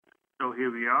So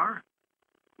here we are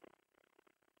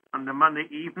on the Monday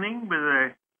evening with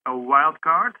a wild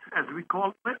card, as we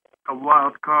call it, a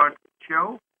wild card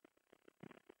show.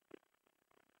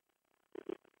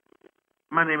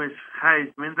 My name is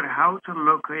Gijs Winterhouten,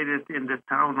 located in the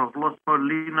town of Los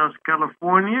Molinos,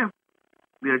 California.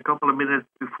 We're a couple of minutes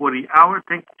before the hour.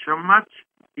 Thank you so much,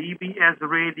 BBS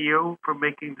Radio, for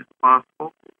making this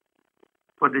possible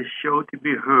for this show to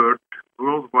be heard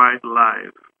worldwide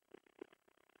live.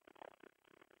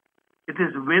 It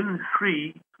is Wynn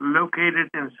Free,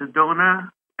 located in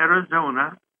Sedona,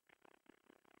 Arizona,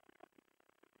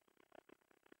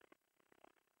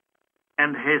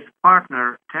 and his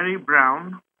partner, Terry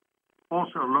Brown,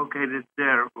 also located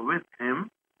there with him,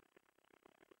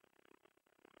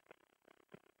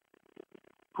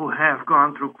 who have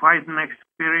gone through quite an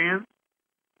experience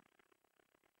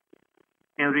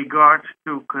in regards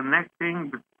to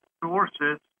connecting the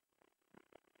sources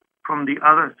from the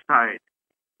other side.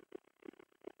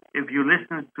 If you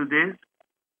listen to this,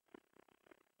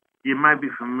 you might be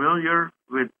familiar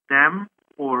with them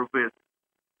or with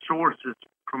sources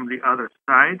from the other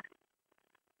side.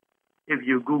 If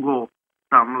you Google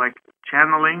some like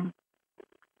channeling,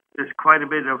 there's quite a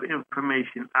bit of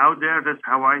information out there. That's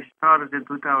how I started in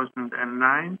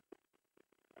 2009.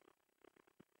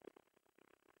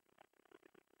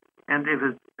 And if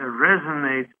it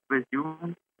resonates with you,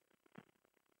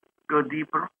 go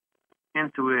deeper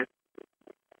into it.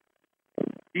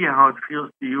 See how it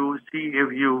feels to you. See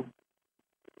if you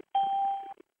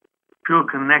feel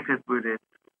connected with it.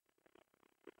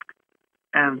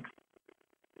 And,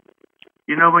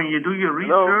 you know, when you do your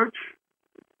research,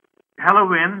 hello,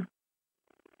 Wynn.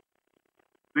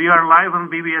 We are live on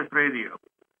BBS Radio.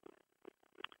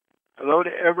 Hello to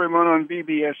everyone on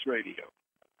BBS Radio.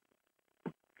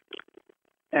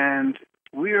 And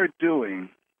we are doing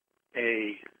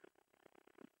a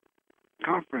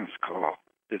conference call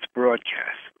that's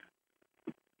broadcast.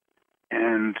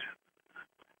 And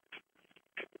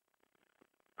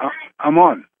I'm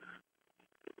on.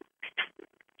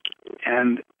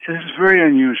 And this is very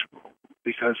unusual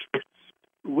because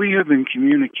we have been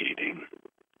communicating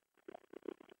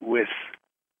with,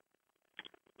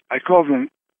 I call them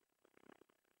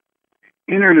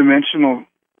interdimensional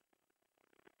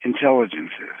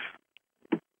intelligences.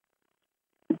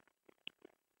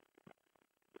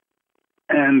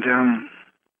 And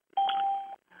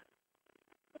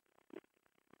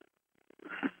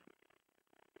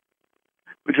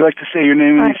would you like to say your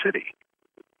name and your city?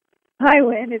 Hi,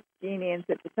 Wynn. It's Jeannie in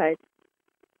Citrusite.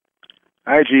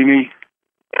 Hi, Jeannie.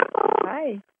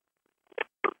 Hi.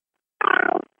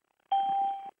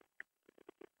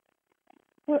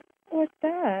 What's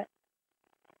that?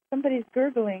 Somebody's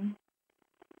gurgling.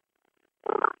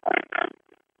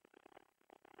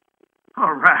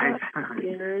 All right.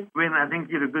 Weird. Wynn, I think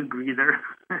you're a good greeter.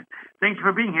 Thanks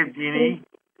for being here, Jeannie.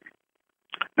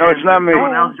 No, it's not me.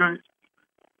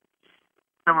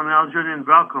 Someone else joined in.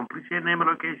 Welcome. Please say your name and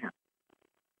location.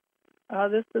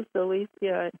 This is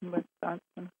Alicia in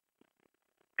Wisconsin.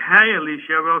 Hi,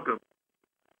 Alicia. Welcome.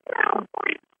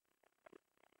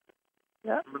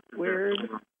 Yep. Weird.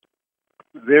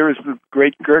 There is the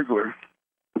great gurgler.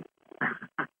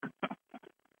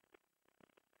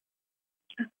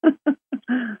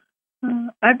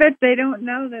 I bet they don't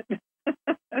know that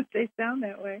they sound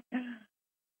that way.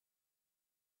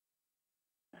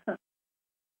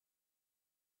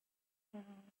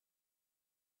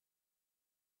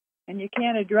 And you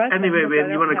can't address anyway, them. Wynn,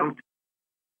 you want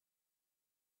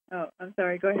to Oh, I'm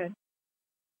sorry. Go ahead.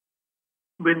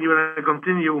 Wynn, you want to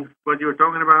continue what you were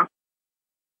talking about?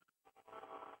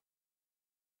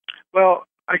 Well,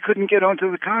 I couldn't get onto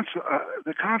the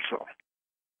console.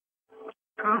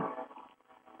 Oh.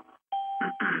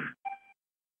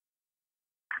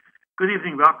 Good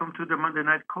evening. Welcome to the Monday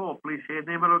Night Call. Please say your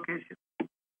name and location.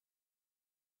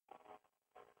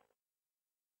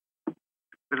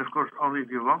 But of course, only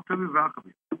if you want to, we welcome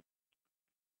you.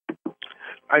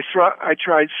 I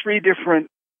tried 3 different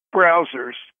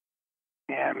browsers,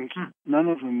 and none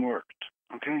of them worked.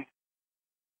 Okay.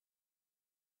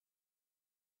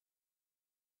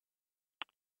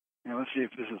 Now let's see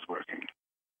if this is working.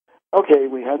 Okay,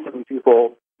 we had some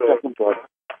people checking for a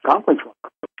conference room.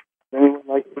 Anyone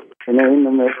like the name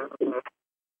and the...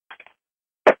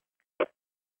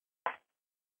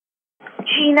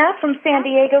 Gina from San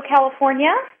Diego,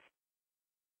 California.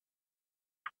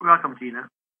 Welcome, Gina.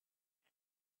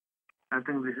 I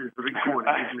think this is the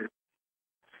recording, isn't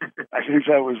it? I think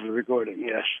that was the recording,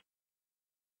 yes.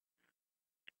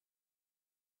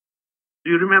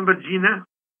 Do you remember Gina?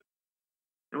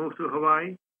 Also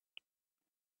Hawaii?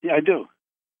 Yeah, I do.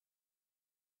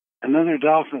 another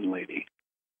dolphin lady.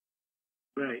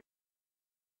 Right.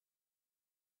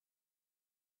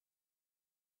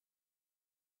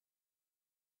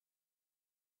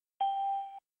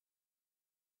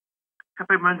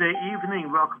 Happy Monday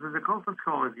evening. Welcome to the conference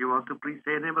call. If you want to, please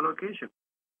say name and location.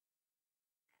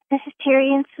 This is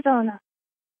Terry in Sedona.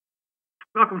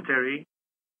 Welcome, Terry.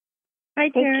 Hi,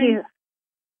 Thank Terry. you.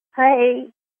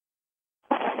 Hi.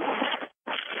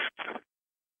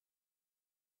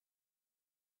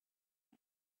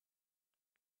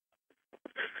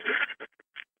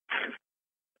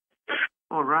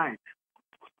 All right.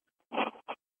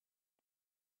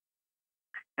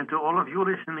 And to all of you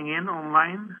listening in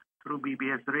online through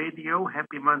BBS Radio,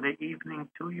 happy Monday evening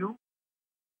to you.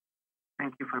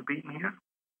 Thank you for being here.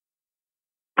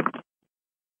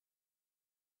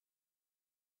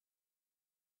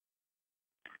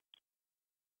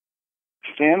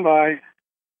 Stand by.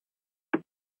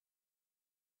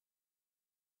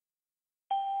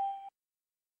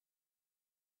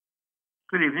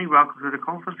 Good evening. Welcome to the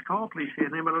conference call. Please say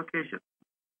name and location.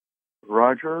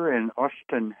 Roger in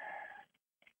Austin.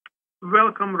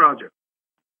 Welcome, Roger.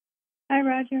 Hi,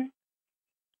 Roger.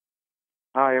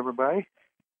 Hi, everybody.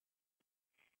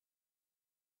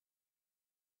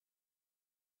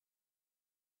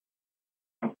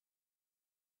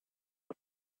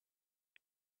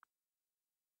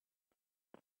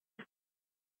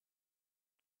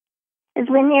 Is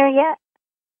Wynn here yet?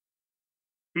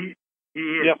 He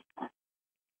is. Yep.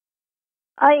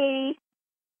 Hi.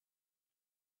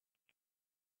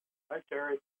 Hi,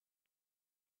 Terry.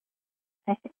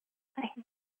 Hi.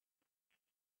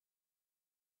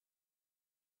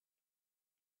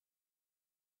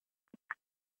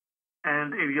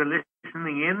 And if you're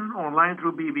listening in online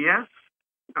through BBS,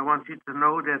 I want you to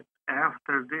know that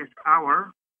after this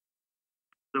hour,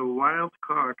 the wild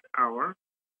card hour,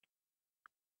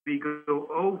 we go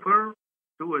over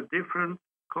to a different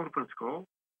conference call.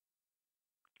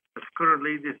 As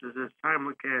currently, this is a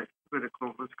simulcast with a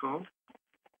conference call.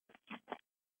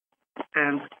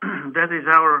 And that is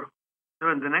so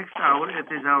in the next hour,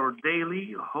 it is our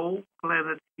daily whole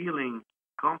planet healing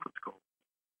conference call,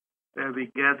 where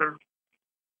we gather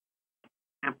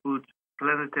and put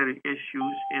planetary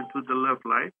issues into the love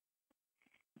light.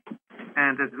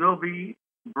 And it will be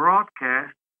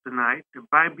broadcast tonight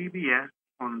by BBS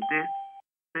on this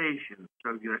station.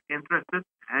 So if you're interested,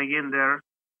 hang in there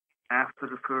after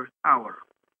the first hour.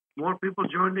 More people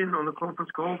joined in on the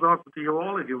conference call. Welcome to you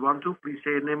all. If you want to, please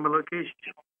say your name and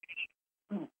location.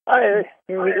 Hi,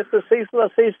 this is Cecil,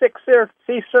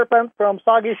 Sea Serpent from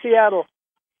Soggy, Seattle.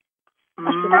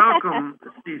 Welcome,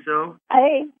 Cecil.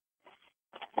 Hi.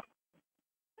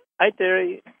 Hi,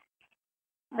 Terry.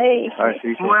 Hey. Hi,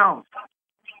 Cecil. Who else?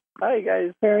 Hi,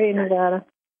 guys. Terry in Nevada.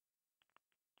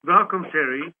 Welcome,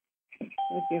 Terry.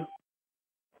 Thank you.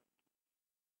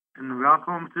 And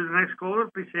welcome to the next caller.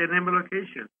 Please say your name and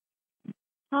location.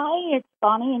 Hi, it's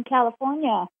Bonnie in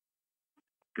California.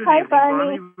 Good Hi, evening,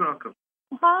 Bonnie. Welcome.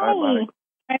 Hi. Bonnie.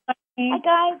 Hi,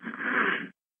 guys.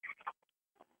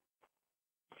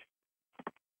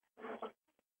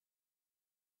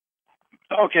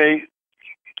 Okay.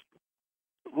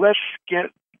 Let's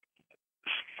get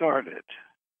started.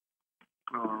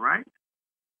 All right.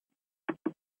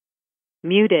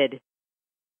 Muted.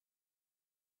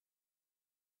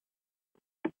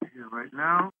 Here right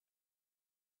now.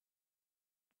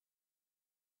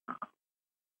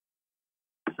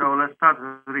 So let's start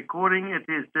the recording.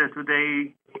 It is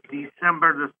today,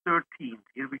 December the 13th.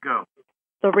 Here we go.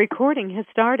 The recording has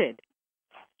started.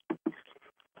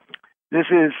 This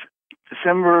is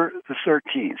December the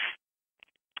 13th,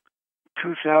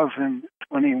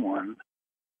 2021.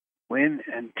 Wynn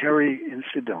and Terry in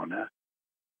Sedona.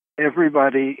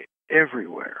 Everybody,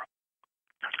 everywhere.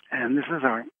 And this is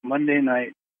our Monday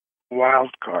night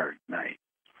wild card night.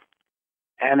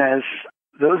 And as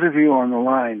those of you on the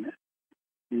line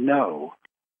know,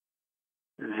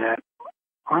 that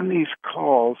on these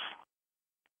calls,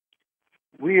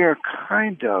 we are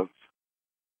kind of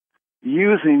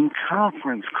using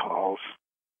conference calls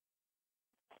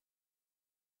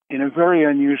in a very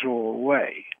unusual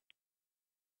way.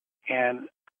 And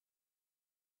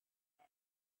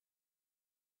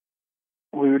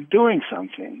we were doing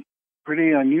something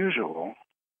pretty unusual,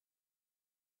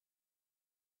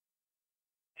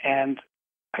 and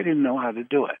I didn't know how to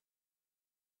do it.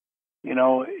 You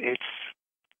know, it's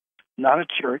not a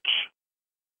church.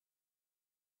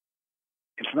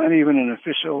 It's not even an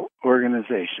official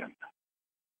organization.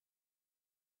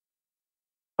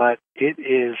 But it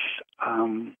is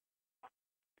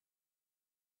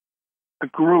a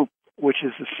group which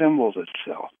has assembled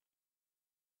itself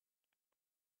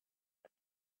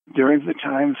during the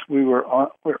times we're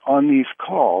on these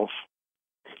calls,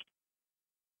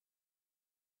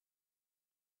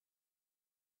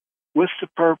 with the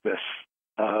purpose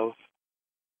of,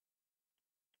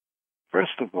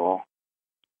 first of all,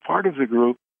 part of the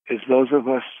group is those of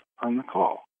us on the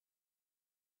call.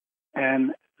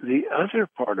 And the other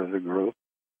part of the group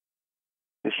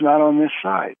is not on this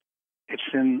side. It's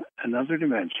in another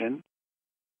dimension,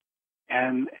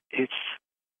 and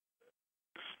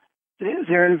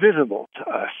they're invisible to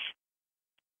us,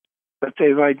 but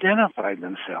they've identified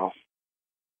themselves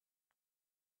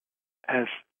as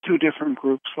two different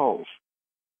group souls,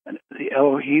 the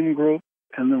Elohim group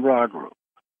and the Ra group.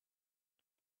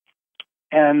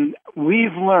 And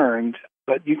we've learned,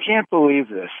 but you can't believe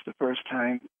this the first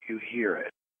time you hear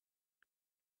it,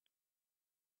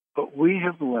 but we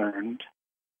have learned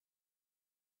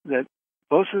that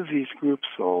both of these group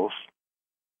souls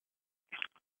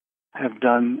have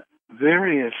done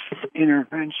various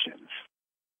interventions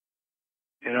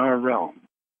in our realm,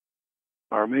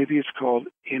 or maybe it's called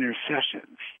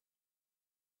intercessions.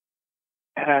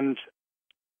 And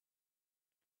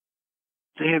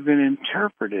they have been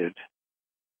interpreted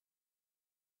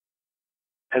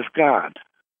as God.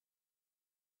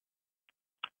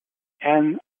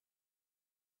 And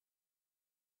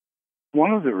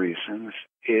one of the reasons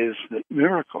is that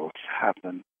miracles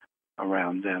happen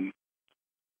around them.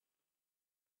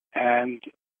 And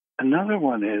another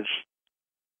one is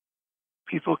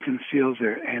people can feel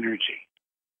their energy.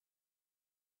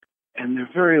 And they're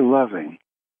very loving.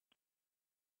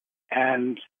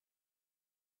 And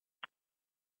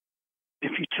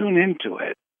if you tune into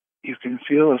it, you can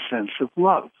feel a sense of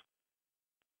love.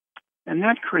 And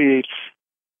that creates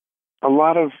a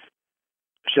lot of,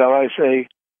 shall I say,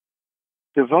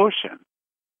 devotion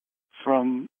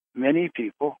from many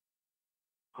people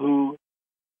who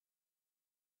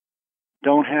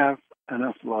don't have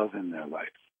enough love in their life.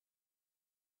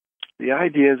 The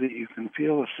idea that you can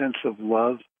feel a sense of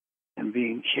love and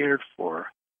being cared for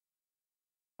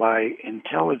by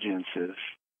intelligences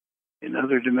in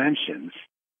other dimensions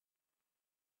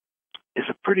is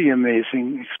a pretty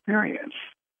amazing experience.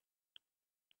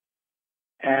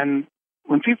 And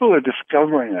when people are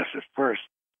discovering us at first,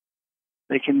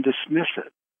 they can dismiss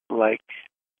it like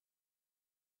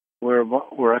we're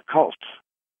a cult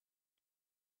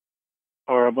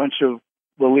or a bunch of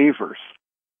believers.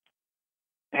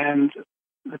 And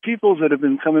the people that have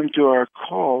been coming to our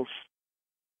calls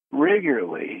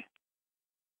regularly,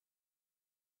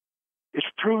 it's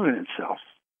proven itself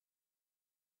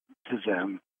to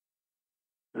them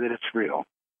that it's real.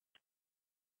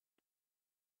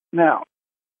 Now,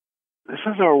 this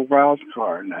is our wild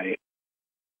card night,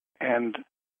 and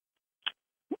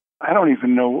I don't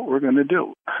even know what we're going to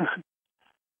do.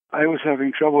 I was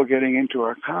having trouble getting into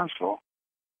our console,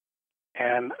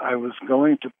 and I was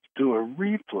going to do a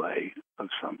replay of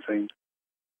something,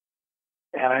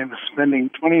 and I was spending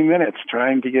 20 minutes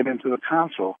trying to get into the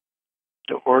console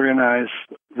to organize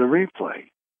the replay.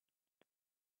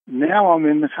 Now I'm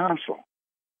in the console,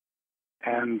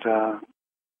 and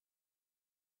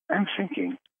I'm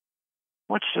thinking,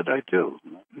 what should I do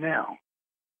now?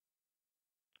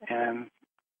 And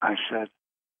I said,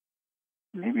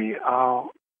 maybe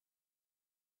I'll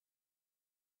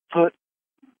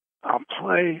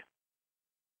play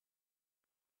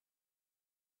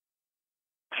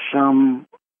some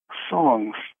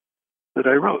songs that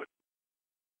I wrote.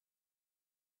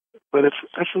 But it's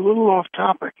a little off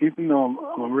topic, even though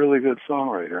I'm a really good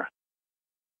songwriter.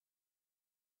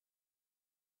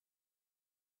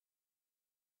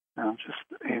 Now, just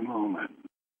a moment.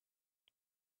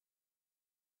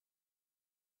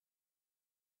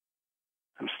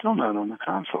 I'm still not on the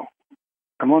console.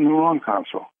 I'm on the wrong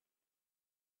console,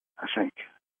 I think.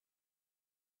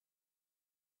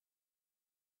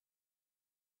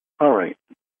 All right.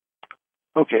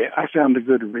 Okay, I found a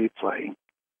good replay.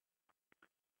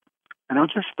 And I'll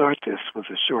just start this with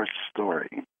a short story.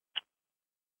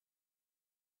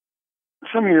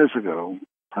 Some years ago,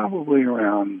 probably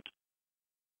around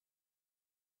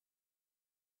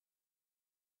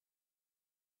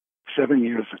 7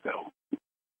 years ago,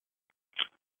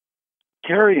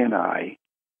 Terry and I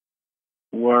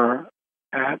were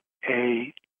at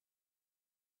a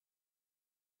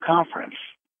conference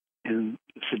in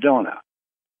Sedona.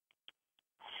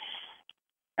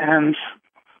 And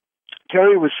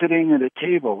Terry was sitting at a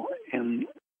table in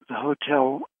the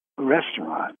hotel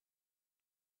restaurant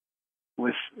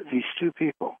with these two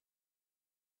people.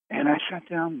 And I sat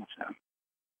down with them.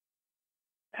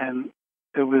 And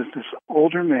there was this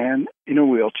older man in a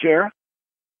wheelchair,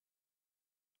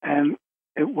 and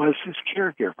it was his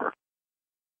caregiver.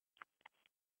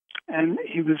 And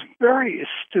he was very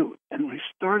astute, and we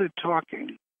started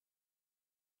talking,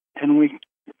 and we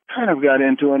kind of got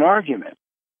into an argument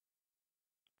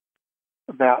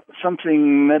about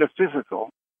something metaphysical.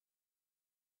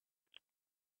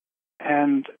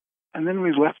 And then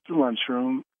we left the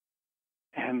lunchroom,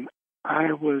 and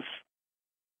I was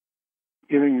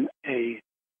giving a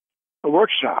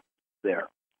workshop there.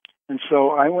 And so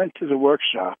I went to the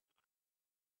workshop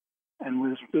and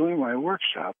was doing my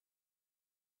workshop.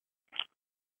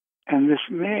 And this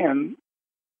man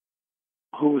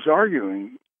who was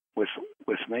arguing with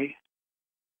me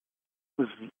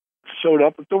showed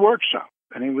up at the workshop.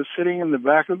 And he was sitting in the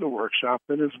back of the workshop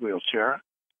in his wheelchair.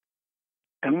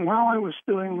 And while I was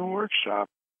doing the workshop,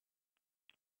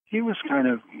 he was kind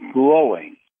of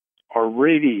glowing or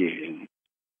radiating.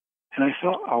 And I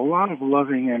felt a lot of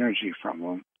loving energy from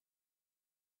him.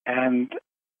 And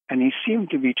he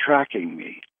seemed to be tracking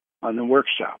me on the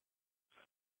workshop.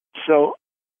 So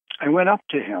I went up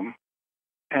to him,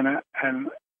 and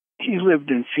he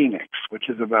lived in Phoenix, which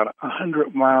is about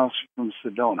 100 miles from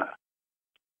Sedona.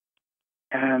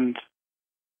 And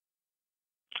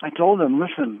I told him,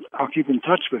 listen, I'll keep in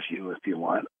touch with you if you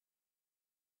want.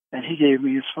 And he gave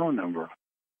me his phone number.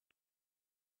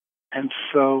 And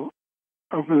so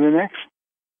over the next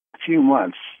few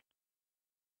months,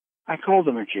 I called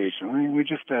him occasionally. We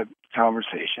just had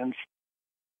conversations.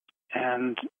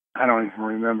 And I don't even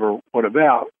remember what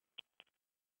about.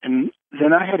 And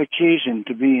then I had occasion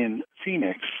to be in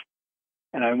Phoenix,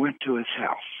 and I went to his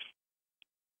house.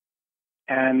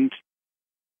 And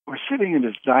we're sitting at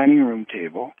his dining room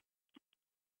table,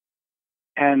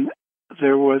 and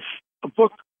there was a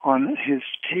book on his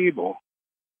table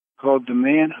called The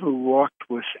Man Who Walked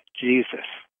with Jesus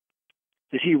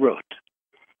that he wrote.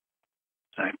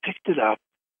 And I picked it up,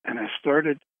 and I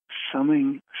started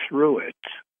thumbing through it.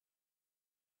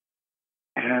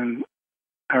 And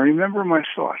I remember my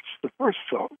thoughts. The first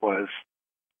thought was,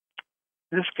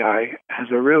 this guy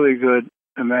has a really good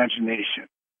imagination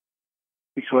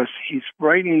because he's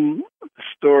writing the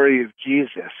story of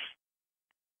Jesus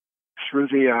through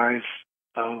the eyes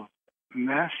of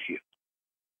Matthew,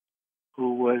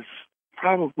 who was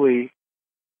probably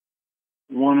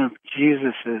one of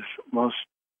Jesus's most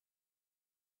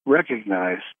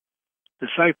recognized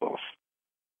disciples.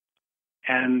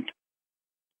 And,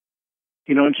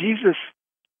 you know, Jesus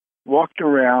walked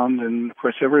around, and of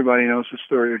course everybody knows the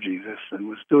story of Jesus, and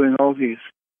was doing all these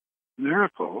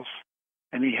miracles,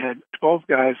 and he had 12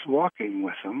 guys walking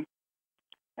with him,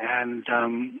 and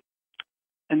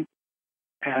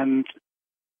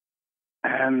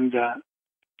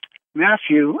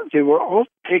Matthew, they were all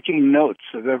taking notes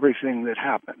of everything that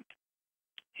happened.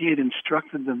 He had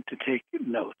instructed them to take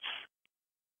notes,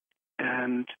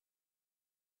 and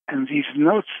these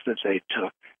notes that they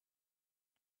took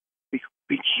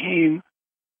became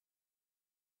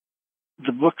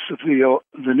the books of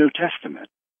the New Testament.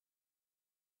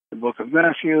 The book of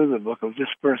Matthew, the book of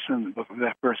this person, the book of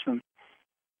that person.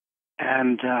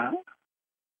 And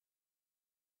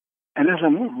as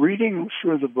I'm reading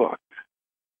through the book,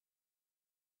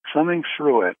 thumbing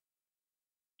through it,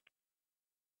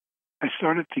 I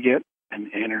started to get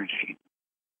an energy,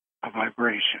 a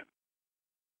vibration.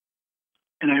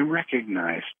 And I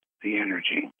recognized the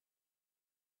energy.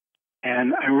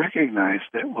 And I recognized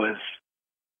it was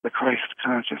the Christ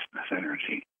consciousness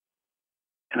energy.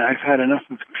 And I've had enough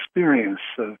of experience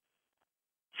of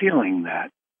feeling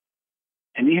that,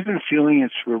 and even feeling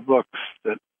it through books,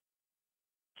 that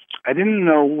I didn't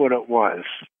know what it was,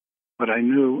 but I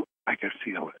knew I could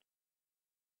feel it.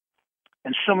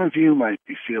 And some of you might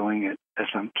be feeling it as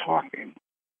I'm talking.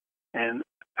 And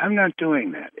I'm not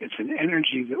doing that. It's an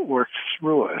energy that works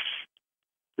through us,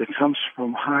 that comes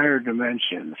from higher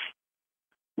dimensions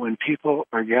when people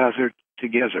are gathered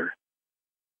together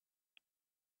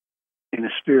in a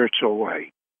spiritual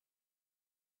way.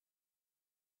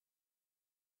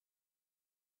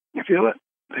 You feel it?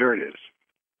 There it is.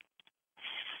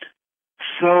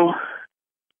 So,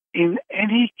 in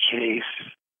any case,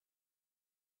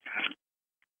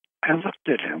 I looked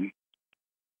at him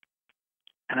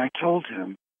and I told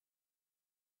him,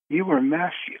 you were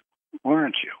Matthew,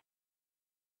 weren't you?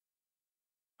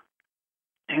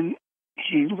 And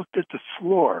he looked at the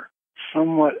floor,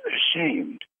 somewhat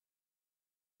ashamed,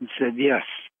 and said, yes.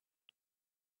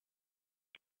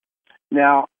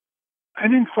 Now, I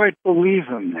didn't quite believe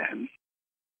him then,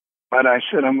 but I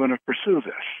said, I'm going to pursue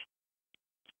this.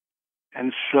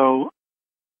 And so,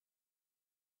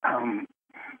 I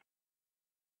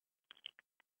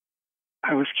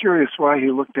was curious why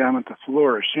he looked down at the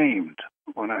floor ashamed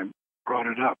when I brought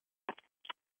it up.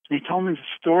 And he told me the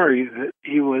story that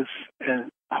he was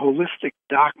holistic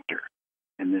doctor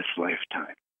in this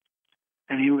lifetime.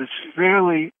 And he was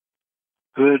fairly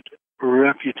good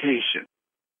reputation.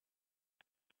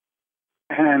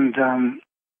 And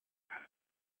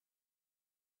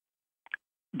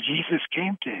Jesus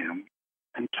came to him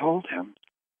and told him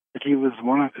that he was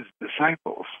one of his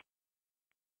disciples.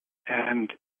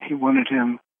 And he wanted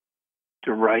him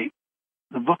to write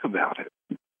the book about it.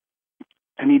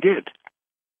 And he did.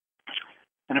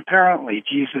 And apparently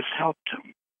Jesus helped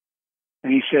him.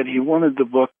 And he said he wanted the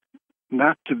book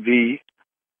not to be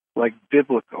like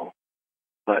biblical,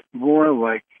 but more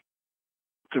like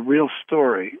the real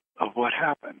story of what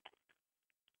happened.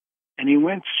 And he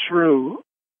went through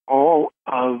all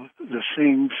of the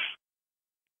things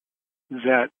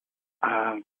that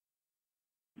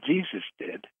Jesus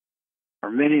did, or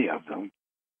many of them,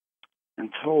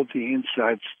 and told the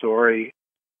inside story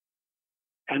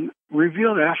and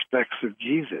revealed aspects of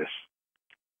Jesus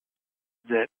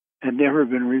that had never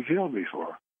been revealed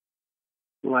before.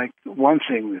 Like, one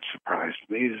thing that surprised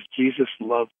me is Jesus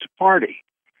loved to party.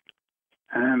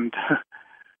 And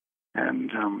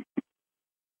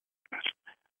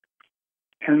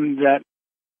that,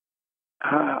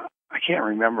 I can't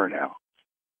remember now,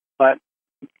 but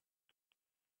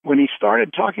when he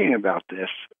started talking about this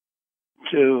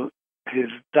to his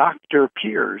doctor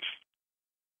peers,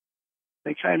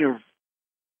 they kind of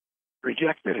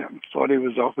rejected him, thought he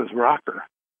was off his rocker.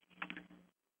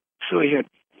 So he had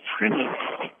printed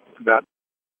about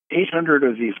 800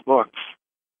 of these books.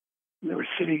 They were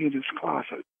sitting in his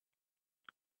closet.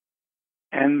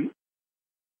 And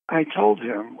I told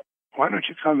him, why don't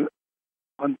you come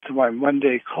onto my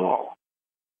Monday call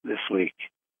this week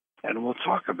and we'll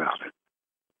talk about it.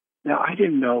 Now, I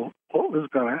didn't know what was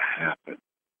going to happen.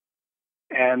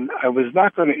 And I was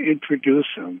not going to introduce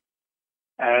him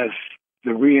as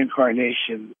the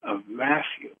reincarnation of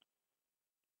Matthew.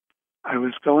 I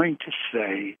was going to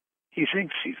say he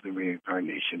thinks he's the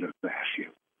reincarnation of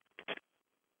Matthew.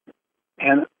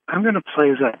 And I'm going to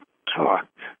play that talk.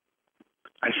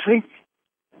 I think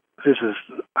this is,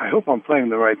 I hope I'm playing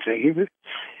the right thing.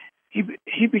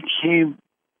 He became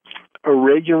a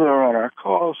regular on our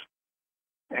calls,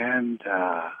 and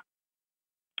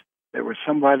there was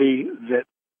somebody that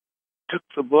took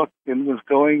the book and was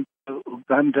going to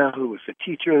Uganda, who was a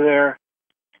teacher there,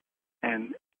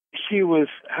 and she was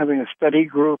having a study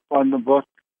group on the book.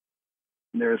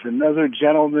 And there's another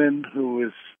gentleman who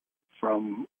was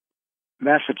from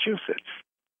Massachusetts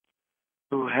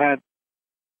who had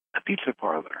a pizza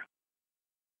parlor.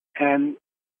 And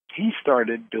he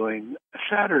started doing a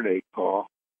Saturday call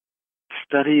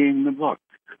studying the book.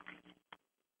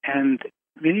 And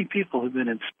many people have been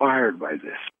inspired by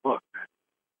this book.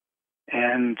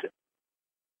 And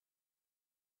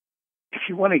if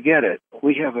you want to get it,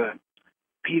 we have a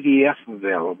PDF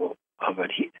available of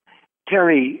it.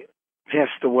 Terry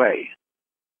passed away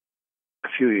a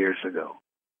few years ago.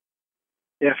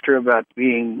 After about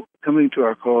coming to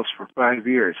our calls for 5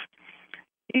 years.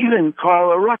 Even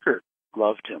Carla Rucker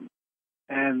loved him.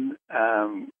 And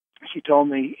she told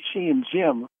me she and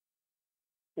Jim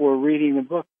were reading the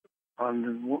book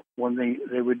when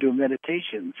they would do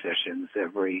meditation sessions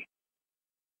every,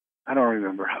 I don't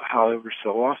remember however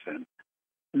so often.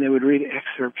 And they would read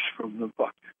excerpts from the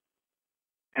book.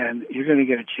 And you're going to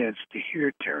get a chance to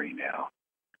hear Terry now.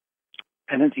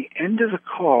 And at the end of the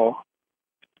call,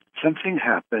 something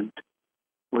happened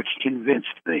which convinced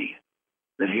me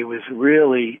that he was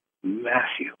really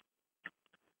Matthew.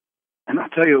 And I'll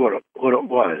tell you what it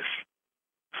was.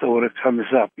 So when it comes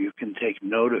up, you can take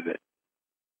note of it.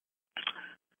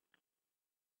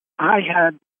 I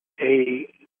had a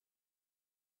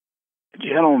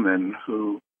gentleman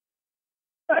who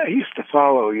I used to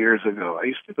follow years ago. I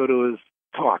used to go to his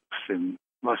talks in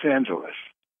Los Angeles.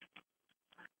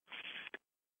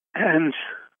 And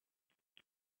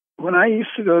when I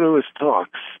used to go to his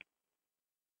talks,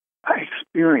 I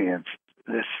experienced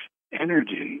this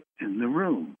energy in the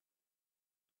room.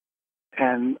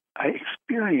 And I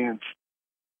experienced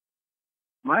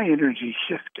my energy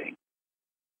shifting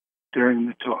during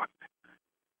the talk.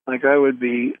 Like I would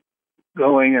be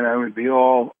going and I would be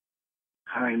all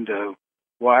kind of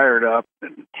wired up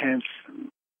and tense.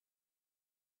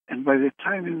 And by the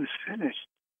time he was finished,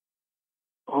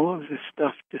 all of this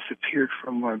stuff disappeared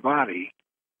from my body.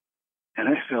 And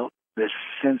I felt this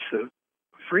sense of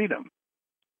freedom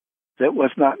that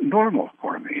was not normal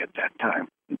for me at that time.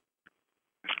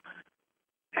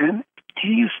 And he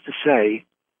used to say,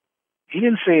 he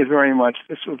didn't say it very much.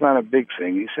 This was not a big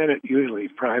thing. He said it usually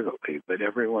privately, but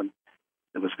everyone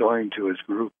that was going to his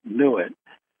group knew it,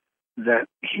 that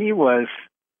he was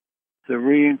the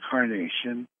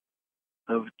reincarnation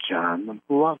of John the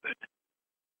Beloved.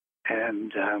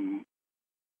 And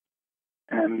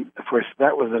of course,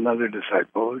 that was another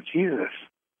disciple of Jesus.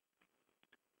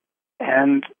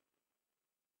 And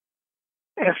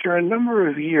after a number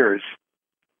of years,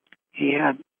 he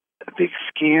had a big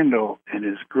scandal in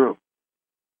his group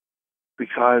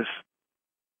because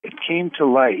it came to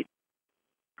light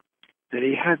that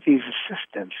he had these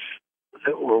assistants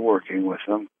that were working with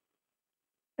him,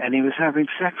 and he was having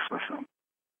sex with them.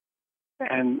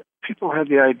 And people had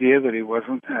the idea that he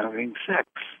wasn't having sex.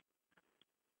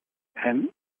 And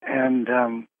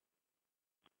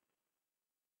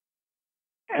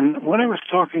when I was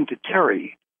talking to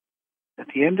Terry, at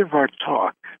the end of our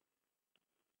talk,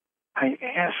 I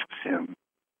asked him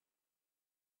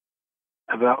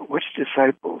about which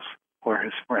disciples were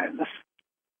his friends.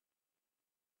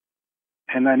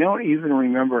 And I don't even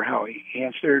remember how he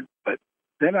answered, but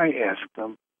then I asked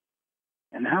him,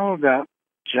 and how about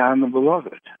John the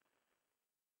Beloved?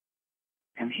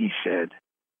 And he said,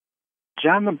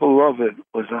 John the Beloved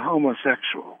was a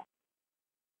homosexual,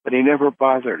 but he never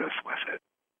bothered us with it.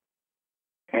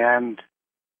 And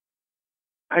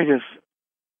I just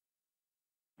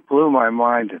blew my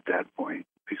mind at that point,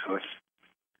 because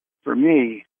for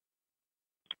me,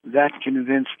 that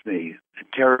convinced me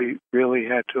that Terry really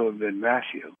had to have been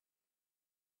Matthew,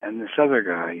 and this other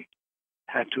guy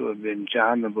had to have been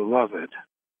John the Beloved.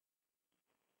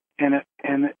 And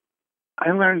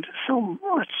I learned so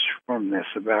much from this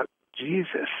about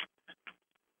Jesus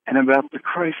and about the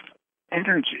Christ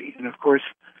energy. And of course,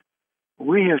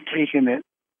 we have taken it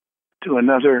to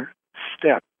another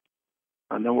step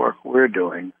on the work we're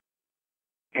doing.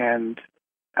 And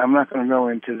I'm not going to go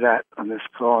into that on this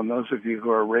call, and those of you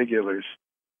who are regulars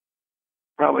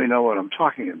probably know what I'm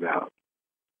talking about.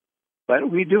 But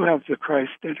we do have the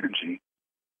Christ energy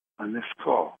on this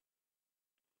call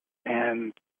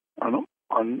and on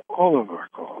all of our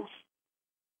calls.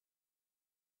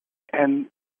 And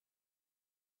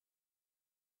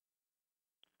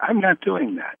I'm not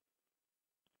doing that.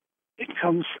 It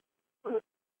comes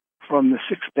from the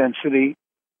sixth density.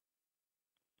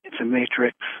 It's a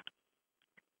matrix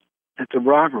that the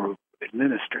Ra group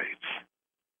administrates.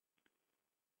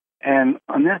 And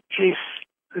on that case,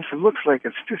 this looks like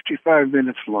it's 55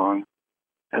 minutes long,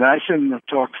 and I shouldn't have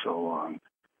talked so long.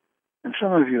 And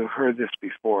some of you have heard this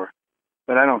before,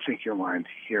 but I don't think you'll mind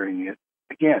hearing it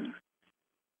again.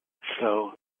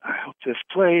 So I hope this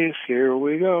plays. Here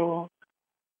we go.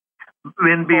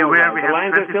 Wynn, be aware we the have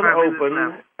lines are still 25 minutes open.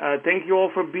 left. Thank you all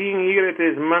for being here. It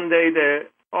is Monday,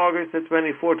 August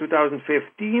 24,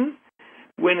 2015.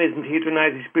 Wynn isn't here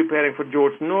tonight. He's preparing for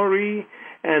George Norrie.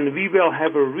 And we will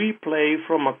have a replay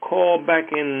from a call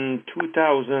back in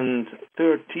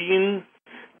 2013.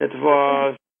 That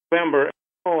was November.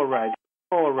 All right.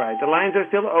 The lines are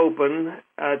still open.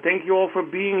 Thank you all for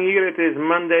being here. It is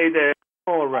Monday,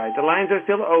 All right. The lines are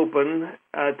still open.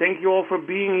 Thank you all for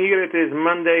being here. It is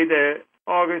Monday,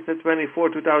 August 24,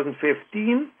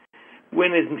 2015.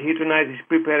 Wynn isn't here tonight. He's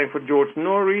preparing for George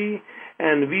Norrie.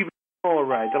 And we... All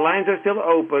right. The lines are still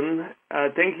open.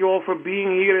 Thank you all for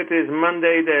being here. It is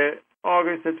Monday,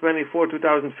 August 24,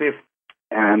 2015.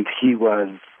 And he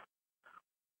was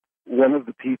one of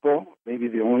the people, maybe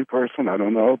the only person, I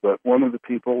don't know, but one of the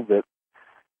people that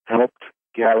helped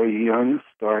Gary Young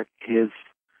start his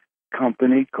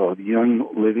company called Young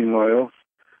Living Oils,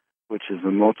 which is a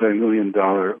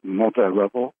multi-million-dollar,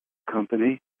 multi-level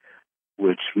company,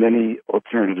 which many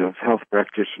alternative health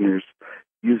practitioners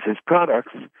use his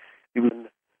products.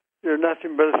 You're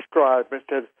nothing but a scribe. I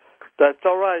said, that's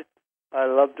all right. I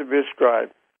love to be a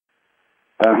scribe.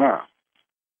 Uh-huh.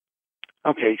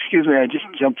 Okay, excuse me, I just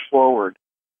jumped forward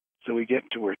so we get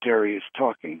to where Terry is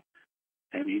talking.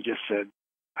 And he just said,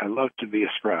 I love to be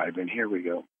a scribe, and here we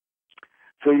go.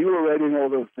 So you were writing all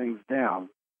those things down,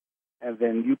 and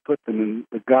then you put them in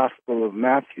the Gospel of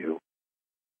Matthew.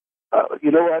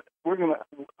 You know what?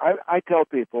 I tell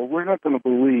people, we're not going to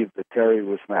believe that Terry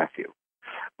was Matthew.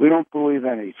 We don't believe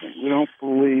anything. We don't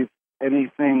believe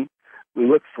anything. We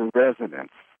look for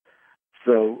resonance.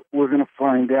 So we're going to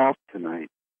find out tonight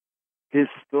his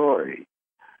story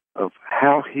of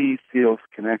how he feels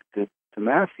connected to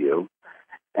Matthew.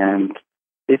 And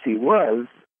if he was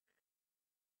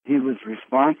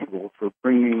responsible for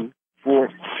bringing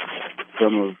forth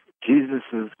some of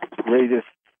Jesus' greatest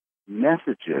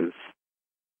messages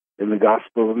in the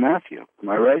Gospel of Matthew. Am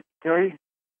I right, Terry?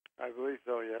 I believe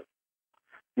so, yes.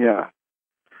 Yeah.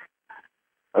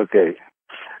 Okay.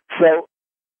 So,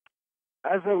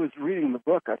 as I was reading the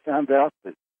book, I found out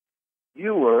that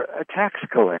you were a tax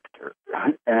collector,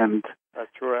 and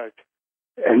that's correct.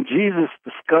 And Jesus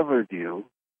discovered you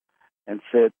and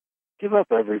said, give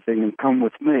up everything and come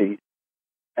with me.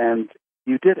 And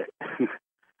you did it.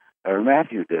 Or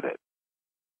Matthew did it.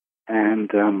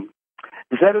 And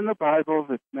is that in the Bible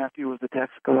that Matthew was a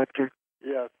tax collector?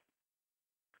 Yes.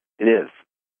 It is.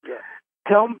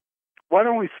 Yeah. Why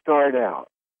don't we start out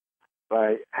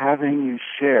by having you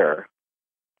share,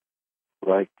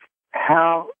 like,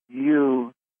 how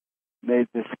you made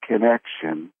this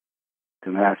connection to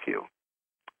Matthew?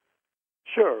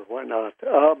 Sure, why not?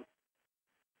 I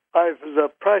was a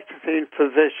practicing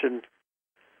physician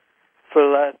for the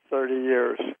last 30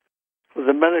 years. I was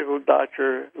a medical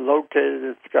doctor located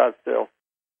in Scottsdale,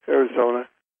 Arizona.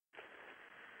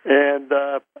 And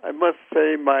I must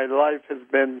say my life has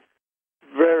been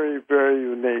very, very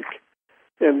unique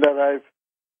in that I've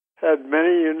had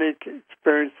many unique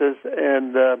experiences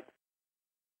and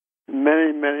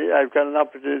I've got an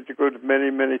opportunity to go to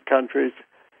many, many countries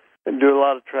and do a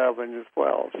lot of traveling as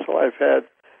well. So I've had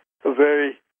a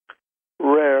very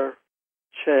rare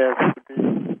chance to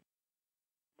be,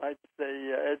 I'd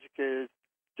say, educated,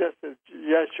 just as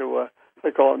Yeshua.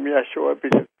 I call him Yeshua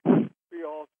because we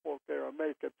all spoke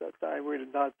Aramaic at that time. We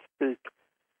did not speak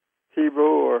Hebrew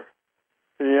or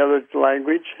any other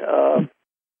language.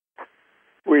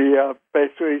 We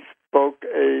basically spoke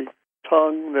a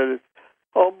tongue that is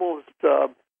almost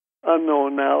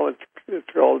unknown now. It's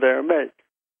called Aramaic.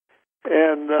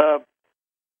 And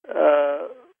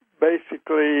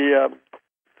basically,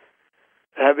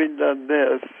 having done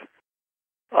this,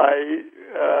 I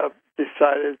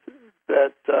decided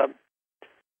that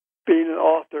being an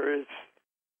author is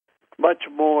much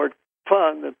more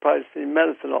fun than practicing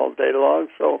medicine all day long.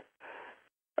 So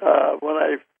when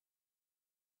I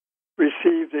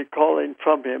received a calling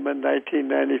from him in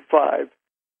 1995,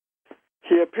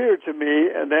 he appeared to me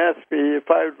and asked me if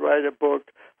I would write a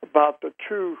book about the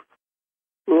true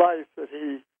life that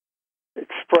he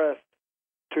expressed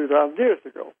 2,000 years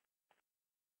ago.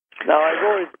 Now, I've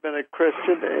always been a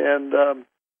Christian, and in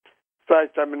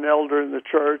fact, I'm an elder in the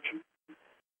church,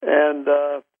 and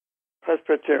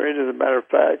Presbyterian, as a matter of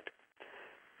fact,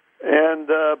 and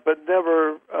but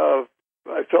never,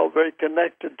 I felt very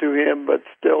connected to him, but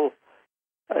still,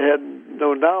 I had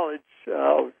no knowledge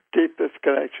how deep this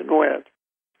connection went.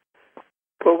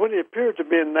 But when he appeared to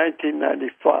me in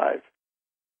 1995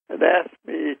 and asked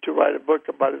me to write a book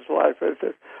about his life, I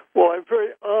said, well, I'm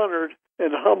very honored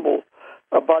and humble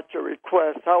about your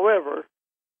request. However,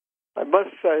 I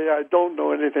must say I don't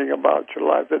know anything about your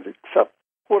life except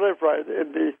what I've read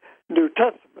in the New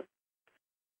Testament.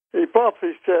 He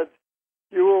promptly said,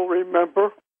 you will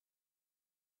remember.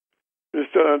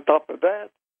 Just on top of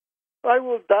that, I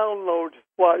will download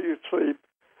while you sleep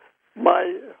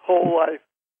my whole life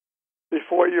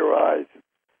before your eyes,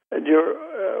 and you're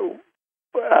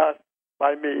asked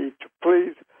by me to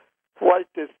please write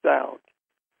this down.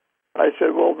 I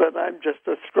said, well, then I'm just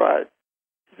a scribe.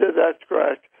 He said, that's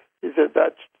correct. He said,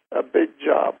 that's a big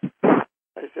job.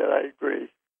 I said, I agree.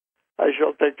 I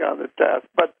shall take on the task.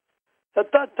 But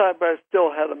at that time, I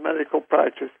still had a medical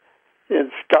practice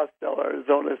in Scottsdale,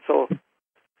 Arizona, so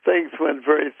things went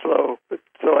very slow. But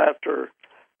so after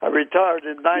I retired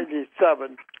in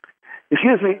 97.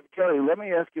 Excuse me, Kelly, let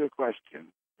me ask you a question.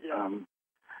 Yeah.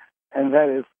 And that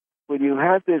is, when you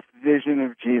had this vision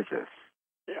of Jesus,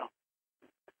 yeah.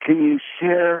 Can you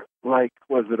share, like,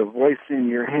 was it a voice in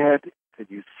your head? Could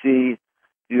you see?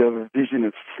 Do you have a vision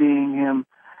of seeing him?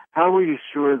 How were you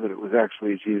sure that it was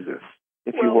actually Jesus,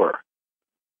 if you were?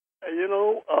 You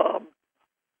know,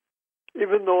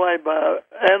 even though I'm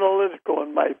analytical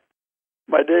in my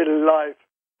daily life,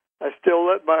 I still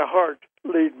let my heart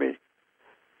lead me.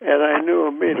 And I knew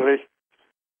immediately.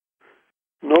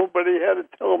 Nobody had to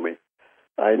tell me.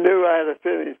 I knew I had a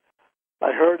feeling.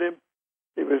 I heard him.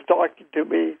 He was talking to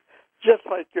me just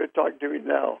like you're talking to me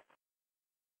now,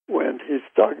 when he's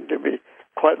talking to me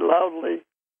quite loudly.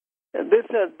 And this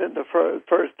hasn't been the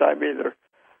first time either.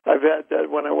 I've had that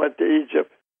when I went to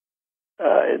Egypt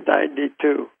in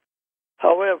 92.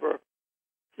 However,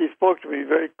 he spoke to me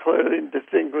very clearly and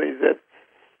distinctly that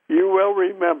you will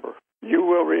remember. You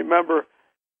will remember.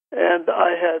 And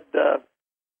I had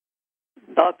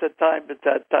not the time at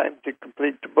that time to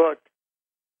complete the book.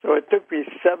 So it took me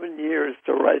 7 years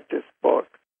to write this book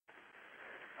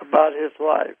about his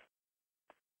life.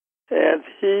 And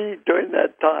he, during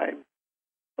that time,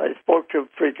 I spoke to him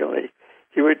frequently.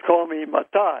 He would call me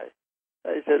Matai.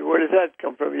 I said, where does that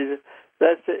come from? He said,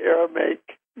 that's the Aramaic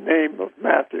name of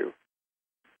Matthew.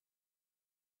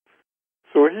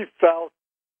 So he felt,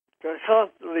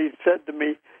 constantly said to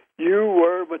me, you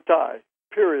were Matai,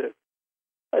 period.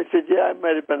 I said, yeah, I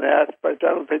might have been asked, but I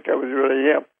don't think I was really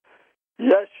him.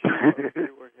 Yes,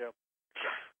 you were him.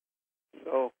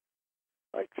 So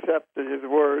accepted his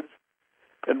words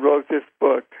and wrote this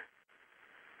book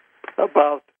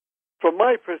about, from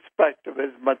my perspective,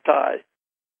 as Matai.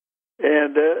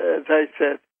 And as I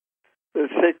said, the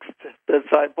sixth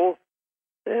disciple.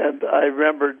 And I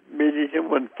remember meeting him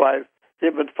when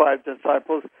him and five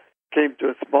disciples came to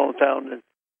a small town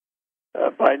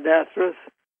by Nazareth.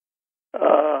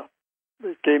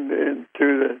 They came into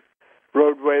the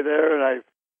roadway there, and I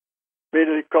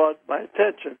immediately caught my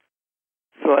attention.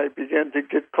 So I began to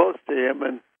get close to him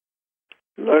and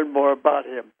learn more about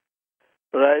him.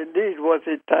 But I indeed was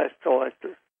a tax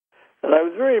collector. And I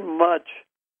was very much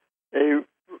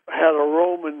had a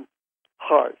Roman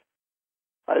heart.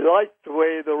 I liked the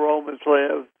way the Romans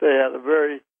lived. They had a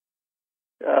very,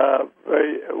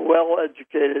 very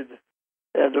well-educated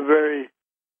and a very,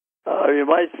 you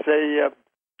might say,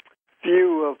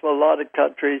 view of a lot of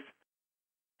countries.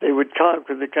 They would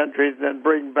conquer the countries and then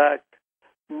bring back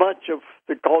much of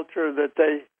the culture that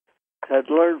they had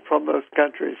learned from those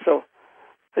countries. So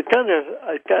I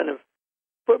kind of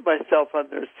put myself on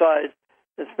their side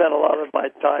and spent a lot of my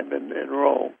time in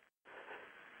Rome.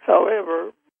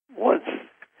 However, once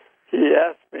he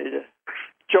asked me to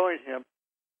join him,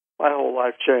 my whole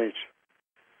life changed.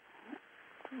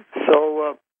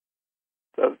 So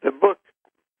the book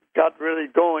got really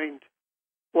going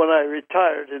when I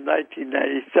retired in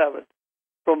 1997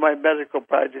 from my medical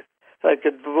practice. I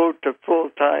could devote to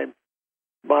full-time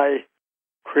by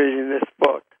creating this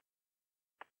book.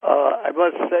 I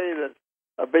must say that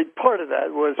a big part of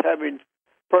that was having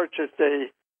purchased a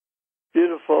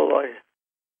beautiful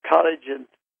cottage in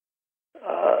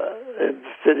the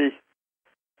city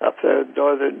up there,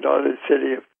 northern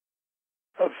city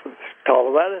of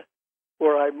Colorado,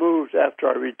 where I moved after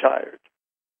I retired.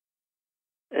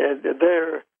 And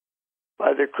there,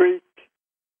 by the creek,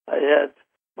 I had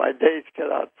my days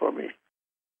cut out for me.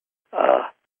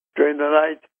 During the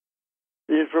night,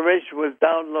 the information was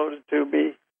downloaded to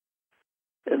me.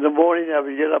 In the morning, I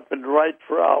would get up and write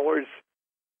for hours,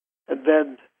 and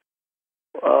then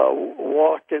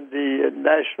walk in the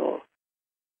national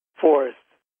forest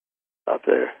up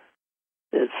there.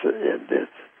 It's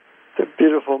the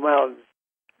beautiful mountains,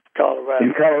 Colorado.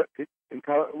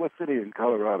 What city in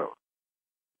Colorado?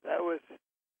 That was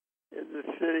in the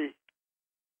city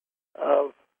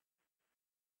of,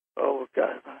 oh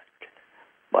God,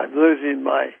 I'm losing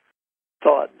my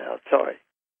thought now. Sorry,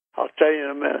 I'll tell you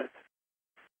in a minute.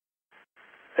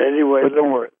 Anyway, but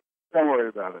don't worry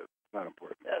about it. It's not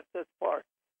important. Estes Park.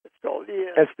 It's called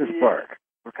Estes Park.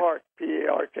 Okay. Park,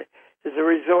 P-A-R-K. It's a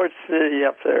resort city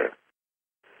up there,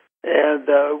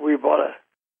 and we bought a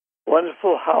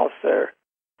wonderful house there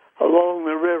along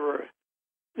the river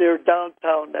near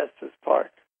downtown Estes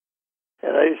Park,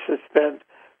 and I used to spend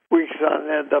weeks on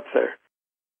end up there,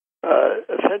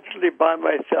 essentially by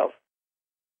myself,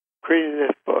 creating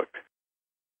this book.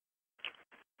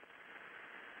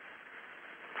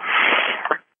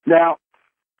 Now,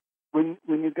 when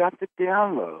you got the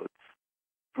downloads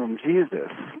from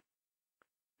Jesus,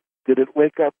 did it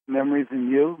wake up memories in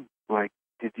you? Like,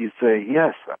 did you say,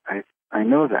 yes, I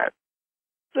know that?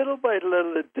 Little by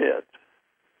little it did.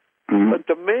 Mm-hmm. But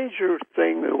the major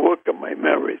thing that woke up my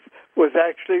memories was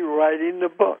actually writing the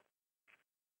book.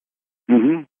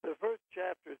 Mm-hmm. The first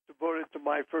chapter is devoted to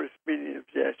my first meeting of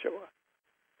Yeshua.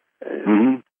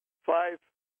 Mm-hmm. 5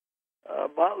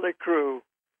 motley crew.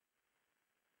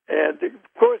 And,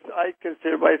 of course, I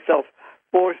consider myself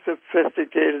more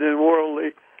sophisticated and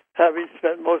worldly, having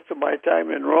spent most of my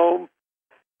time in Rome,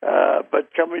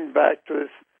 but coming back to this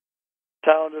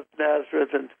town of Nazareth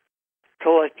and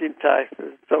collecting taxes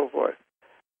and so forth.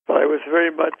 But I was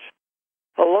very much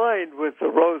aligned with the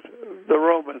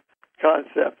Roman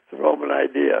concepts, the Roman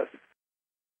ideas,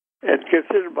 and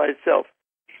considered myself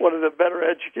one of the better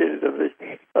educated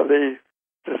of the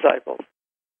disciples.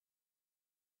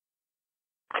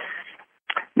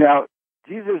 Now,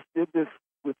 Jesus did this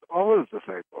with all his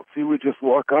disciples. He would just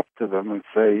walk up to them and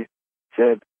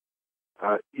said,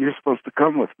 you're supposed to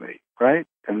come with me, right?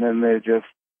 And then they just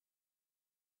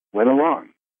went along,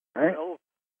 right? Well,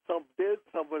 some did,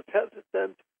 some was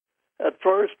hesitant at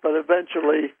first, but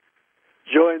eventually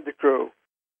joined the crew.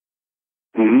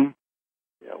 Mm-hmm.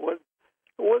 Yeah, it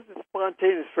wasn't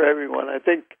spontaneous for everyone. I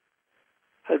think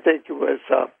it was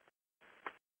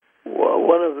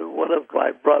one of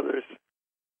my brothers,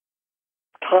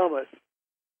 Thomas,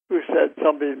 who said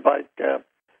something like,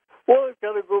 well, I've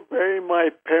got to go bury my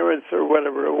parents or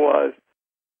whatever it was.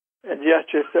 And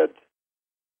Yeshua said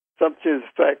something to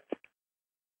the effect,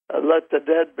 let the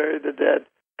dead bury the dead.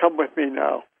 Come with me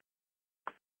now.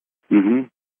 Mm-hmm.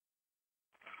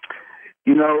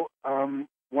 You know,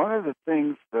 one of the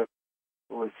things that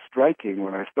was striking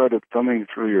when I started thumbing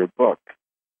through your book.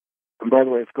 And by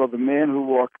the way, it's called The Man Who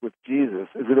Walked with Jesus.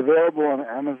 Is it available on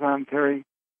Amazon, Terry?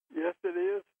 Yes, it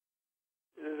is.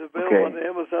 It is available on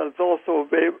Amazon. It's also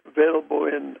available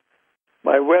in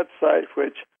my website,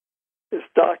 which is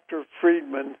Dr.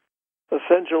 Friedman,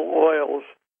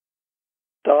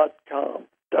 EssentialOils.com.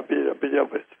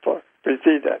 www. You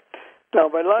see that. Now,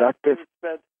 my last name is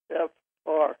spelled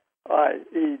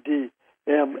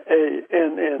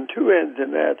Friedmann, 2 N's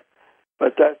in that,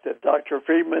 but that's it, Dr.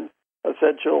 Friedman,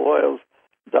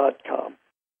 EssentialOils.com.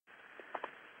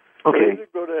 Okay. So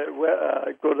go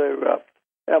to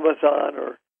Amazon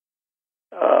or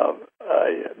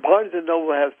Barnes &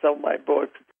 Noble has some of my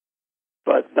books,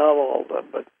 but not all of them.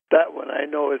 But that one I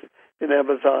know is in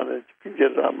Amazon, and you can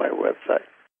get it on my website.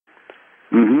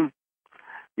 Mm-hmm.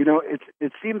 You know,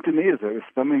 it seemed to me as I was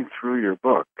thumbing through your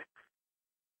book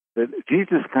that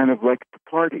Jesus kind of liked to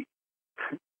party.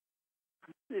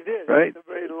 He did. Right? He's a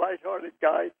very lighthearted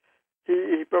guy.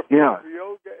 He performed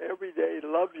yoga every day. He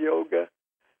loved yoga.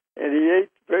 And he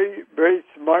ate very, very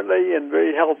smartly and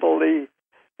very healthily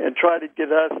and tried to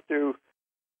get us to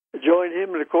join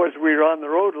him. And, of course, we were on the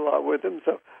road a lot with him,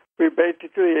 so we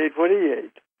basically ate what he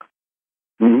ate.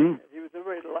 Mm-hmm. He was a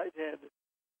very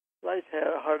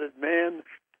light-hearted man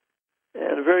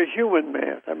and a very human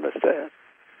man, I must say.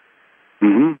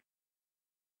 Mm-hmm.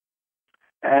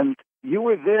 And you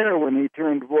were there when he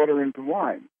turned water into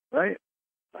wine, right?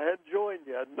 I hadn't joined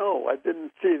yet. No, I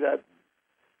didn't see that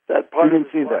part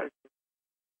of his life.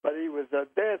 But he was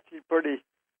dancing pretty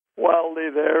wildly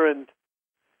there, and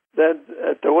then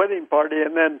at the wedding party,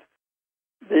 and then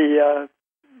the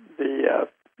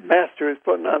master who's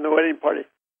putting on the wedding party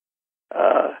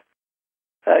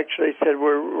actually said,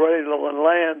 "We're running low on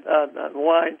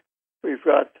wine. We've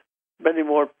got many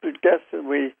more guests than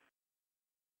we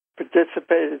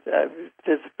participated, and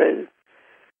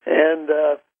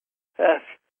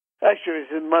actually it was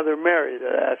his mother Mary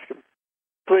that asked him,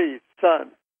 'Please,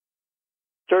 son,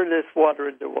 turn this water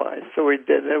into wine.' So we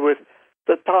did. It was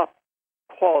the top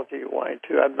quality wine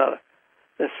too. I'm not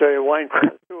necessarily a wine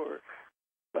connoisseur,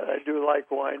 but I do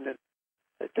like wine, and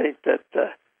I think that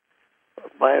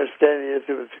my understanding is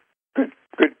it was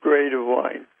good grade of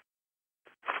wine.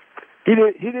 He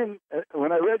didn't.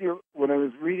 When I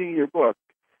was reading your book,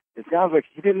 it sounds like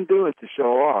he didn't do it to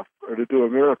show off or to do a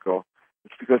miracle.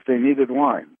 It's because they needed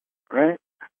wine, right?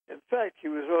 In fact, he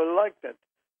was reluctant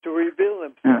to reveal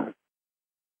himself. Yeah.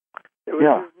 It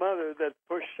was his mother that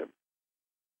pushed him.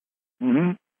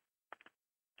 Mm-hmm.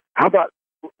 How about,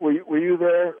 were you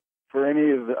there for any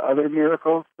of the other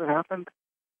miracles that happened?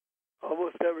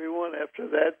 Almost everyone after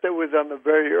that. That was on the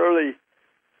very early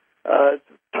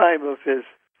time of his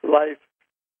life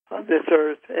on this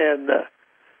earth, and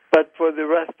but for the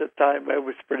rest of the time, I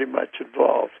was pretty much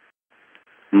involved.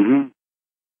 Mm-hmm.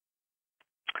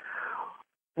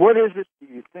 What is it do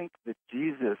you think that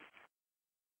Jesus,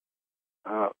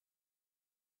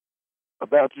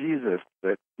 about Jesus,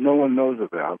 that no one knows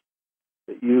about,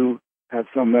 that you have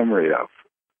some memory of,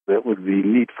 that would be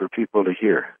neat for people to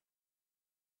hear?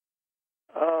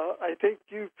 I think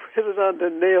you hit it on the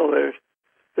nail there.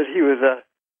 That he was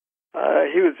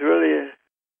really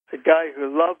a guy who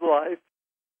loved life,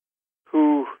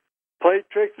 who played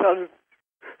tricks on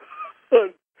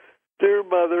dear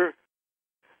mother,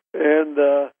 and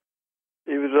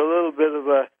he was a little bit of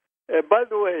a. And by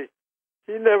the way,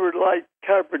 he never liked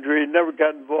carpentry. He never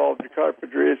got involved in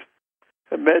carpentry. It's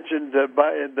mentioned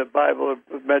in the Bible.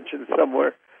 It mentioned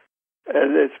somewhere.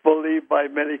 And it's believed by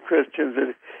many Christians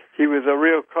that he was a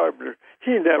real carpenter.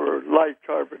 He never liked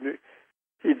carpentry.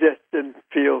 He just didn't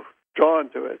feel drawn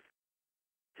to it.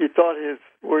 He thought his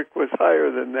work was higher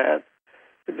than that,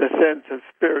 in the sense of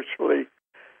spiritually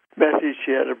message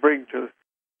he had to bring to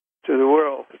the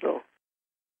world. So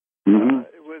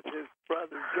it was his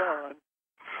brother John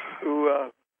who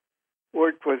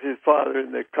worked with his father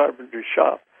in the carpentry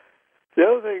shop. The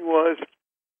other thing was,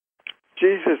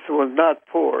 Jesus was not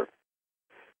poor.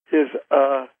 His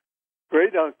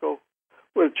great uncle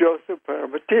was Joseph of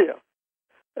Arimathea.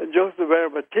 And Joseph of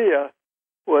Arimathea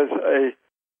was a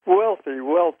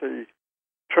wealthy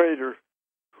trader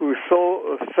who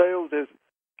sailed his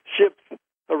ships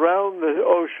around the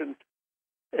ocean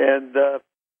and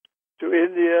to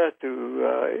India, to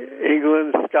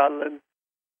England, Scotland,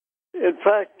 in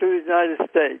fact, to the United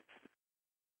States,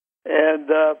 and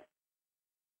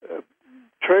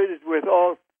traded with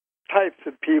all types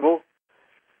of people.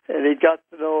 And he got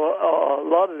to know a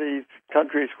lot of these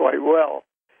countries quite well.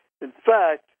 In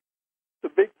fact, the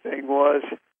big thing was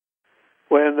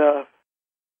when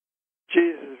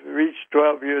Jesus reached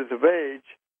 12 years of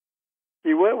age,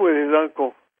 he went with his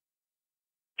uncle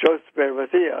Joseph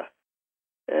Arimathea,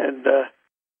 and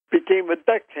became a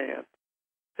deckhand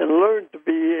and learned to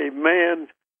be a man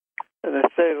and a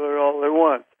sailor all at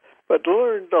once, but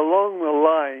learned along the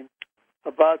line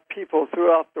about people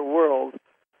throughout the world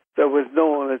that was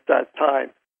known at that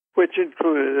time, which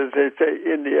included, as they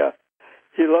say, India.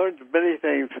 He learned many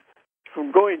things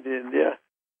from going to India,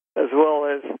 as well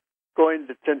as going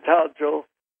to Tintagel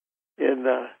in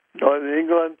northern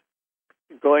England,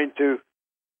 going to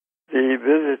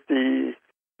visit the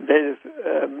native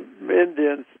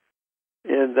Indians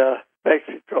in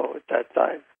Mexico at that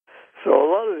time. So a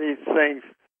lot of these things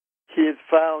he had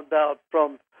found out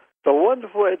from the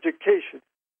wonderful education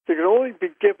that could only be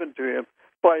given to him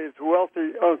by his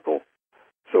wealthy uncle.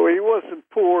 So he wasn't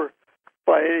poor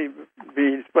by any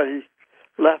means, but he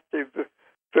left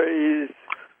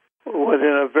was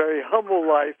in a very humble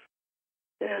life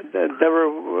and never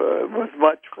was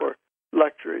much for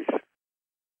luxuries.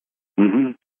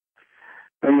 Mm-hmm.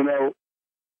 And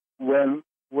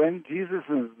when Jesus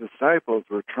and his disciples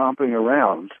were tromping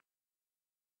around,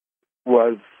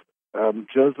 was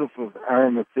Joseph of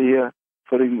Arimathea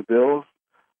footing the bills,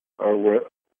 or were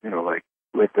like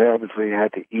they obviously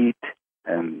had to eat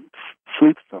and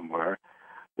sleep somewhere?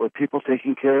 Were people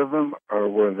taking care of them, or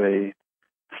were they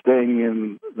staying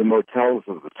in the motels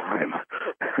of the time?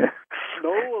 No,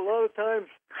 a lot of times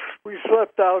we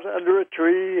slept out under a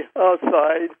tree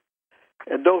outside.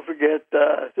 And don't forget,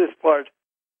 this part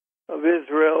of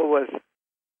Israel was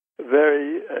a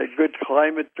very good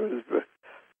climate.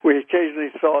 We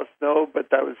occasionally saw snow, but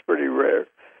that was pretty rare.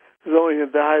 It was only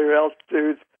at the higher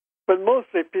altitudes. But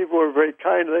mostly people were very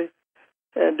kindly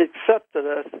and accepted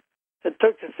us and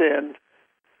took us in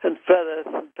and fed us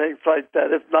and things like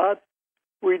that. If not,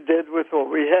 we did with what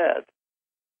we had.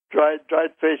 Dried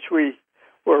fish. We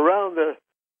were around the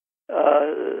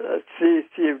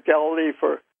Sea of Galilee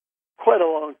for quite a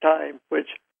long time, which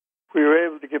we were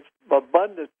able to get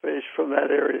abundant fish from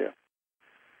that area.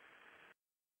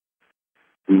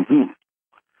 Mm-hmm.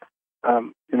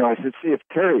 I should see if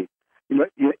Terry,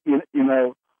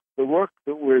 the work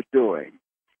that we're doing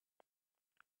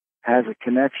has a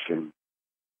connection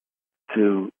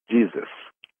to Jesus.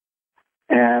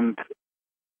 And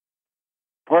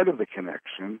part of the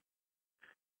connection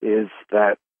is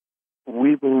that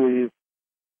we believe,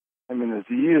 there's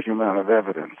a huge amount of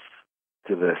evidence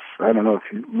to this. I don't know if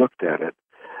you looked at it,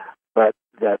 but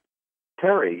that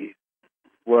Terry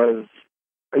was,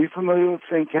 are you familiar with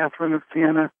St. Catherine of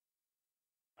Siena?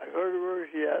 I've heard of her,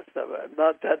 yes. I'm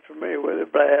not that familiar with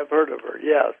it, but I have heard of her,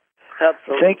 yes.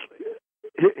 Absolutely.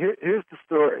 Here's the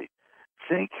story.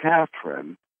 St.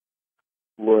 Catherine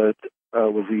was a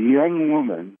young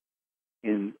woman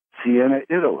in Siena,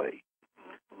 Italy,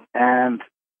 and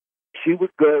she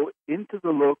would go into the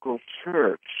local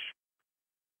church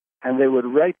and they would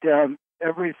write down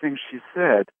everything she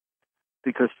said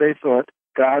because they thought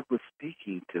God was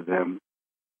speaking to them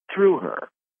through her.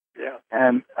 Yeah.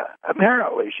 And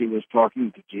apparently she was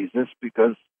talking to Jesus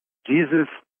because Jesus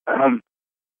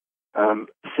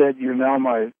said, "You're now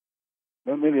my..."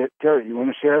 Maybe, Terry, you want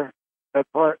to share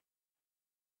that part?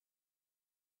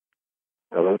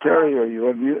 Hello, Terry, are you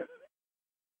on mute?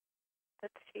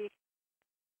 Let's see.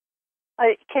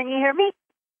 Can you hear me?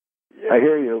 I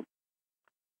hear you.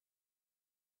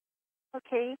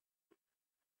 Okay.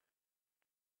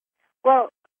 Well,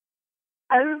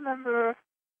 I remember,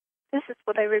 this is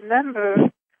what I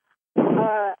remember.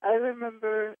 I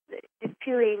remember the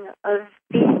feeling of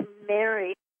being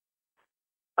married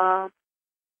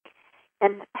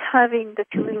and having the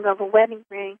feeling of a wedding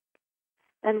ring,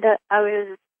 and that I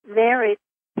was married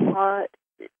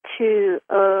to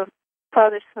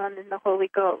Father, Son, and the Holy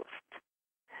Ghost.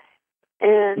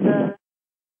 And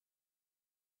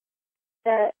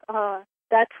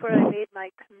that's where I made my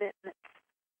commitments,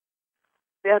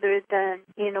 rather than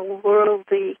in a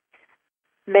worldly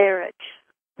marriage.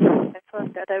 I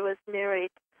thought that I was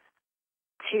married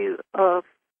to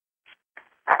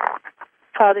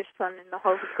Father, Son, and the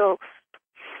Holy Ghost.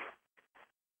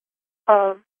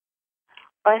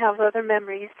 I have other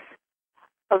memories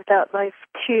of that life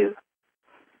too.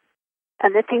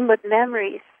 And the thing with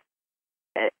memories,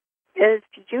 as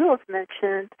you have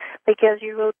mentioned, like as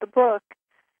you wrote the book,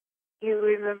 you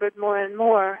remembered more and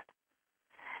more.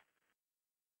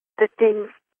 The thing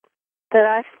that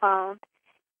I found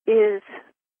is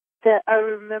that I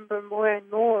remember more and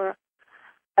more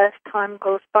as time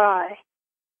goes by.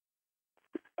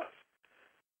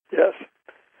 Yes.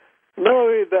 Not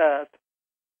only that,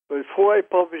 before I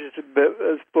published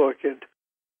this book in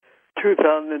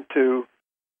 2002,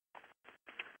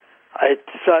 I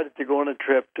decided to go on a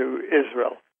trip to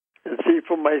Israel and see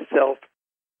for myself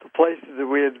the places that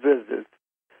we had visited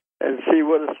and see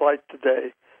what it's like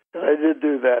today. And I did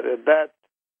do that, and that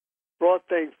brought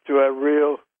things to a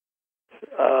real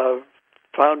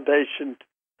foundation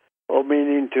or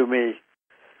meaning to me,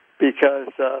 because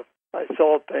I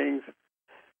saw things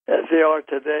as they are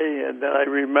today, and then I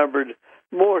remembered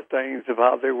more things of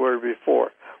how they were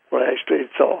before when I actually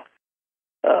saw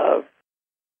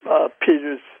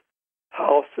Peter's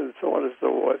house and so on and so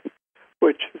forth,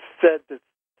 which is said to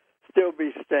still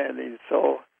be standing.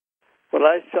 So when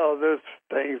I saw those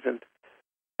things and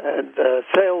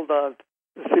sailed on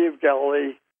the Sea of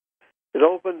Galilee, it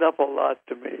opened up a lot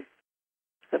to me,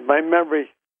 and my memory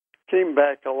came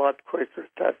back a lot quicker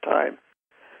at that time.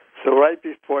 So right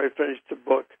before I finished the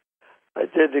book, I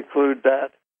did include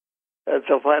that as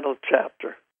the final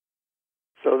chapter.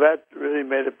 So that really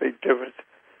made a big difference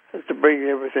to bring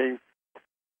everything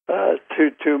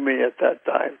to me at that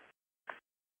time.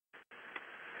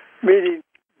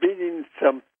 Meeting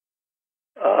some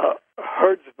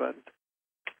herdsmen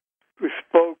who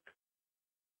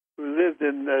lived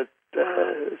in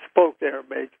spoke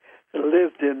Aramaic and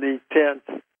lived in the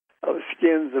tents of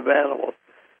skins of animals,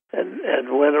 and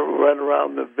went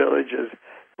around the villages,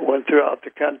 went throughout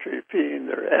the country feeding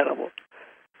their animals.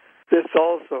 This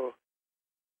also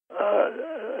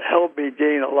helped me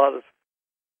gain a lot of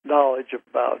knowledge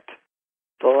about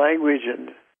the language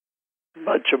and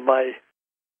much of my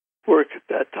work at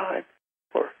that time,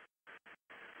 or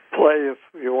play, if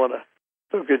you want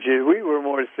to look at you. We were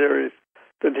more serious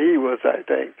than he was, I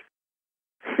think.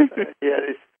 He had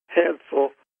his hands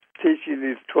full teaching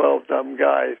these 12 dumb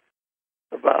guys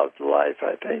about life,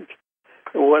 I think,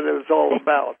 and what it was all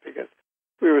about, because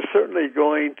we were certainly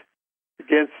going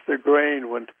against the grain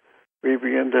when we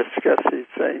began to discuss these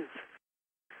things.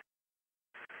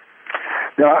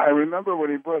 Now, I remember when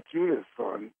he brought Judas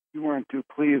on, you weren't too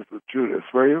pleased with Judas,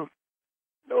 were you?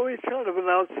 No, he's kind of an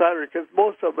outsider, because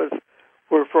most of us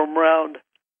were from around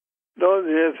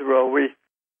northern Israel.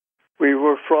 We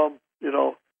were from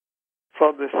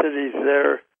the cities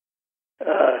there,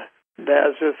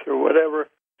 Nazareth or whatever.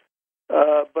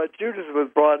 But Judas was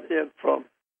brought in from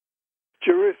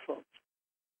Jerusalem,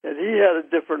 and he had a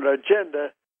different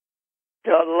agenda.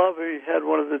 God love him, he had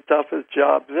one of the toughest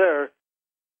jobs there.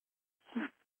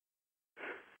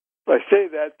 I say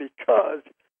that because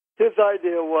his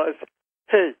idea was,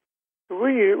 hey,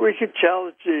 we can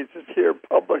challenge Jesus here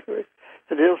publicly,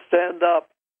 and he'll stand up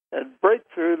and break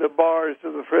through the bars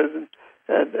of the prison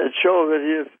and show that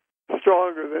he is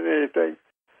stronger than anything.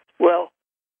 Well,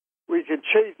 we can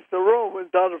chase the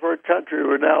Romans out of our country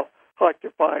who are now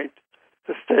occupying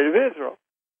the state of Israel.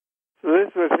 So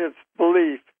this was his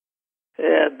belief,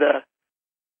 and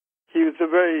he was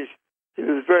very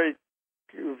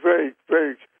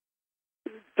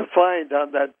defined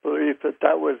on that belief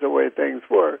that was the way things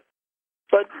were.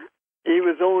 But he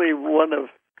was only one of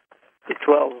the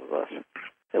 12 of us,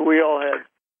 and we all had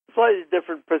slightly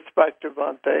different perspective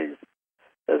on things.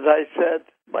 As I said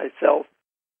myself,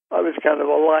 I was kind of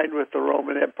aligned with the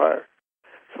Roman Empire,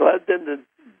 so that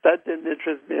didn't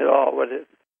interest me at all what his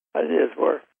ideas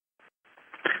were.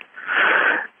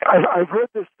 I've heard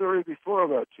this story before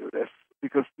about Judas,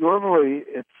 because normally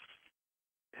it's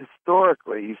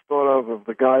historically he's thought of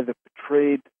the guy that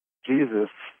betrayed Jesus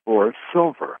for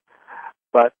silver.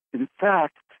 But in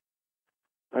fact,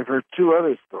 I've heard two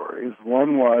other stories.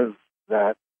 One was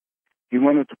that he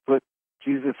wanted to put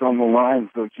Jesus on the line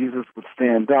so Jesus would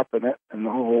stand up and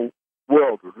the whole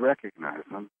world would recognize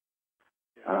him,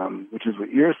 which is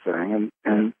what you're saying.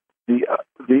 And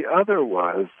the other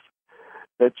was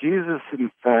that Jesus,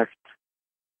 in fact,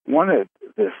 wanted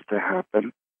this to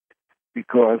happen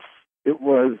because it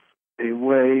was a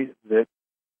way that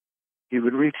he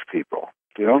would reach people.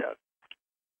 You know? Yeah.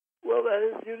 Well, that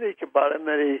is unique about him,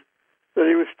 that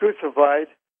he was crucified,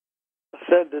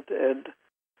 ascended, and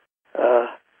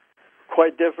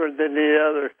quite different than the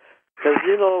other.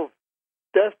 Because,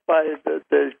 death by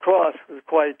the cross was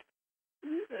quite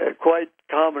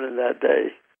common in that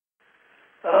day.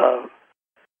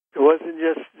 It wasn't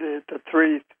just the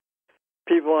three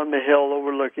people on the hill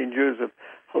overlooking Jerusalem.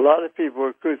 A lot of people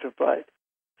were crucified.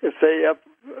 If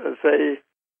they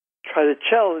try to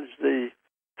challenge the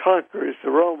conquerors,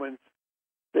 the Romans,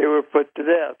 they were put to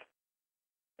death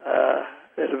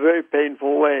in a very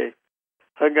painful way,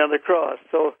 hung on the cross.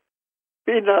 So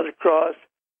being on the cross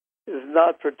is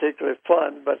not particularly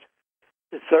fun, but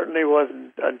it certainly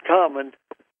wasn't uncommon.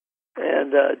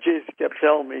 And Jesus kept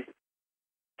telling me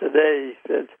today, he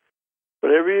said,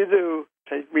 whatever you do,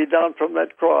 take me down from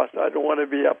that cross. I don't want to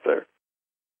be up there.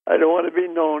 I don't want to be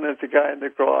known as the guy on the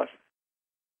cross.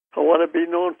 I want to be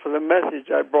known for the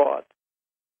message I brought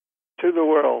to the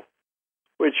world,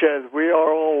 which says we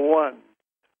are all one.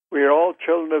 We are all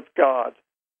children of God.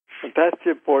 And that's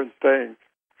the important thing.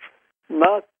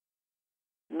 Not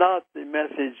the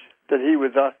message that he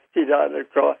died on the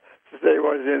cross to save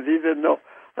our sins. He didn't know.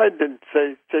 I didn't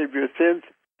say save your sins.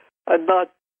 I'm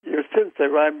not your sin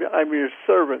saver. I'm your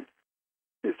servant.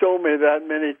 He told me that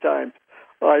many times.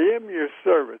 I am your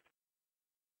servant.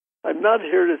 I'm not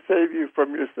here to save you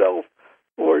from yourself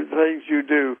or things you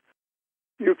do.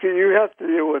 You have to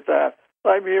deal with that.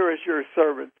 I'm here as your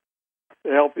servant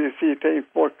to help you see things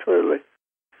more clearly.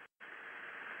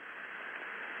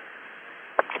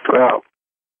 Well,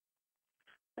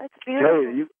 That's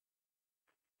beautiful.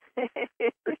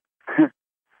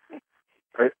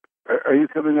 Are you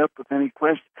coming up with any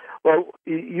questions? Well,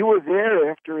 you were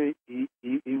there after he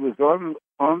was on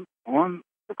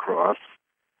the cross,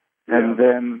 and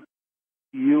then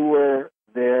you were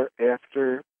there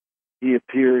after he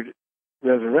appeared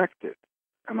resurrected.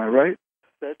 Am I right?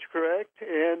 That's correct.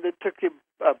 And it took him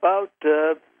about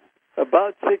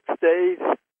 6 days,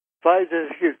 5 to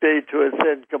 6 days to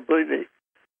ascend completely.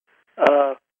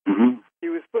 He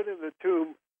was put in the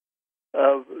tomb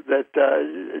that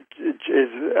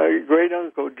his great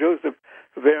uncle Joseph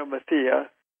of Arimathea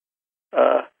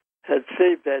had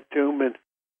saved that tomb, and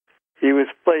he was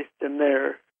placed in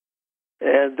there.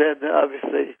 And then,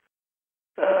 obviously,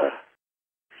 he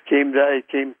came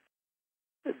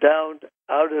down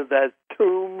out of that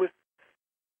tomb.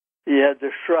 He had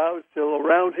the shroud still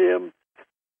around him.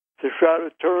 The shroud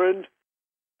of Turin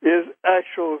is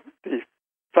the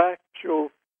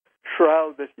factual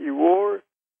shroud that he wore,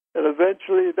 and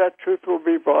eventually that truth will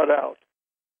be brought out.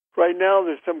 Right now,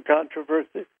 there's some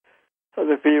controversy of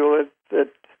the people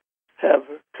that have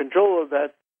control of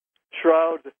that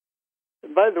shroud.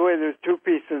 And by the way, there's two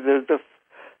pieces. There's the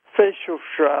facial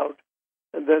shroud,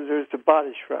 and then there's the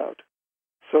body shroud.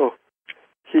 So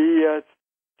he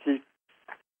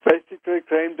basically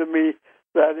claimed to me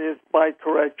that is my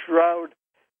correct shroud,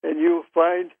 and you'll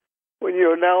find, when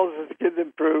your analysis gets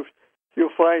improved, you'll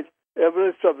find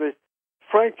evidence of the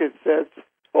frankincense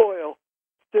oil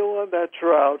still on that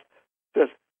shroud that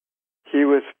he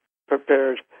was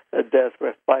prepared at death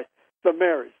with by the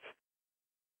Marys.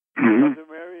 Mother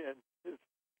Mary and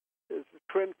his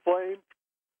twin flame,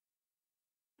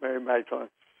 Mary Magdalene.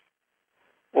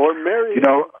 Or Mary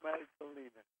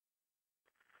Magdalena.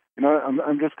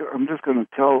 I'm just going to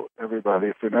tell everybody,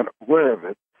 if they're not aware of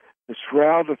it, the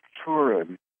Shroud of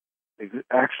Turin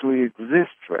actually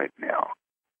exists right now,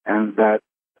 and that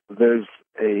there's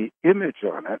a image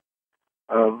on it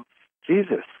of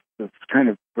Jesus that's kind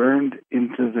of burned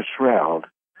into the shroud,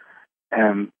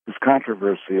 and there's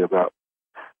controversy about,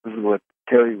 this is what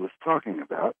Terry was talking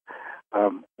about,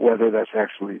 whether that's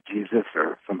actually Jesus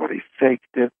or somebody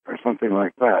faked it or something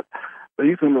like that. But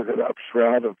you can look it up,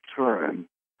 Shroud of Turin,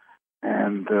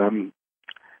 and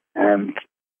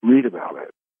read about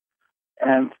it.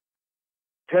 And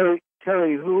Terry,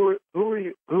 who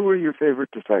were your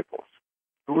favorite disciples?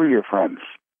 Who were your friends?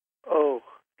 Oh,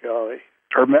 golly.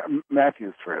 Or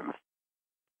Matthew's friends?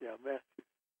 Yeah, Matthew.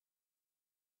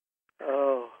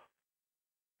 Oh.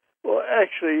 Well,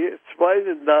 actually, it's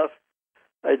surprising enough,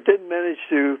 I did manage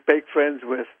to make friends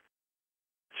with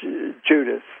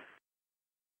Judas.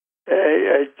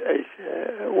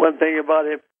 One thing about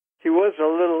him, he was a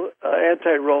little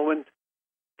anti-Roman,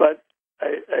 but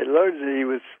I learned that he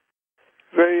was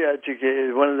very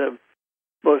educated, one of the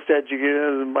most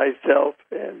educated than myself,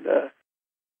 and I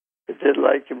did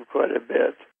like him quite a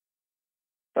bit.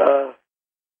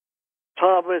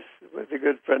 Thomas was a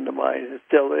good friend of mine, and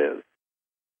still is.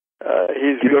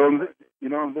 You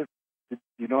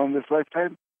know him this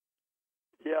lifetime?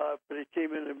 Yeah, but he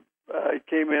came in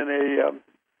a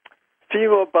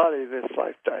female body this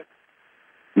lifetime.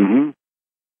 Mm-hmm.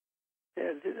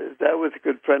 And that was a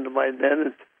good friend of mine then.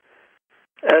 And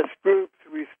as groups,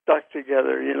 we stuck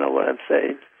together, you know what I'm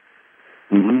saying?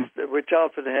 Mm-hmm. Which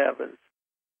often happens.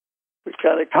 We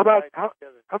kind of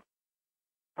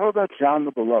how about John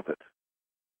the Beloved?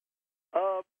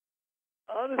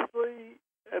 Honestly,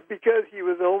 because he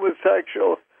was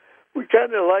homosexual, we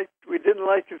didn't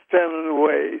like his feminine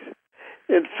ways.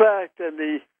 In fact, on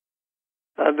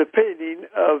the painting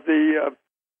of the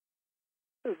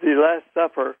Last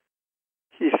Supper,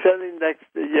 he's sitting next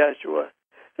to Yeshua.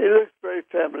 He looks very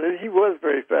feminine. He was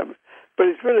very feminine, but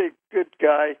he's really a good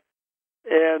guy.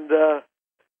 And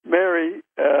Mary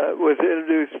was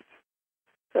introduced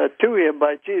to him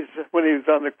by Jesus when he was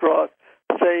on the cross,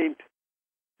 saying,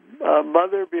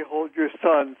 "Mother, behold your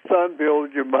son. Son,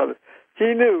 behold your mother."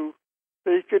 He knew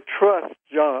that he could trust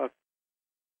John.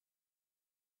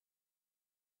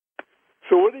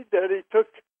 So what he did, he took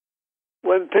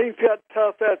when things got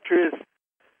tough after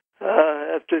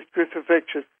his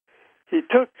crucifixion, he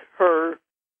took her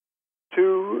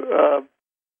to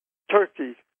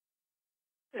Turkey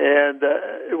and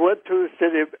went to the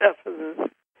city of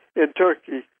Ephesus in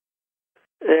Turkey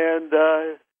and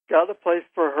got a place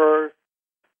for her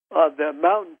on the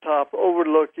mountaintop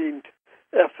overlooking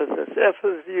Ephesus.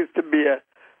 Ephesus used to be a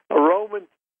Roman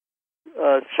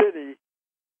city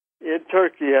in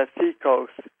Turkey at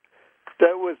seacoast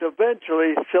that was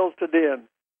eventually silted in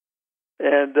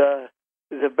and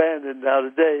is abandoned now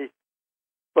today.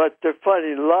 But they're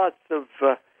finding lots of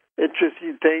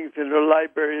interesting things in their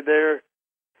library there,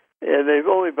 and they've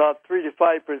only about 3 to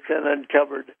 5%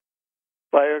 uncovered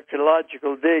by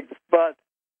archaeological digs, but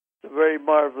it's a very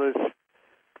marvelous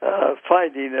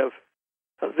finding of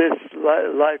this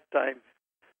lifetime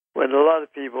when a lot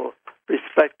of people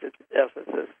respected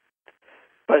Ephesus.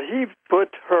 But he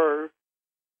put her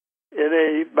in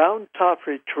a mountaintop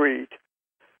retreat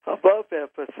above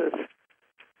Ephesus,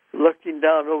 looking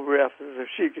down over Ephesus.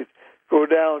 She could go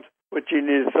down when she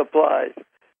needed supplies.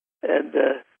 And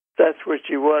that's where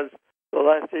she was the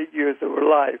last 8 years of her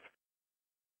life.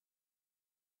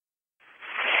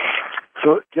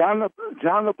 So John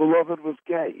the Beloved was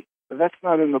gay. But that's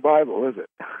not in the Bible, is it?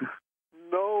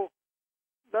 No,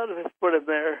 none of us put him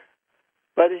there.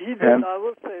 But he did. I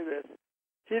will say this: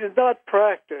 he did not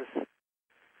practice.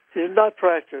 He did not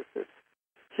practice it.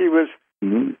 He was.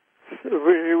 Mm-hmm. He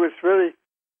was really.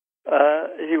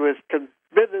 He was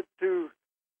committed to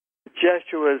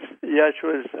Yeshua's.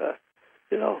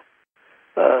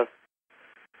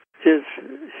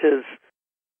 His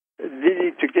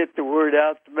needing to get the word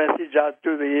out, the message out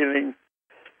through the healing.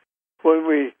 When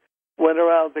we went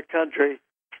around the country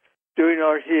doing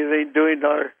our healing, doing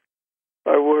our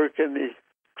work in the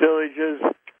villages,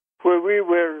 where we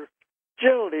were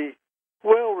generally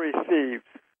well received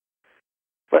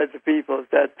by the people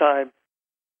at that time.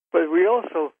 But we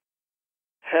also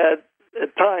had,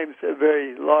 at times, a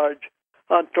very large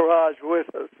entourage with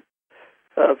us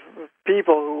of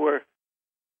people who were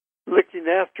looking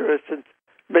after us and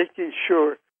making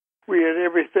sure we had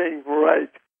everything right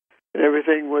and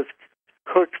everything was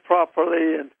cooked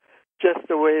properly and just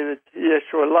the way that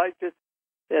Yeshua liked it.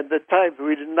 And the times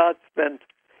we did not spend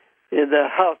in the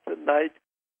house at night,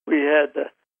 we had the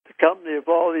company of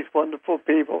all these wonderful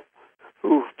people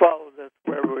who followed us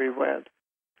wherever we went.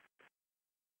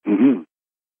 Mm-hmm.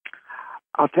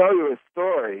 I'll tell you a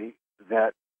story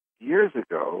that years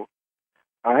ago,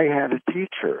 I had a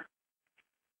teacher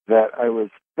that I was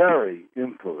very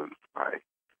influenced by.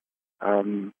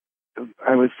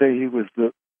 I would say he was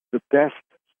the best.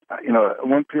 At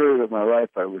one period of my life,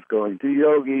 I was going to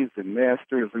yogis and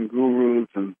masters and gurus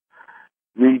and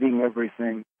reading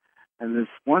everything. And this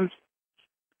one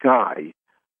guy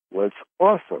was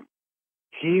awesome.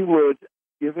 He would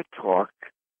give a talk,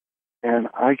 and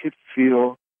I could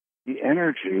feel the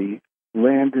energy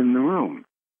land in the room.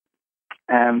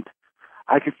 And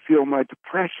I could feel my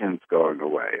depressions going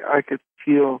away. I could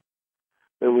feel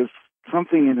there was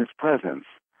something in his presence.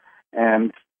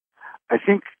 And I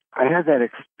think I had that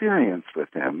experience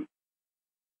with him.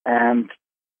 And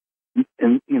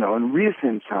in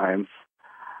recent times,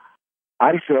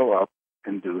 I show up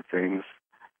and do things,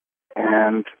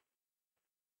 and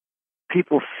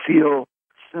people feel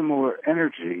similar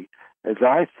energy as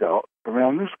I felt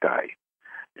around this guy.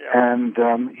 Yeah. And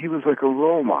he was like a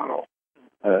role model.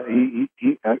 And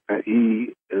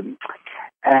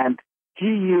he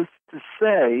used to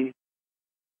say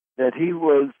that he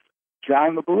was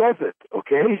John the Beloved,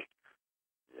 okay?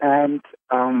 And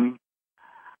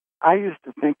I used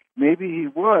to think maybe he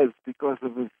was because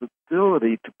of his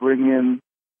ability to bring in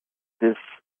this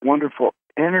wonderful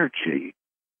energy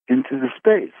into the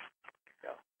space.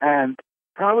 Yeah. And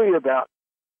probably about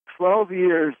 12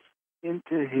 years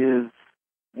into his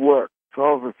work,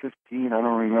 12 or 15, I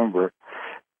don't remember,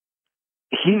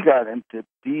 he got into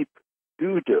deep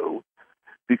doo-doo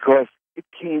because it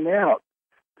came out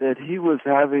that he was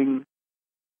having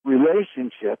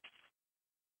relationships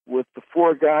with the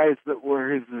 4 guys that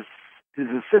were his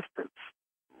assistants.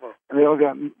 And they all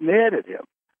got mad at him.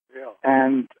 Yeah.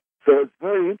 And so it's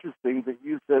very interesting that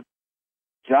you said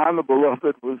John the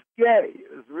Beloved was gay.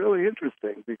 It was really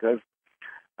interesting because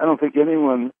I don't think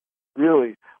anyone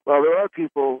really, well, there are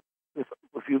people, if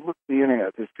you look at the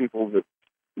internet, there's people that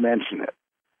mention it.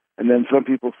 And then some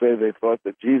people say they thought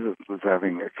that Jesus was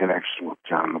having a connection with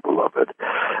John the Beloved.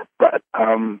 But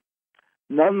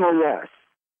nonetheless,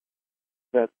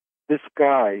 that this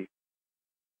guy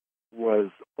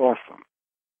was awesome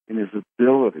in his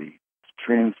ability to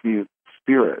transmute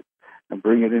spirit and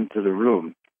bring it into the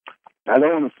room. I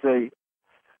don't want to say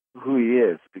who he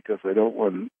is because I don't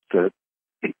want to.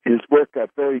 His work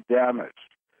got very damaged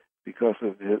because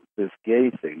of this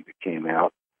gay thing that came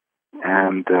out,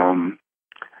 and a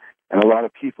lot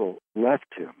of people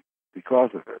left him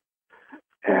because of it.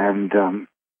 And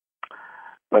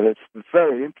but it's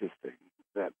very interesting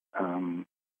that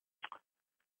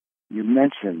you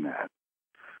mentioned that.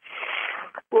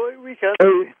 Boy, we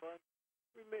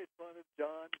made fun of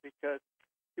John because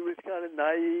he was kind of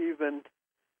naive, and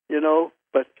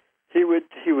but he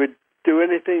would do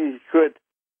anything he could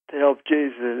to help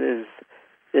Jesus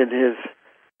in his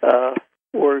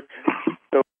work.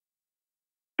 So,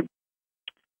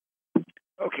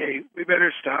 okay, we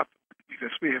better stop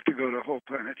because we have to go to Whole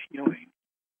Planet Healing.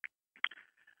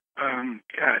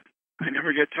 God, I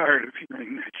never get tired of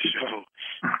hearing that show.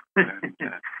 And,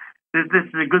 this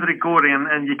is a good recording,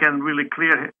 and you can really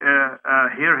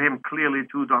hear him clearly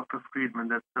too, Dr. Friedman.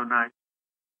 That's so nice.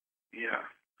 Yeah.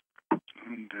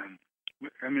 And,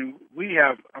 I mean, we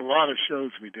have a lot of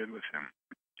shows we did with him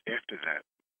after that.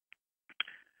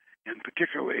 And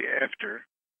particularly after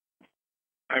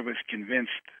I was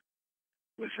convinced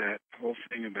with that whole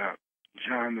thing about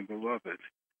John the Beloved.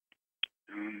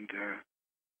 And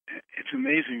it's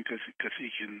amazing because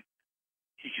he can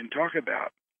talk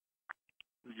about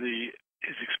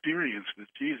his experience with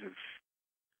Jesus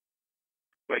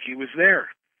like he was there.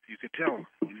 You could tell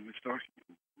when he was talking.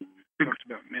 He talked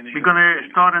about many. We're going to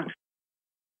start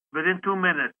within 2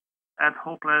 minutes at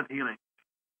Whole Planet Healing.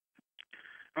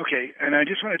 Okay, and I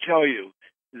just want to tell you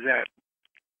that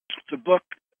the book,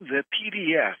 the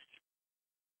PDF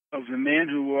of The Man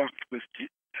Who Walked with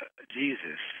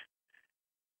Jesus,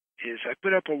 I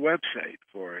put up a website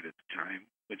for it at the time,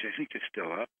 which I think is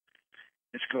still up.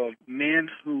 It's called Man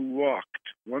Who Walked,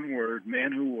 one word,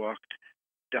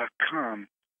 manwhowalked.com.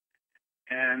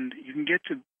 And you can get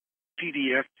the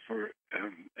PDF for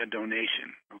a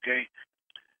donation, okay?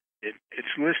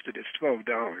 It's listed as $12,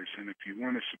 and if you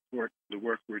want to support the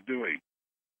work we're doing,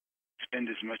 spend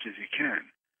as much as you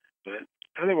can. But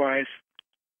otherwise,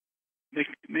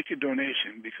 make a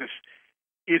donation, because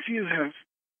if you have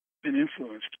been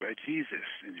influenced by Jesus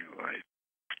in your life,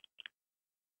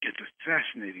 it's a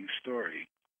fascinating story.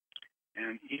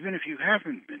 And even if you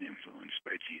haven't been influenced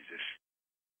by Jesus,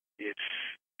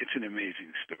 it's an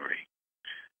amazing story.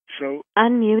 So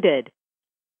unmuted.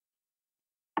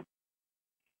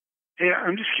 Hey,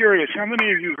 I'm just curious, how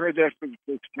many of you heard that for the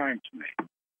first time tonight?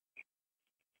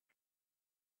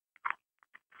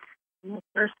 The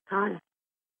first time.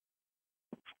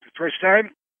 The first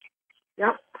time?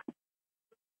 Yep.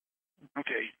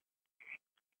 Okay.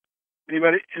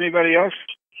 Anybody else?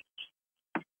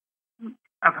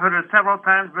 I've heard it several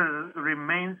times, but it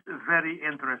remains very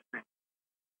interesting.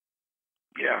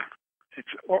 Yeah.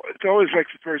 It's always like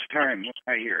the first time when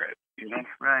I hear it,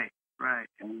 Right.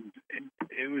 And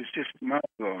it was just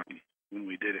mind-blowing when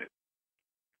we did it.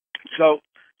 So,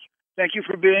 thank you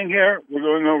for being here. We're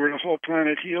going over to Whole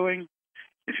Planet Healing.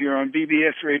 If you're on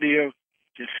BBS Radio,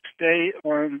 just stay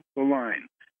on the line.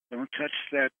 Don't touch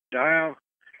that dial,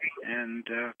 and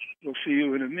we'll see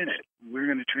you in a minute. We're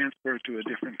going to transfer to a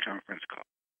different conference call.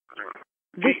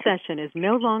 This session is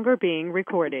no longer being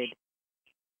recorded.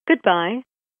 Goodbye.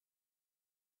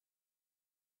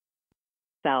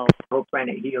 Whole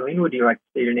Planet Healing. Would you like to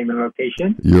say your name and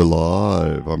location? You're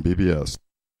live on BBS.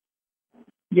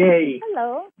 Yay.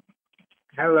 Hello.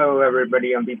 Hello,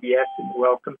 everybody on BBS, and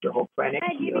welcome to Whole Planet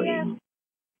Healing.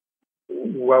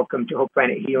 Welcome to Whole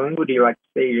Planet Healing. Would you like to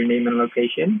say your name and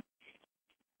location?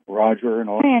 Roger and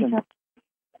Austin.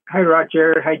 Hi,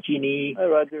 Roger. Hi, Jeannie. Hi,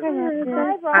 Roger. Hi, Roger.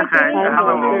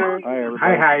 Hello. Hi. And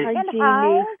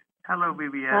hi. Hello,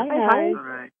 BBS. Hi. All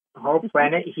right. Whole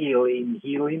Planet Healing.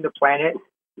 Healing the planet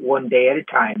one day at a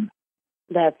time.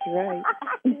 That's right.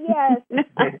 Yes.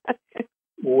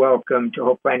 Welcome to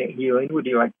Whole Planet Healing. Would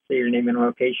you like to say your name and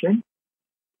location?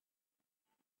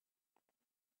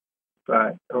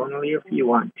 But only if you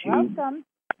want to. Welcome.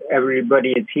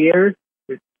 Everybody is here.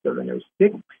 It's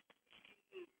 7:06.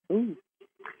 Ooh.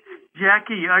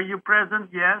 Jackie, are you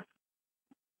present? Yes.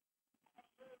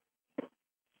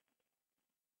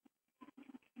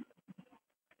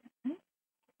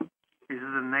 Is it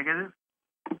a negative?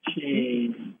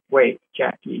 Wait,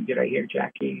 Jackie. Did I hear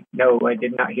Jackie? No, I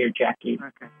did not hear Jackie.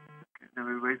 Okay. Then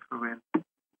we wait for Wynn.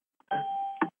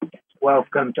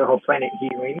 Welcome to Whole Planet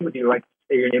Healing. Would you like to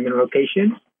say your name and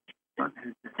location?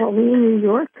 Pauline, New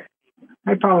York.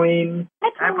 Hi, Pauline.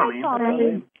 Hi,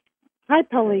 Pauline. Hi,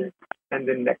 Pauline. And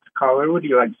the next caller, would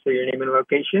you like to say your name and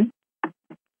location?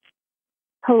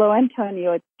 Hello,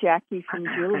 Antonio. It's Jackie from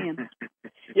Julian.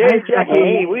 Yay,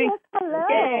 Jackie. Hello.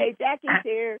 Yay, Jackie's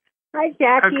here. Hi,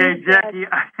 Jackie. Okay, Jackie,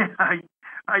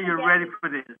 Are you ready for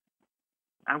this?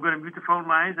 I'm going to mute the phone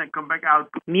lines and come back out.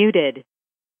 Muted.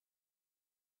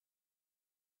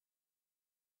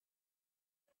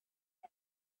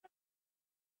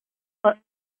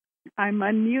 I'm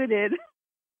unmuted.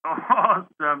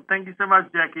 Awesome. Thank you so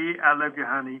much, Jackie. I love you,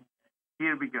 honey.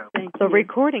 Here we go. Thank The you.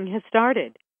 recording has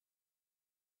started.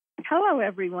 Hello,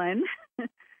 everyone.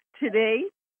 Today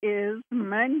is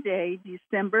Monday,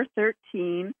 December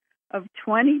 13 of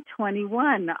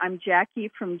 2021. I'm Jackie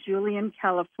from Julian,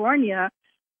 California.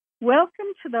 Welcome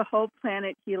to the Whole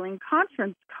Planet Healing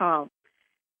Conference call.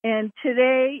 And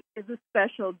today is a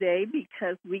special day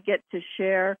because we get to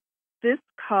share this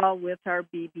call with our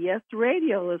BBS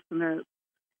radio listeners.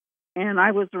 And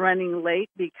I was running late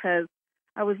because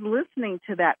I was listening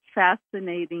to that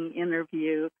fascinating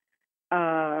interview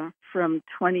from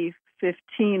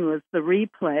 2015 was the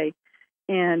replay.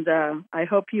 And I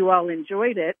hope you all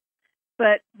enjoyed it.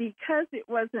 But because it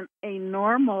wasn't a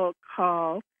normal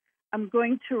call, I'm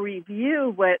going to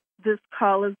review what this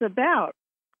call is about.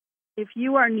 If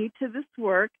you are new to this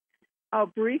work, I'll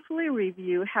briefly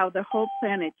review how the Whole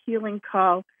Planet Healing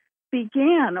Call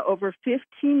began over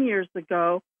 15 years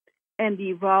ago and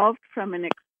evolved from an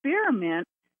experiment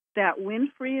that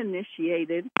Winfrey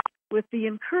initiated with the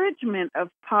encouragement of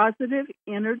positive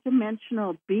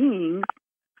interdimensional beings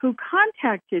who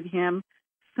contacted him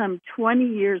some 20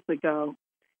 years ago.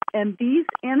 And these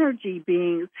energy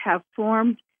beings have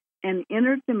formed an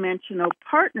interdimensional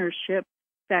partnership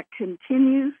that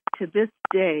continues to this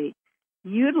day,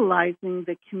 utilizing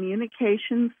the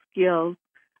communication skills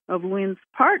of Wynn's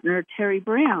partner, Terry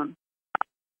Brown.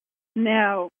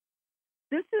 Now,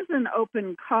 this is an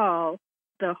open call,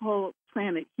 the Whole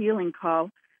Planet Healing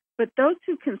Call, but those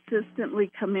who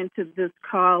consistently come into this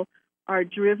call are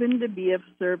driven to be of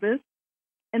service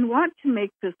and want to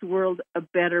make this world a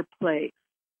better place.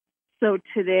 So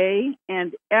today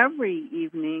and every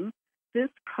evening, this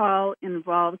call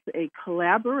involves a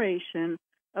collaboration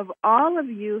of all of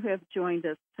you who have joined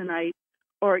us tonight,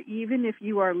 or even if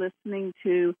you are listening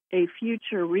to a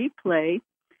future replay,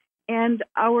 and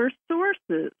our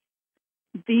sources.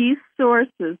 These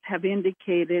sources have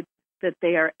indicated that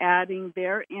they are adding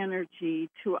their energy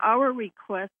to our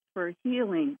request for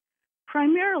healing,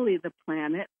 primarily the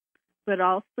planet, but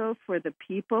also for the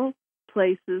people,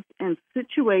 places, and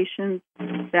situations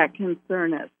that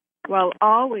concern us, while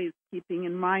always keeping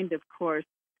in mind, of course,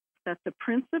 that the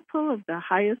principle of the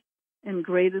highest and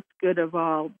greatest good of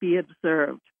all be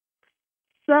observed.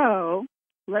 So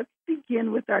let's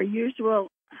begin with our usual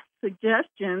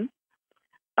suggestions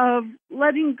of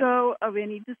letting go of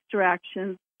any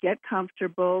distractions, get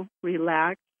comfortable,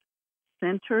 relax,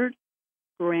 centered,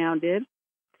 grounded,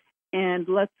 and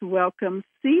let's welcome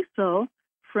Cecil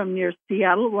from near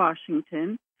Seattle,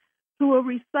 Washington, who will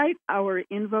recite our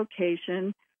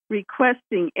invocation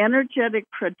requesting energetic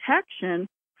protection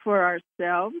for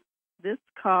ourselves, this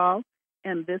call,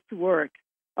 and this work,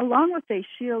 along with a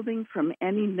shielding from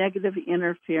any negative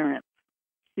interference.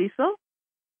 Cecil?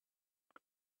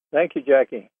 Thank you,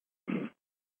 Jackie.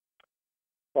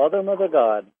 Father, Mother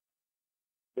God,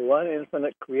 the one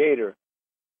infinite creator,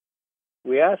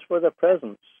 we ask for the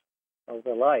presence of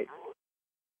the light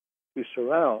to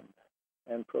surround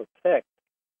and protect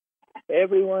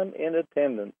everyone in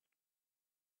attendance,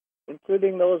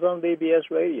 including those on BBS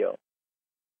radio,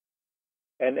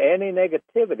 and any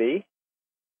negativity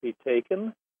be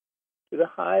taken to the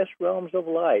highest realms of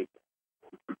light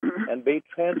and be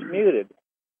transmuted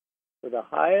for the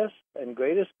highest and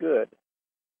greatest good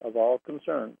of all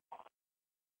concerned.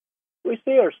 We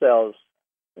see ourselves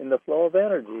in the flow of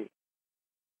energy,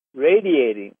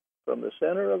 radiating from the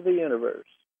center of the universe,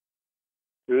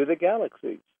 through the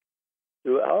galaxies,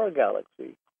 through our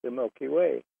galaxy, the Milky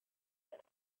Way,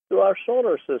 through our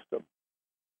solar system,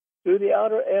 through the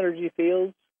outer energy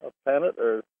fields of planet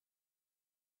Earth,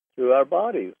 through our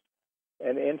bodies,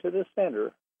 and into the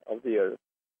center of the Earth.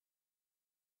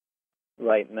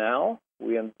 Right now,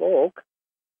 we invoke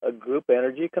a group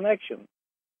energy connection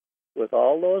with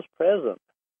all those present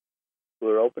who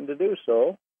are open to do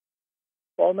so,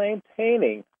 while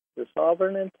maintaining the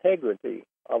sovereign integrity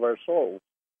of our souls.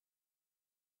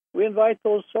 We invite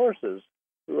those sources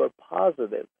who are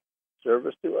positive,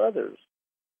 service to others,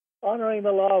 honoring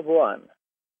the law of one,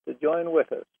 to join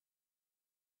with us.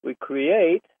 We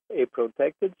create a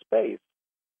protected space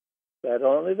that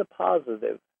only the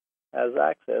positive has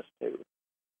access to.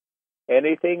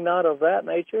 Anything not of that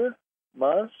nature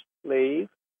must leave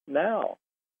now.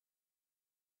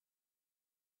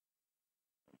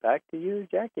 Back to you,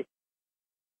 Jackie.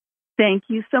 Thank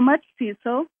you so much,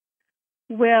 Cecil.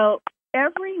 Well,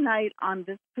 every night on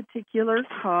this particular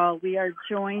call, we are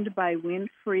joined by Wynn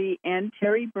and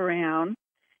Terry Brown,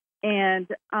 and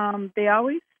they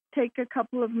always take a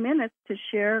couple of minutes to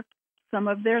share some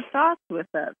of their thoughts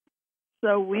with us.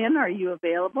 So, Wynn, are you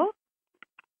available?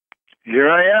 Here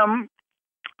I am.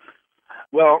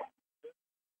 Well,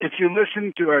 if you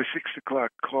listen to our 6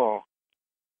 o'clock call,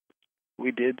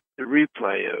 we did the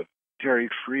replay of Terry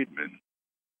Friedman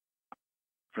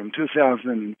from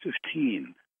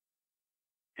 2015.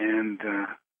 And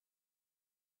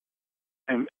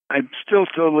I'm still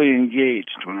totally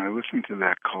engaged when I listen to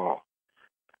that call.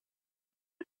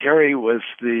 Terry was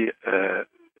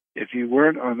if you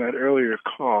weren't on that earlier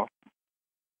call,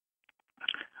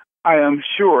 I am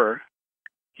sure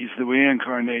he's the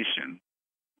reincarnation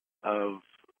of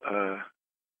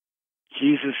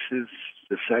Jesus'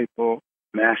 disciple,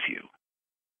 Matthew.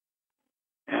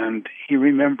 And he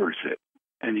remembers it,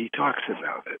 and he talks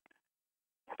about it.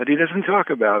 But he doesn't talk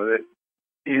about it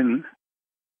in,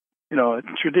 a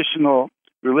traditional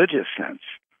religious sense.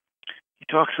 He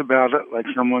talks about it like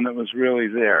someone that was really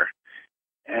there.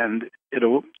 And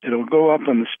it'll go up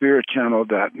on the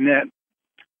spiritchannel.net,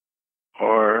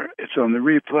 or it's on the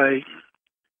replay.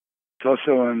 It's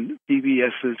also on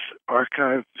BBS's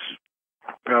archives,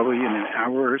 probably in an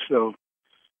hour or so.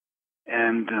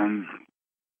 And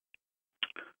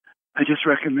I just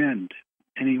recommend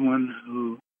anyone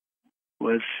who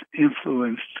was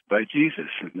influenced by Jesus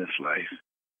in this life,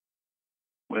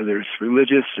 whether it's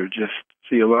religious or just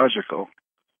theological,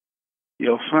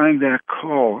 you'll find that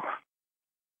call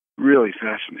really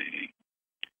fascinating.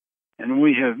 And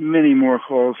we have many more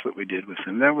calls that we did with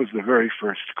him. That was the very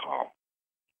first call.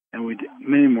 And we did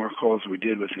many more calls we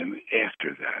did with him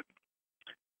after that.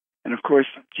 And of course,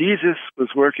 Jesus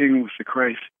was working with the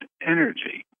Christ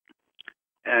energy.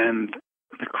 And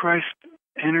the Christ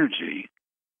energy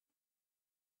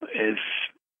is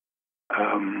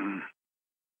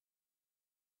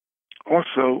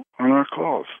also on our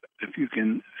calls, if you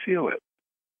can feel it.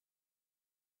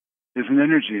 There's an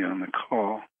energy on the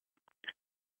call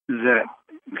that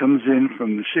comes in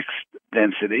from the 6th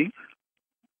density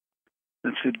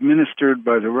that's administered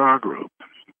by the Ra group.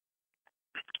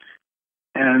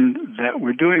 And that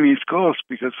we're doing these calls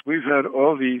because we've had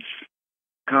all these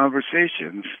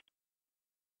conversations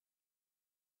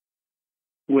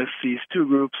with these two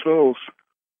group souls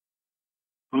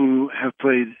who have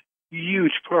played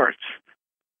huge parts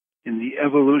in the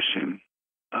evolution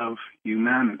of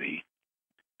humanity.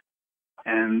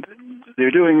 And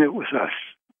they're doing it with us.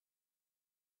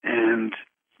 And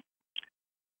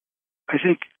I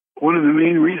think one of the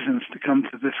main reasons to come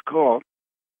to this call,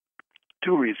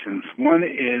 2 reasons. One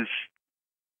is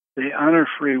they honor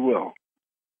free will,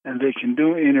 and they can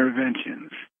do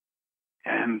interventions.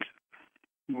 And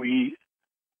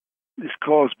this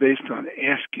call is based on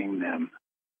asking them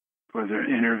for their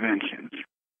interventions.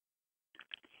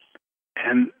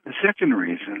 And the second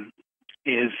reason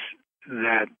is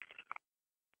that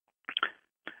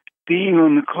being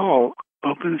on the call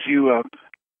opens you up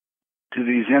to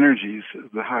these energies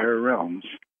of the higher realms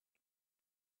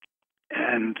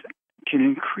and can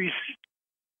increase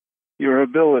your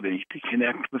ability to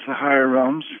connect with the higher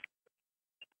realms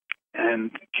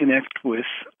and connect with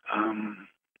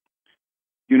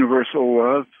universal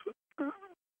love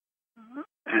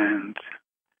and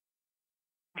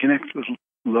connect with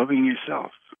loving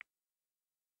yourself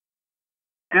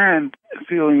and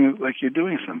feeling like you're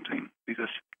doing something, because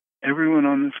everyone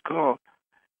on this call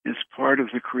is part of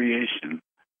the creation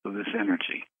of this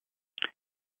energy.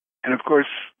 And of course,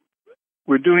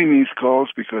 we're doing these calls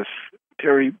because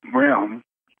Terry Brown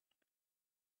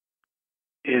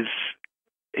is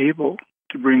able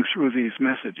to bring through these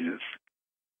messages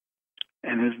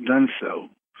and has done so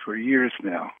for years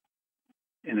now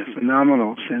in a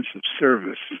phenomenal sense of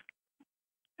service.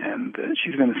 And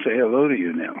she's going to say hello to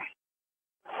you now.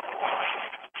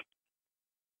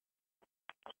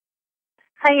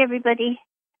 Hi, everybody.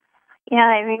 Yeah,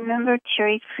 I remember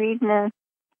Terry Friedman,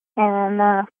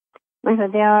 and we were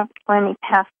there when he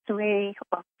passed away,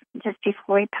 or just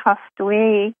before he passed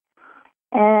away.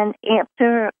 And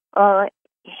after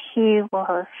he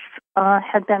was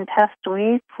had been passed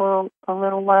away for a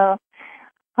little while,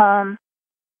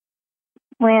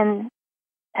 Wynn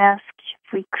asked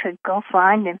if we could go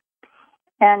find him,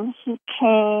 and he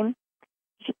came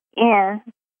in,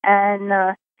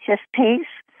 and his face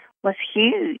was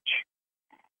huge.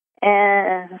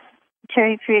 And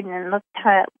Terry Friedman looked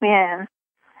at Wynn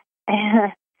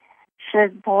and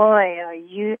said, "Boy, are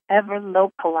you ever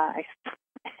localized?"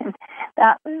 And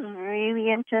that was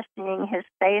really interesting. His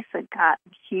face had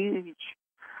gotten huge.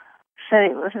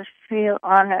 said it was a real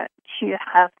honor to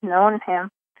have known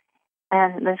him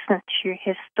and listened to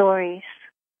his stories.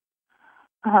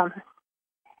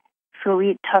 So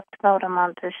we talked about him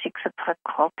on the 6 o'clock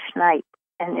call tonight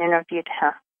and interviewed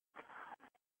him.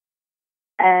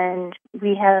 And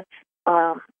we have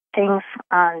things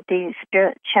on the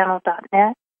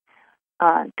spiritchannel.net.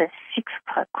 The 6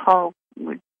 o'clock call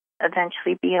would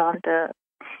eventually be on the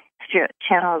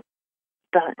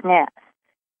spiritchannel.net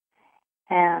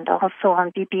and also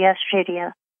on BBS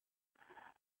Radio.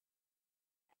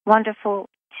 Wonderful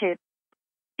to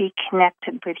be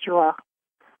connected with you all.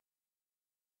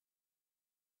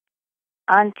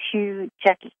 On to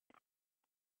Jackie.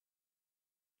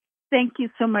 Thank you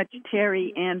so much,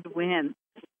 Terry and Wynn.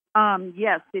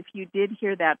 Yes, if you did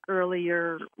hear that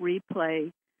earlier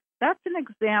replay, that's an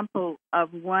example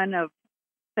of one of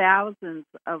thousands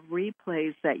of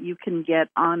replays that you can get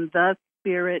on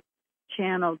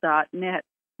thespiritchannel.net.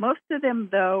 Most of them,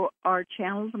 though, are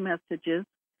channeled messages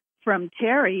from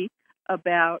Terry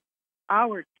about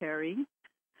our Terry,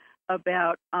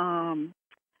 about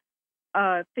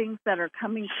things that are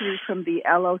coming through from the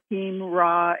Elohim,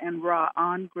 Ra, and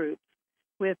Ra-On groups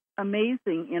with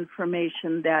amazing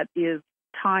information that is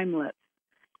timeless.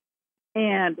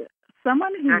 And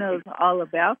someone who knows all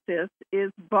about this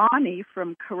is Bonnie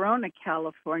from Corona,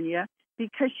 California,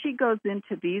 because she goes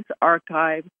into these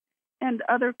archives and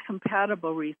other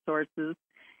compatible resources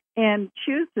and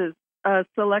chooses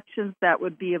selections that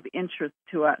would be of interest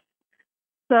to us.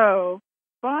 So,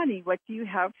 Bonnie, what do you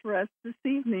have for us this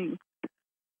evening?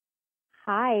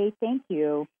 Hi, thank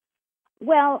you.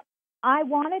 Well, I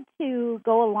wanted to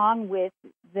go along with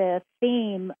the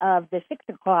theme of the 6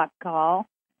 o'clock call,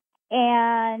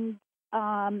 and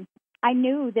I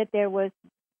knew that there was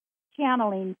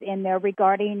channelings in there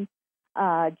regarding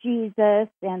Jesus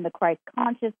and the Christ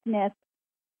consciousness.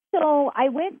 So I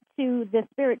went to the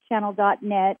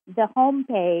spiritchannel.net, the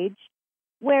homepage,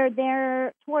 where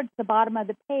there, towards the bottom of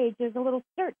the page, there's a little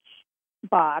search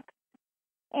box.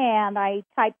 And I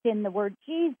typed in the word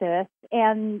Jesus,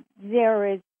 and there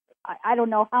is, I don't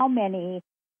know how many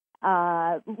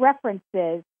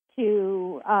references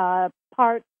to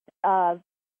parts of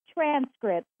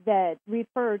transcripts that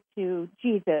refer to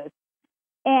Jesus.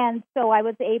 And so I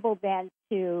was able then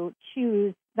to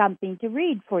choose something to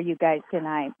read for you guys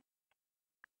tonight.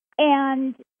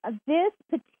 And this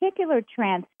particular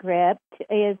transcript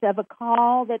is of a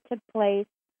call that took place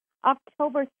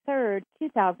October 3rd,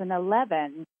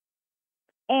 2011.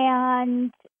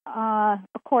 And,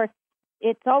 of course,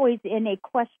 it's always in a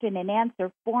question and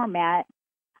answer format.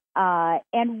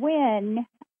 And Wynn,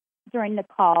 during the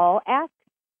call, asked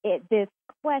this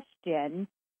question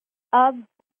of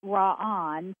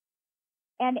Ra-On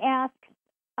and asked,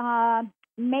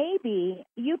 maybe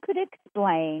you could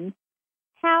explain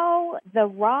how the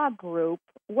Ra group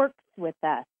works with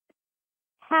us,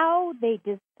 how they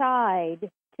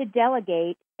decide to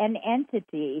delegate an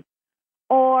entity,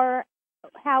 or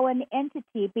how an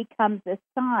entity becomes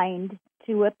assigned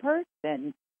to a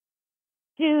person.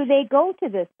 Do they go to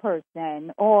this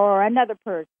person or another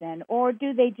person, or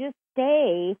do they just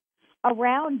stay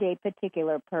around a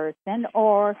particular person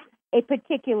or a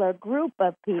particular group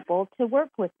of people to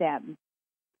work with them?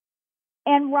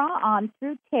 And Ra-On,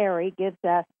 through Terry, gives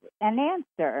us an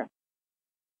answer.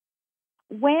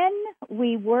 When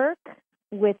we work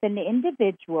with an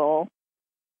individual,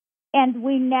 and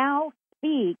we now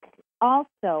speak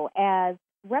also as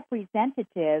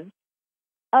representatives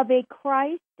of a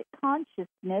Christ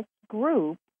consciousness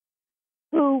group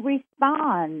who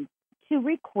responds to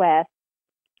requests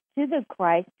to the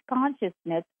Christ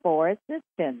consciousness for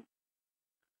assistance,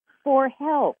 for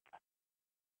help,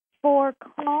 for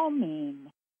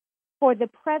calming, for the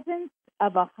presence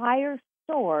of a higher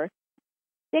source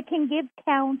that can give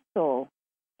counsel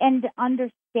and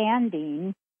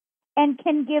understanding and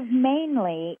can give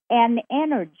mainly an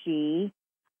energy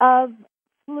of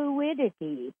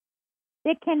fluidity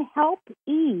that can help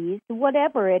ease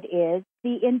whatever it is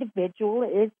the individual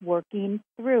is working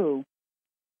through.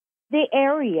 The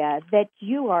area that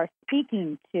you are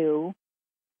speaking to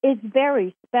is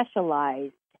very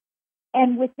specialized,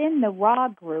 and within the Ra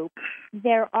group,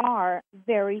 there are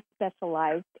very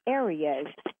specialized areas.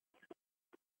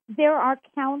 There are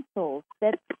councils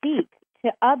that speak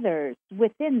to others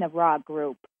within the Ra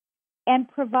group and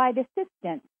provide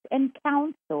assistance and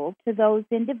counsel to those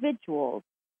individuals.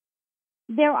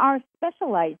 There are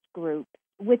specialized groups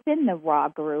within the Ra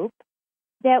group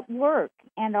that work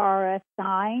and are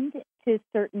assigned to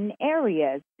certain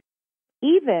areas,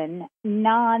 even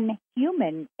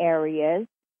non-human areas,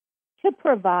 to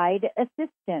provide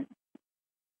assistance,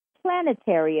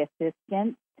 planetary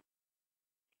assistance,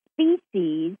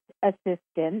 species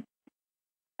assistance,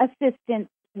 assistance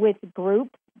with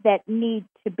groups that need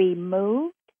to be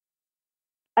moved,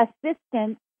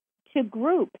 assistance to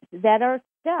groups that are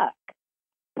stuck.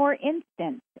 For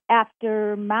instance,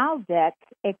 after Maldek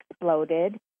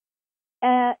exploded,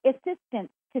 assistance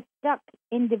to stuck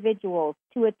individuals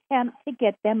to attempt to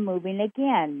get them moving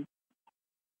again.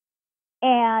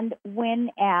 And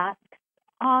Wynn asks,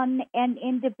 on an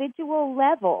individual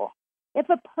level, if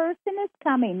a person is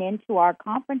coming into our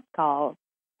conference calls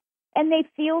and they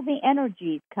feel the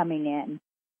energies coming in,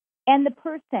 and the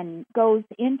person goes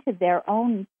into their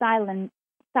own silent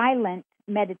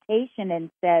meditation and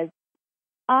says,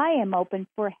 I am open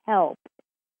for help,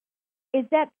 is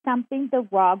that something the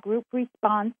Ra group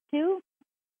responds to?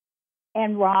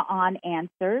 And Ra-On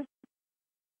answers,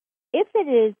 if it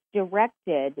is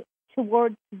directed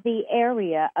towards the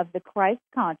area of the Christ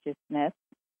consciousness,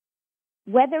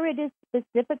 whether it is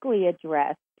specifically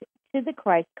addressed to the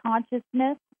Christ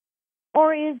consciousness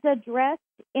or is addressed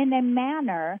in a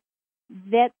manner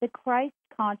that the Christ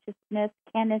consciousness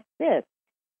can assist,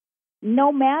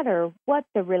 no matter what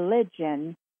the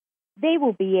religion, they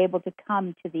will be able to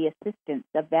come to the assistance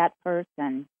of that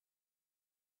person.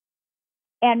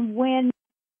 And when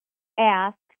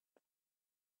asked,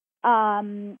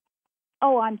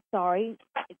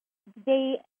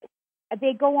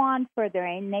 they go on further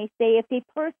and they say if a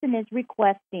person is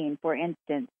requesting, for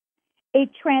instance, a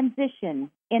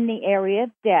transition in the area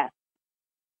of death,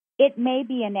 it may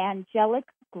be an angelic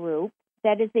group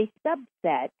that is a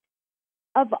subset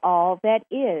of all that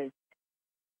is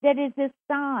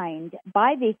assigned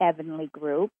by the heavenly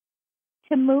group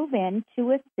to move in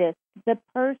to assist the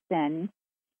person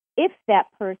if that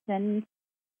person's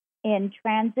in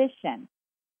transition.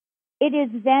 It is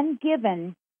then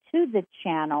given to the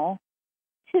channel,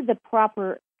 to the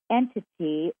proper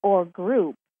entity or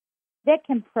group that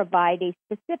can provide a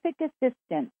specific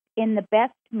assistance in the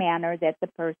best manner that the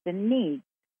person needs.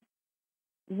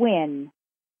 When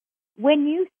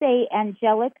you say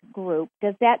angelic group,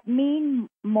 does that mean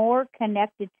more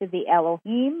connected to the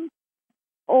Elohim,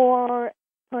 or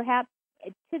perhaps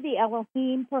to the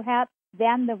Elohim, perhaps,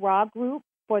 than the Ra group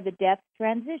for the death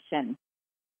transition?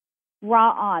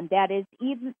 Ra-On, that is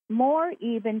more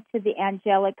even to the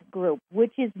angelic group,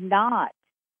 which is not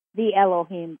the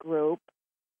Elohim group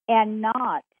and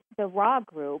not the Ra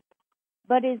group,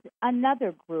 but is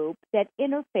another group that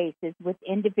interfaces with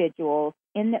individuals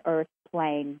in the earth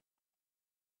plane.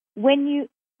 When you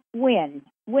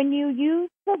use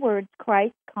the words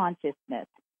Christ consciousness,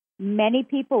 many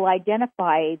people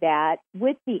identify that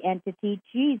with the entity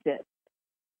Jesus.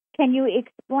 Can you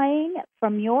explain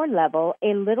from your level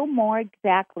a little more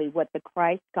exactly what the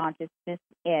Christ consciousness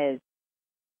is?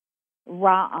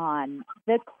 Ra-On,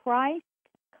 the Christ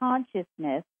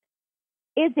consciousness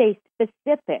is a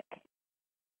specific,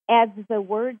 as the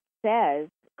word says,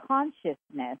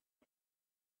 consciousness.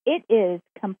 It is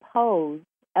composed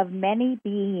of many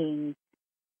beings.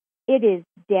 It is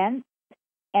dense,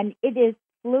 and it is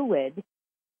fluid,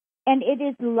 and it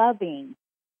is loving,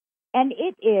 and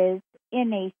it is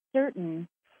in a certain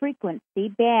frequency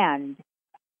band.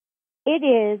 It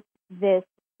is this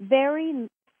very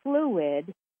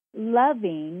fluid,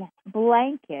 loving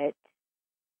blanket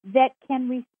that can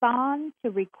respond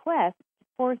to requests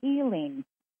for healing,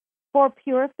 for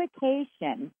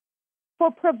purification,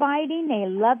 for providing a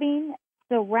loving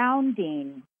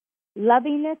surrounding,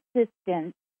 loving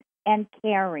assistance, and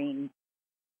caring.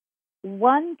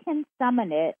 One can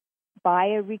summon it by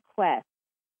a request.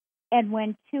 And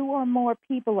when two or more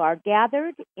people are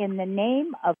gathered in the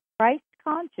name of Christ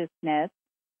consciousness,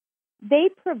 they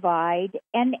provide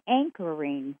an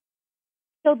anchoring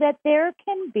so that there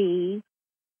can be,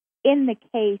 in the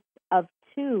case of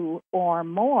two or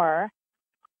more,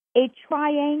 a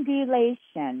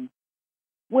triangulation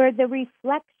where the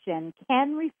reflection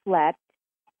can reflect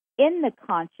in the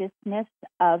consciousness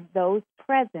of those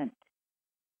present,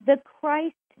 the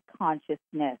Christ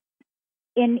consciousness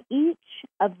in each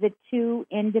of the two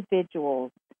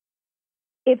individuals.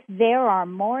 If there are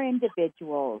more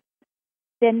individuals,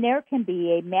 then there can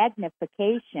be a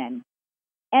magnification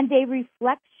and a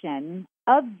reflection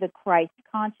of the Christ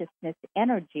consciousness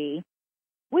energy,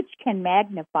 which can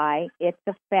magnify its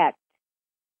effect.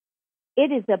 It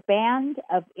is a band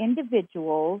of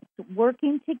individuals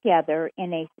working together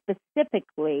in a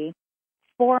specifically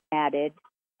formatted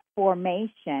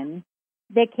formation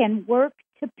that can work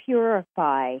to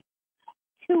purify,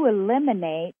 to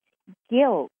eliminate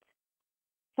guilt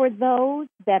for those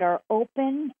that are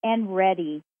open and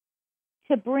ready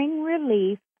to bring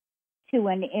relief to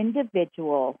an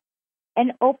individual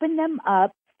and open them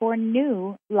up for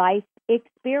new life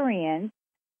experience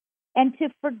and to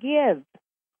forgive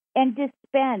and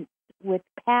dispense with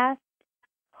past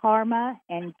karma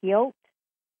and guilt,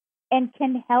 and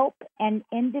can help an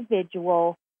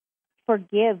individual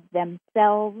forgive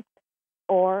themselves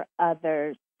or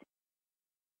others.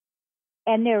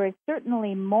 And there is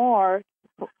certainly more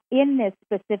in this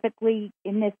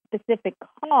specific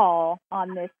call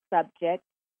on this subject.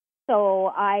 So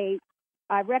I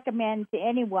recommend to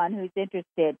anyone who's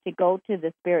interested to go to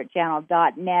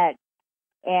thespiritchannel.net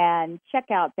and check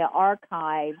out the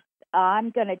archives. I'm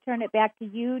going to turn it back to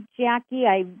you, Jackie.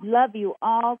 I love you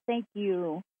all. Thank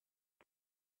you.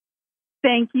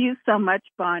 Thank you so much,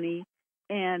 Bonnie.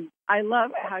 And I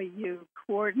love how you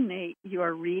coordinate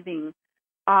your reading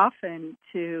often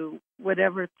to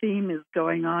whatever theme is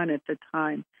going on at the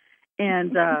time.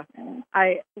 And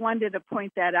I wanted to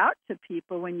point that out to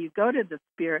people. When you go to the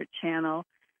Spirit Channel,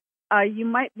 you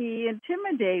might be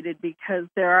intimidated because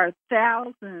there are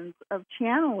thousands of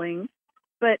channelings,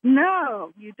 but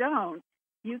no, you don't.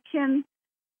 You can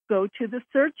go to the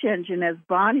search engine, as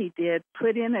Bonnie did,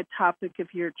 put in a topic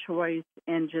of your choice,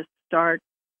 and just start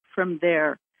from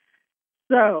there.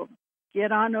 So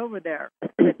get on over there,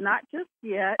 but not just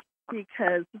yet,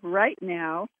 because right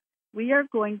now we are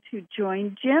going to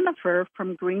join Jennifer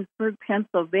from Greensburg,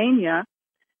 Pennsylvania,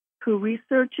 who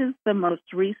researches the most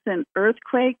recent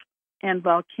earthquake and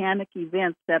volcanic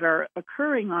events that are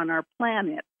occurring on our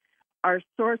planet. Our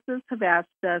sources have asked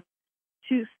us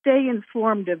to stay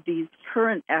informed of these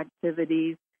current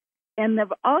activities, and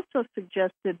they've also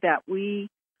suggested that we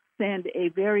send a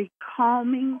very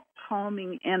calming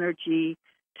energy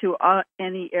to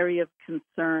any area of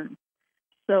concern.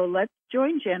 So let's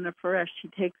join Jennifer as she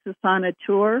takes us on a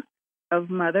tour of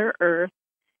Mother Earth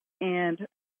and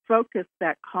focus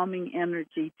that calming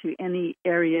energy to any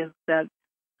areas that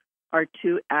are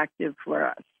too active for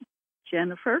us.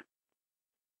 Jennifer?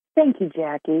 Thank you,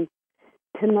 Jackie.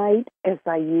 Tonight, as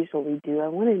I usually do, I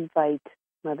want to invite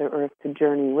Mother Earth to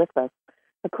journey with us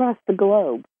across the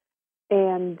globe.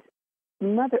 And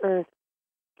Mother Earth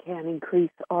can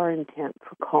increase our intent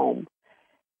for calm.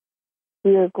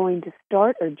 We are going to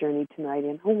start our journey tonight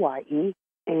in Hawaii,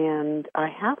 and I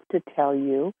have to tell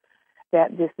you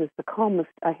that this is the calmest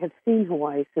I have seen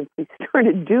Hawaii since we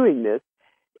started doing this.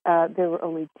 There were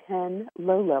only 10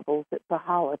 low levels at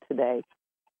Pahala today,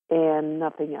 and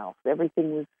nothing else.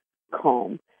 Everything was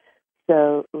calm.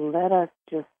 So let us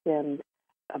just send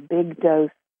a big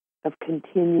dose of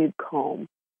continued calm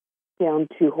down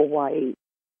to Hawaii,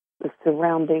 the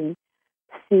surrounding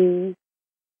seas,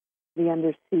 the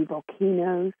undersea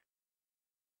volcanoes,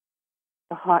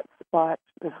 the hot spots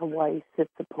that Hawaii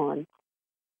sits upon,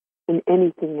 and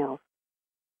anything else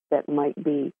that might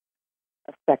be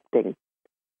affecting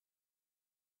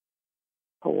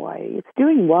Hawaii. It's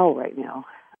doing well right now.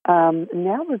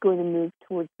 Now we're going to move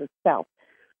towards the south.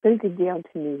 We're going to go down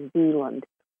to New Zealand,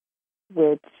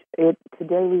 which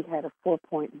today we had a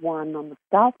 4.1 on the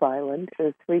South Island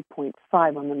and a 3.5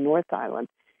 on the North Island.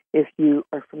 If you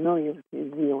are familiar with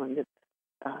New Zealand,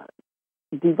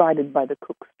 it's divided by the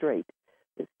Cook Strait.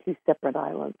 There's two separate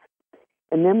islands.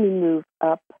 And then we move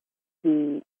up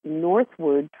the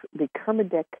northward, the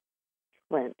Kermadec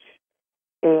Trench,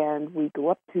 and we go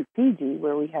up to Fiji,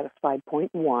 where we had a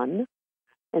 5.1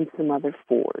 and some other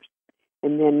 4s.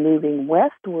 And then moving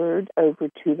westward over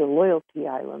to the Loyalty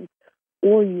Islands,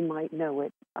 or you might know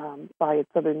it by its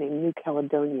other name, New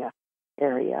Caledonia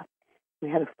area. We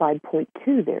had a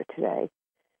 5.2 there today.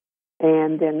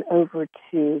 And then over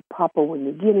to Papua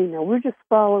New Guinea. Now, we're just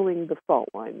following the fault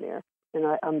line there.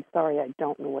 And I'm sorry, I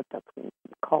don't know what that's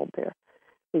called there.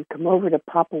 We come over to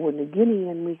Papua New Guinea,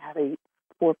 and we had a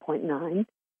 4.9.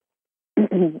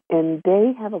 And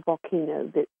they have a volcano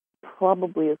that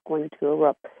probably is going to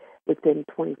erupt within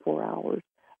 24 hours.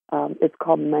 It's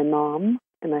called Menam,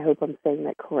 and I hope I'm saying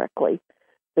that correctly.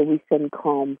 So we send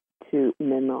calm to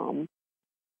Menam.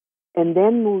 And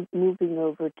then moving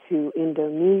over to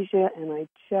Indonesia, and I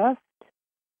just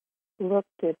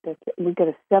looked at this. We got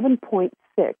a 7.6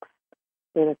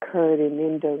 that occurred in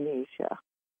Indonesia,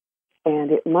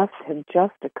 and it must have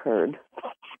just occurred.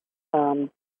 So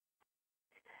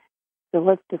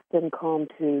let's just send calm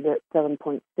to that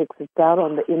 7.6. It's out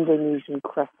on the Indonesian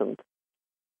crescent,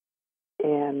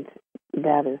 and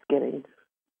that is getting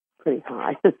pretty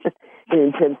high in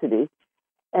intensity.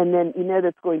 And then,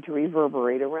 that's going to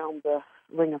reverberate around the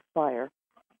Ring of Fire.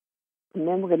 And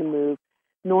then we're going to move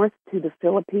north to the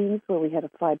Philippines, where we had a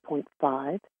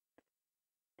 5.5,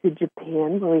 to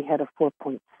Japan, where we had a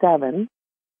 4.7,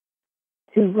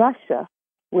 to Russia,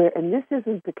 and this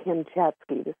isn't the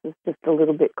Kamchatsky, this is just a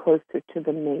little bit closer to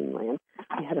the mainland.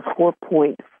 We had a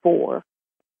 4.4.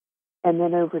 And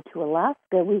then over to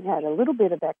Alaska, we had a little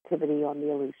bit of activity on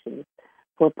the Aleutians,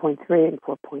 4.3 and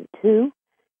 4.2.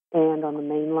 And on the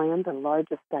mainland, the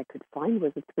largest I could find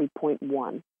was a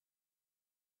 3.1.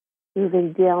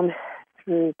 Moving down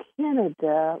through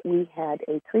Canada, we had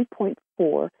a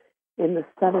 3.4 in the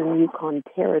southern Yukon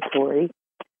Territory.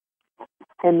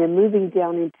 And then moving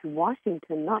down into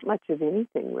Washington, not much of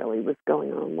anything really was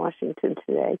going on in Washington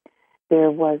today.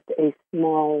 There was a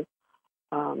small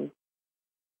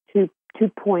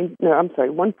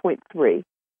 1.3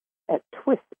 at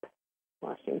Twisp,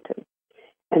 Washington.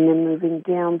 And then moving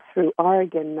down through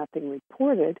Oregon, nothing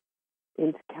reported,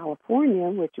 into California,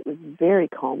 which it was a very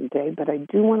calm day, but I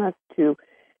do want us to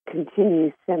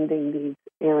continue sending these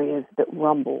areas that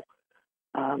rumble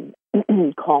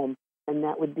calm, and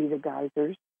that would be the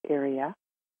geysers area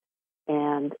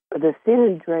and the San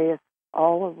Andreas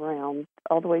all around,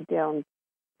 all the way down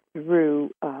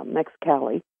through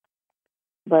Mexicali.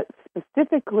 But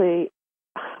specifically,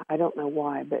 I don't know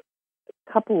why, but a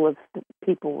couple of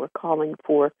people were calling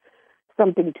for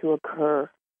something to occur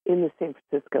in the San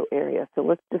Francisco area. So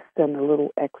let's just send a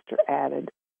little extra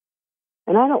added.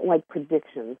 And I don't like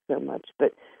predictions so much,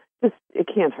 but just it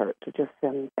can't hurt to just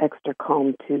send extra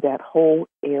calm to that whole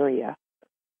area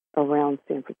around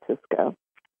San Francisco.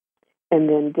 And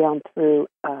then down through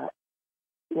LA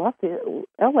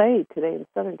today in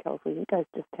Southern California, you guys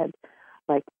just had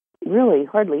like really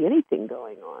hardly anything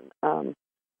going on.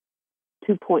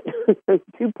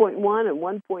 2.1 and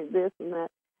 1 point this and that.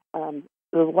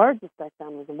 The largest I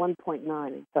found was a 1.9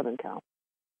 in Southern Cal.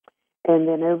 And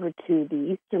then over to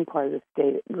the eastern part of the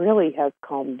state, it really has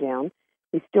calmed down.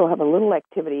 We still have a little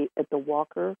activity at the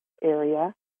Walker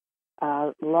area.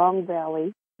 Long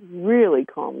Valley really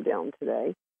calmed down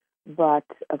today. But,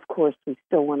 of course, we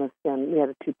still want to send, we had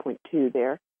a 2.2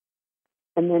 there.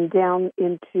 And then down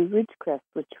into Ridgecrest,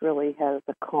 which really has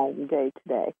a calm day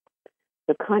today.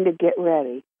 So kind of get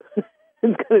ready. It's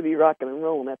going to be rocking and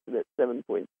rolling after that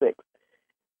 7.6.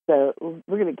 So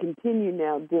we're going to continue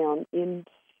now down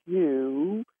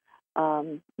into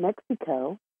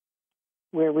Mexico,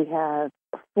 where we have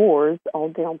 4s all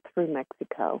down through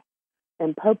Mexico.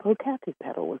 And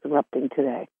Popocatépetl was erupting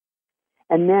today.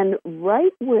 And then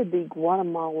right where the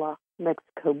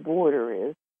Guatemala-Mexico border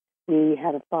is, we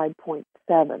had a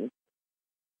 5.7.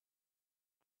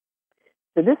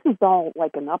 So this is all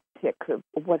like an uptick of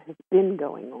what has been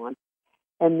going on.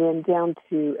 And then down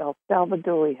to El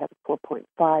Salvador, we had a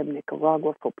 4.5,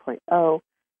 Nicaragua 4.0,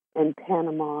 and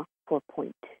Panama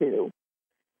 4.2.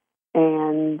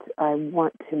 And I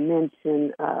want to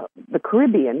mention the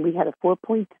Caribbean. We had a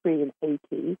 4.3 in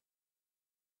Haiti,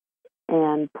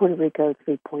 and Puerto Rico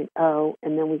 3.0,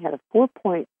 and then we had a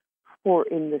 4.4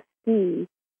 in the sea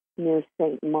near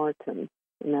St. Martin,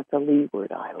 and that's a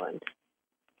leeward island,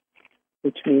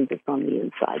 which means it's on the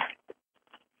inside.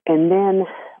 And then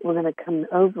we're going to come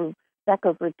back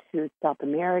over to South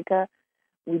America.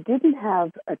 We didn't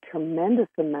have a tremendous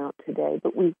amount today,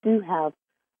 but we do have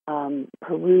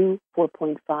Peru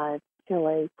 4.5,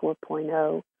 Chile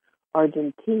 4.0,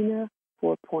 Argentina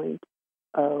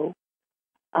 4.0,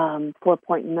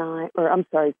 4.9, or I'm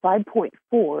sorry,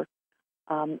 5.4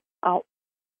 out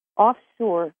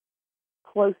offshore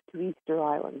close to Easter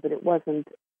Island, but it wasn't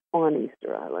on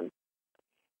Easter Island.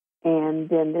 And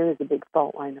then there is a big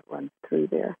fault line that runs through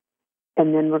there.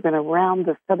 And then we're going to round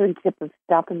the southern tip of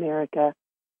South America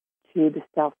to the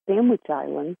South Sandwich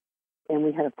Islands, and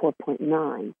we had a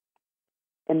 4.9.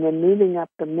 And then moving up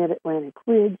the Mid-Atlantic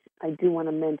Ridge, I do want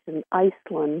to mention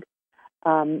Iceland.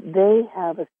 They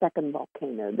have a second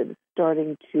volcano that is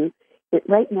starting to,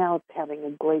 right now it's having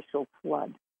a glacial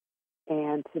flood.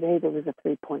 And today there was a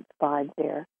 3.5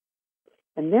 there.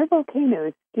 And their volcano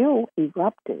is still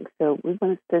erupting, so we're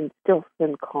going to still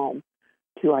send calm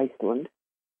to Iceland.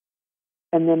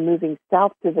 And then moving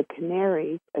south to the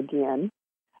Canaries again.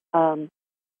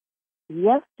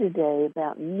 Yesterday,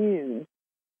 about noon,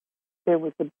 there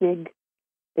was a big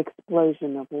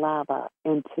explosion of lava.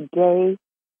 And today,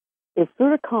 it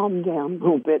sort of calmed down a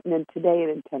little bit, and then today it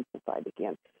intensified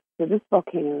again. So this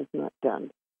volcano is not done.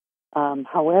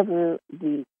 However,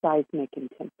 the seismic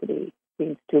intensity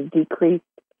seems to have decreased.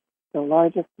 The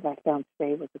largest that I found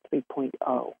today was a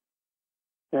 3.0.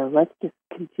 So let's just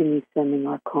continue sending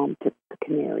our calm to the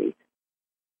Canaries.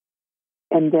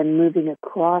 And then moving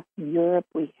across Europe,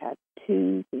 we had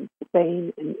 2s in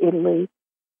Spain and Italy.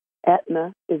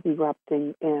 Etna is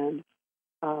erupting, and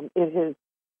it has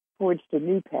forged a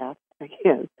new path, I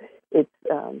guess. It's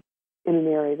in an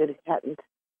area that it hadn't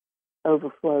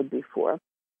overflowed before.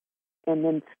 And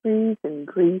then 3s in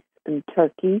Greece and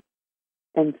Turkey,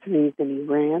 and 3s in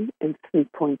Iran, and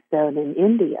 3.7 in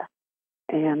India.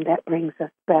 And that brings us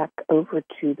back over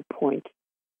to the point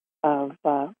of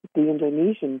the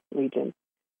Indonesian region.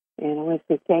 And I want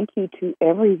to say thank you to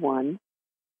everyone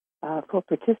for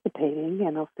participating,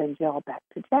 and I'll send you all back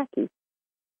to Jackie.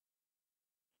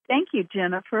 Thank you,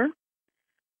 Jennifer.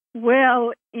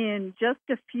 Well, in just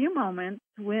a few moments,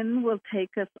 Wynn will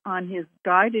take us on his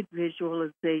guided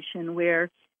visualization where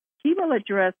he will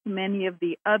address many of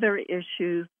the other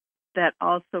issues that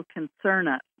also concern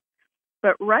us.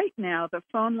 But right now, the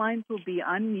phone lines will be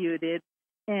unmuted,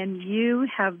 and you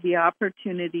have the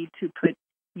opportunity to put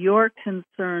your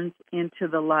concerns into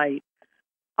the light,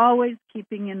 always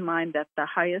keeping in mind that the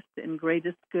highest and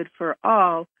greatest good for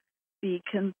all be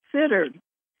considered.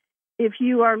 If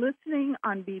you are listening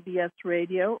on BBS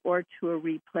Radio or to a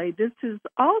replay, this is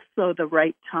also the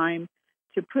right time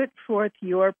to put forth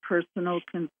your personal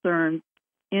concerns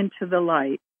into the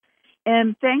light.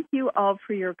 And thank you all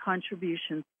for your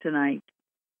contributions tonight.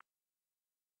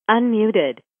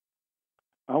 Unmuted.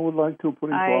 I would like to put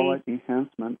into our light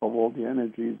enhancement of all the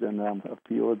energies and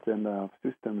fields and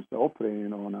systems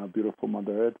operating on our beautiful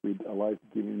Mother Earth with a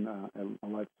life-giving, a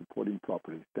life-supporting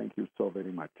properties. Thank you so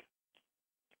very much.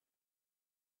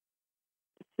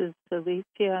 This is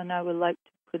Alicia, and I would like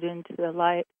to put into the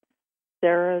light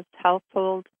Sarah's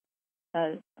household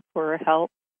for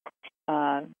help,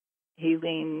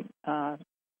 healing,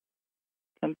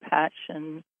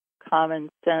 compassion, common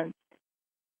sense,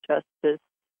 justice,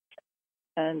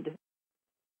 and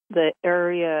the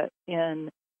area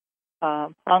in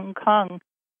Hong Kong,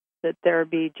 that there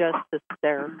be justice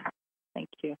there. Thank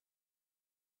you.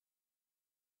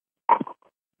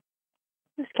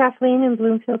 This is Kathleen in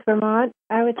Bloomfield, Vermont.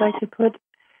 I would like to put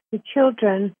the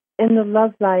children in the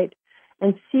love light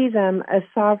and see them as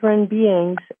sovereign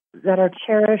beings that are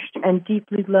cherished and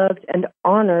deeply loved and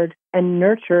honored and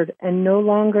nurtured and no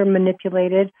longer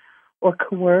manipulated or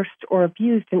coerced or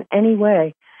abused in any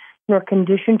way, nor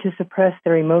conditioned to suppress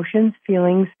their emotions,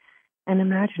 feelings, and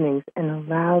imaginings, and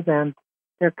allow them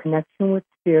their connection with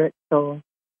spirit, soul,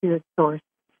 spirit source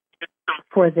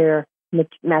for their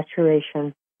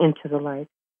maturation into the light.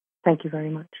 Thank you very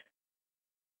much.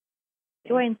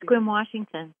 Joy in Squim,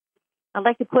 Washington. I'd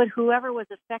like to put whoever was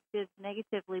affected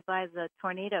negatively by the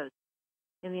tornadoes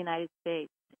in the United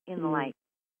States in the light.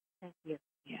 Thank you.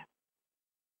 Yeah.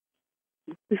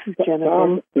 This is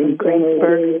Jennifer from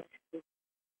Greensburg.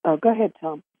 Oh, go ahead,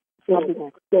 Tom. Tom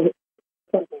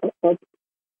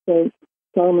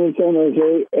in San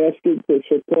Jose asking for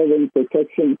support and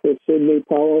protection for Sidney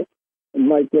Powell and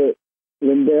Michael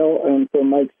Lindell and for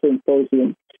Mike's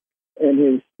Symposium and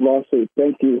his lawsuit.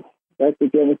 Thank you. Back to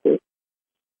Jennifer.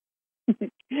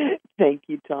 Thank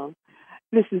you, Tom.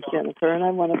 This is Jennifer, and I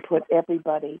want to put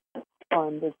everybody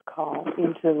on this call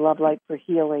into Love Light for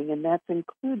Healing, and that's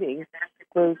including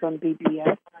those on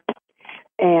BBS.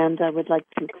 And I would like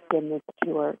to extend this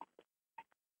to our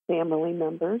family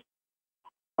members,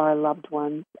 our loved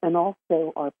ones, and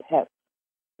also our pets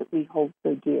that we hold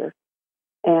so dear.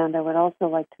 And I would also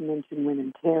like to mention Wynn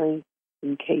and Terry,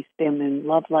 encase them in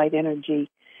love light energy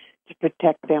to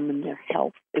protect them and their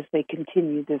health as they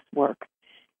continue this work.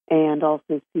 And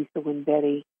also Cecil and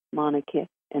Betty, Monica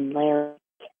and Larry,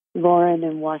 Lauren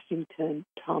in Washington,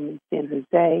 Tom in San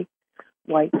Jose,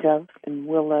 White Dove and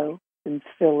Willow and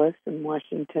Phyllis in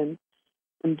Washington,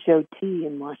 and Joe T.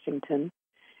 in Washington,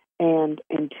 and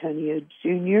Antonio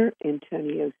Jr.,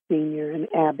 Antonio Sr., and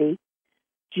Abby,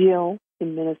 Jill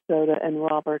in Minnesota, and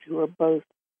Robert, who are both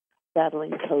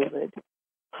battling COVID,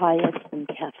 Hyatt and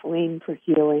Kathleen for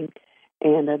healing,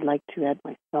 and I'd like to add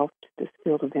myself to this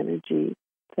field of energy.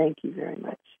 Thank you very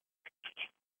much.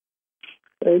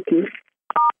 Thank you.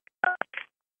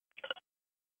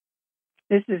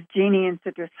 This is Jeannie in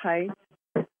Citrus Heights.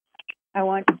 I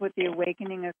want to put the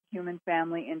awakening of the human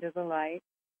family into the light.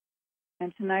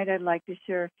 And tonight I'd like to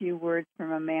share a few words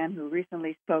from a man who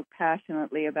recently spoke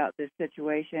passionately about this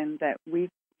situation that we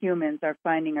humans are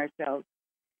finding ourselves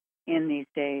in these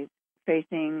days,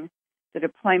 facing the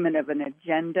deployment of an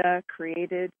agenda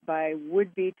created by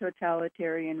would-be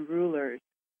totalitarian rulers.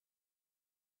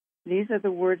 These are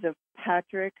the words of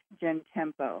Patrick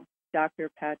Gentempo,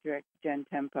 Dr. Patrick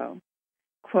Gentempo.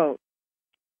 Quote,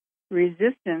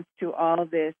 "Resistance to all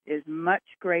this is much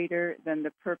greater than the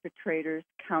perpetrators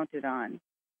counted on.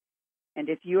 And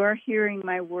if you are hearing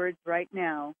my words right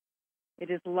now, it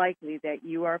is likely that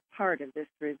you are part of this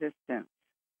resistance.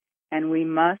 And we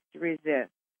must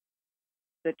resist.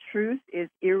 The truth is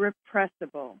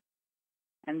irrepressible.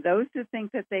 And those who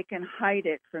think that they can hide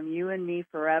it from you and me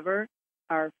forever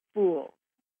are fools.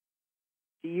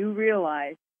 Do you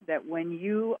realize that when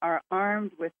you are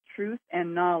armed with truth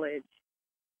and knowledge,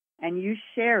 and you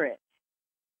share it,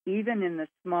 even in the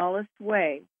smallest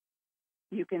way,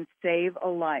 you can save a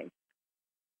life.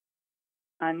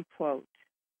 Unquote.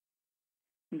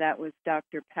 That was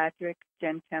Dr. Patrick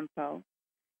Gentempo.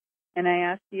 And I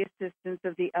ask the assistance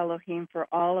of the Elohim for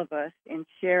all of us in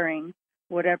sharing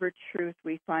whatever truth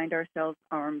we find ourselves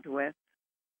armed with.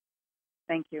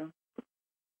 Thank you.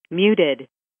 Muted.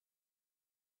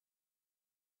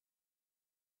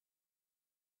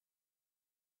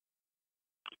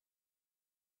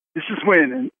 This is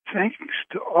Wynn, and thanks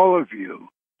to all of you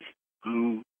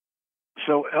who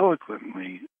so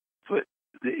eloquently put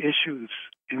the issues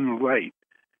in the light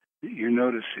that you're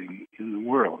noticing in the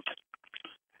world.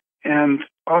 And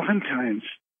oftentimes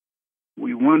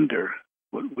we wonder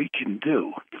what we can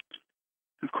do.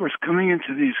 Of course, coming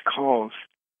into these calls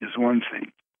is one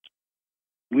thing.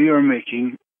 We are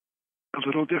making a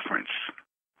little difference.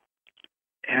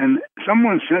 And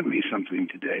someone sent me something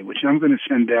today, which I'm going to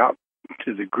send out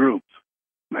to the group,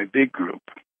 my big group,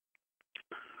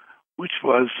 which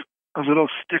was a little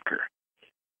sticker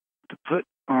to put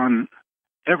on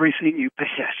everything you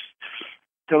pass.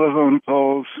 Telephone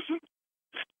poles,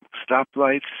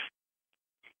 stoplights,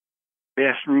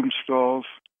 bathroom stalls.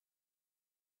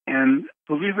 And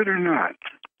believe it or not,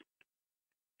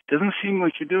 it doesn't seem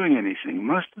like you're doing anything.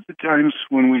 Most of the times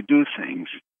when we do things,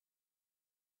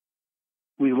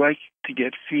 we like to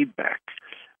get feedback.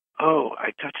 Oh,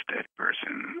 I touched that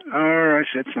person. Or I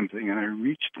said something and I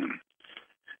reached him.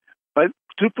 But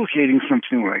duplicating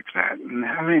something like that and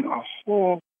having a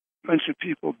whole bunch of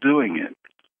people doing it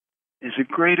is a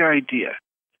great idea.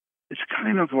 It's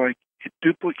kind of like it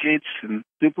duplicates and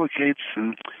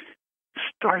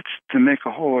starts to make a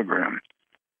hologram.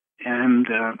 And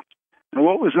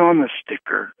what was on the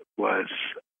sticker was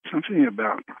something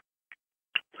about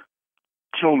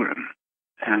children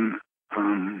and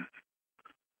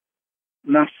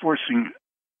not forcing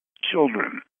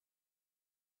children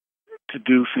to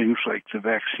do things like the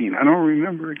vaccine. I don't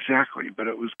remember exactly, but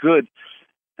it was good.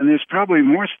 And there's probably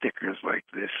more stickers like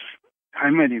this.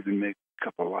 I might even make a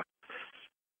couple of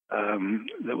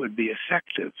that would be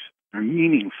effective or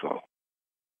meaningful.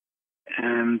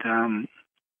 And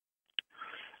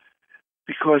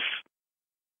because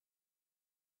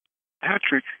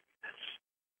Patrick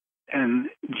and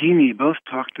Jeannie both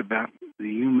talked about the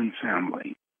human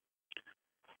family.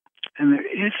 And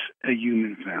there is a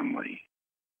human family.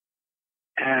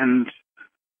 And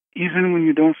even when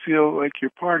you don't feel like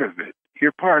you're part of it,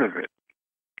 you're part of it.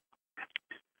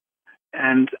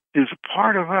 And there's a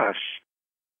part of us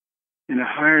in a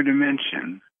higher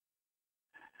dimension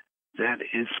that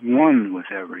is one with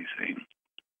everything.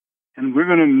 And we're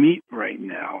going to meet right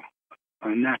now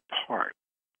on that part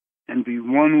and be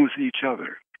one with each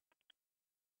other.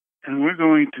 And we're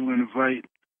going to invite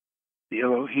the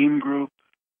Elohim group,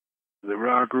 the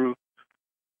Ra group,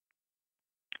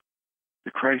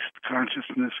 the Christ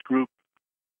consciousness group,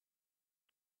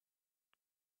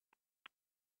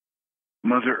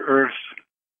 Mother Earth,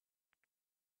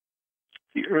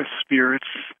 the Earth spirits,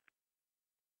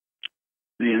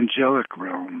 the angelic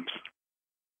realms,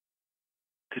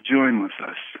 to join with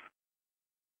us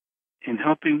in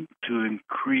helping to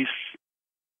increase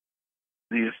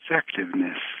the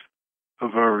effectiveness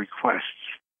of our requests,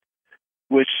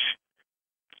 which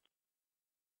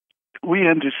we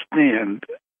understand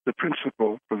the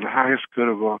principle for the highest good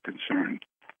of all concerned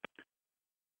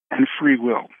and free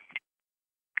will,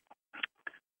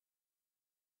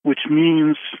 which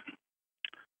means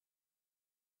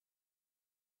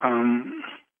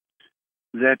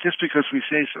that just because we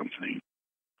say something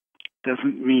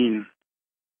doesn't mean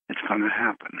it's going to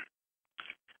happen.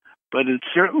 But it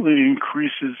certainly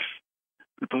increases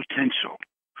the potential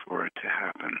for it to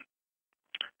happen.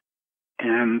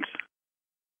 And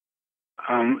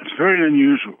it's very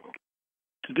unusual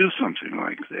to do something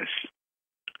like this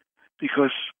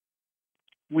because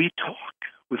we talk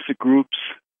with the groups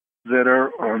that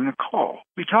are on the call.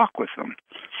 We talk with them.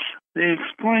 They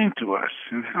explain to us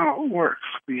and how it works.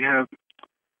 We have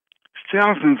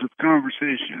thousands of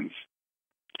conversations,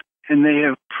 and they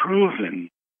have proven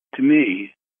to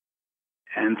me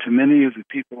and to many of the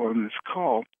people on this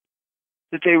call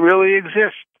that they really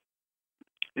exist.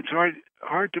 It's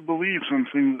hard to believe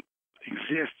something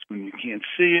exists when you can't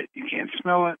see it, you can't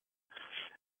smell it,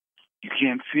 you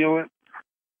can't feel it,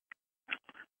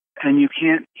 and you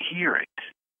can't hear it.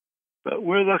 But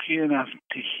we're lucky enough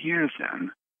to hear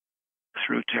them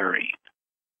through Terry.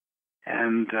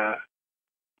 And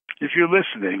if you're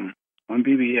listening on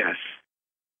BBS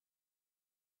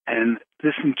and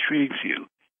this intrigues you,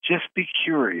 just be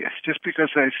curious. Just because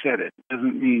I said it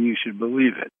doesn't mean you should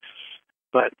believe it.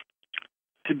 But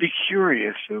to be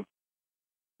curious of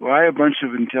why a bunch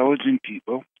of intelligent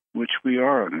people, which we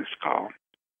are on this call,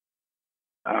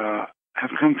 have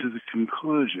come to the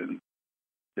conclusion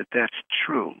that that's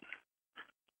true.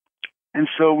 And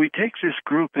so we take this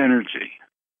group energy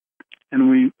and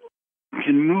we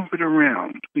can move it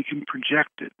around. We can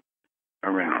project it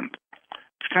around.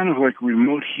 It's kind of like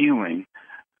remote healing,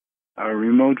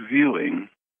 remote viewing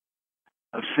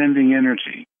of sending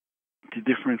energy to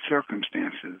different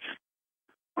circumstances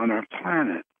on our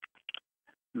planet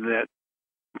that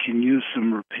can use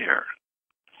some repair.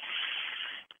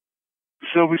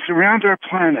 So we surround our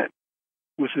planet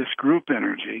with this group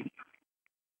energy,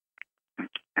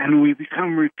 and we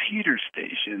become repeater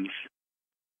stations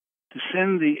to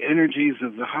send the energies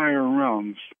of the higher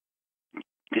realms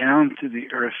down to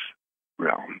the Earth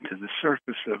realm, to the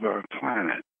surface of our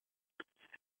planet,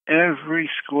 every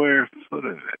square foot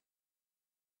of it.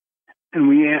 And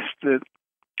we ask that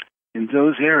in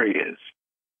those areas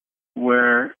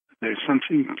where there's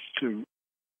something to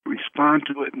respond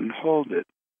to it and hold it,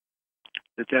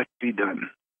 that be done.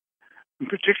 And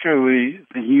particularly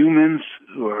the humans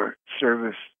who are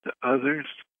service to others,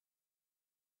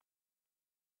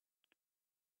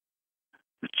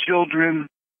 the children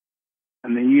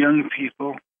and the young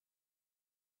people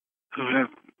who have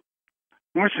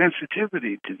more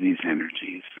sensitivity to these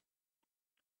energies,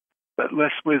 but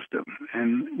less wisdom.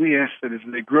 And we ask that as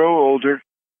they grow older,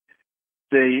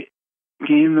 they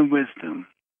gain the wisdom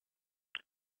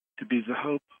to be the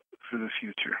hope for the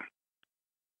future.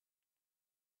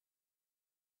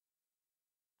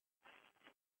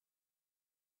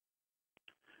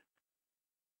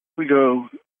 We go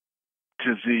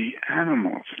to the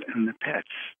animals and the pets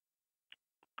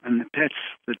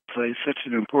that play such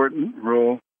an important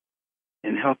role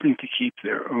in helping to keep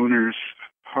their owners'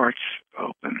 hearts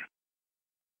open.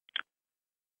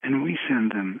 And we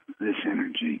send them this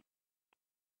energy.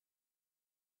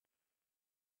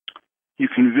 You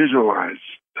can visualize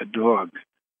a dog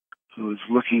who is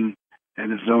looking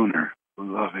at his owner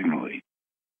lovingly.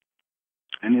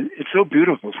 And it's so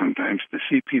beautiful sometimes to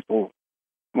see people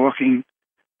walking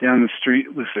down the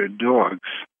street with their dogs,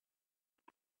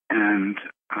 and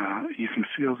you can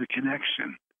feel the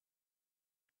connection.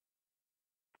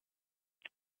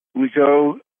 We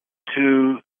go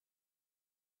to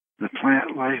the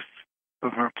plant life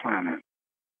of our planet,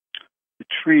 the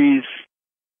trees,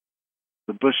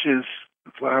 the bushes,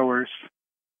 the flowers,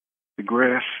 the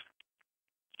grass,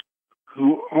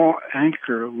 who all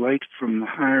anchor light from the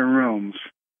higher realms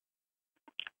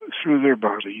through their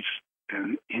bodies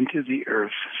and into the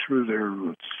earth through their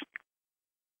roots.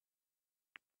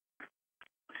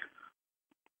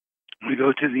 We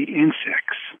go to the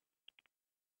insects,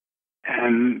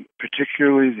 and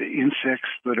particularly the insects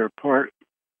that are part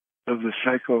of the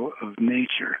cycles of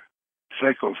nature,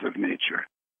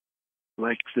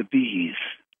 like the bees.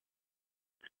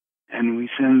 And we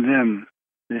send them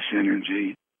this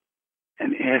energy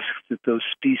and ask that those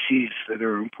species that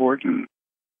are important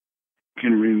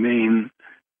can remain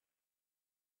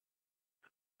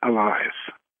alive.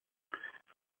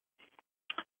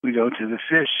 We go to the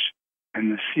fish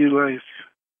and the sea life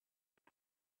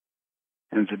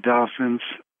and the dolphins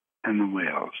and the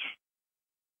whales.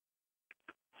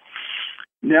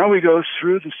 Now we go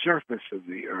through the surface of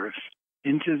the earth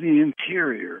into the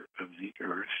interior of the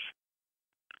earth,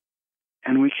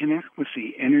 and we connect with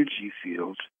the energy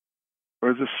field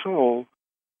or the soul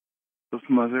of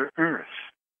Mother Earth.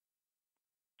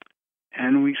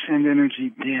 And we send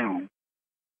energy down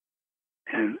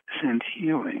and send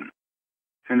healing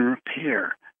and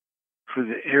repair for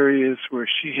the areas where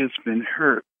she has been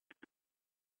hurt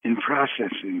in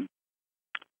processing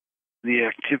the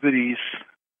activities,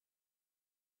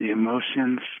 the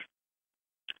emotions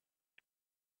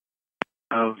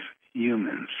of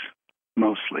humans,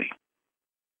 mostly.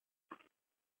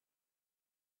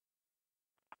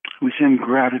 We send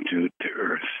gratitude to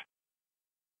Earth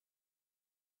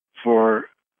for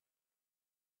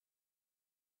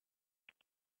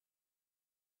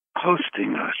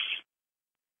hosting us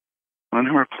on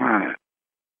her planet,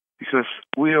 because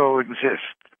we all exist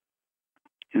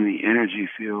in the energy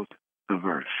field of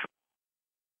Earth.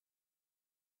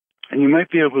 And you might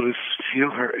be able to feel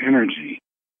her energy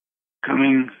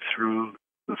coming through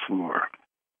the floor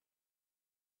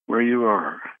where you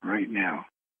are right now,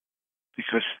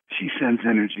 because she sends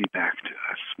energy back to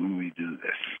us when we do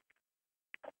this.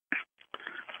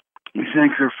 We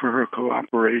thank her for her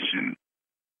cooperation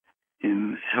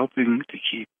in helping to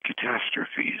keep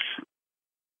catastrophes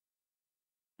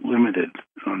limited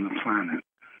on the planet.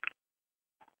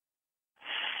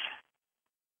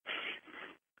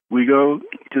 We go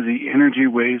to the energy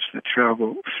waves that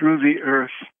travel through the earth,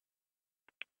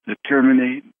 and we connect with the energy field of Mother Earth. And we send her gratitude to Earth for hosting us on her planet, because we all exist in the energy field of Earth. And you might be able to feel her energy coming through the floor where you are right now, because she sends energy back to us when we do this. We thank her for her cooperation in helping to keep catastrophes limited on the planet. We go to the energy waves that travel through the earth, that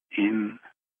terminate in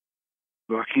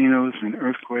volcanoes and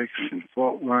earthquakes and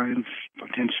fault lines,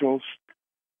 potentials,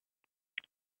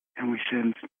 and we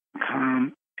send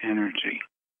calm energy.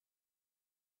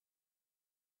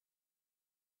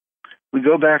 We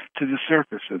go back to the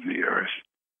surface of the Earth,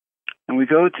 and we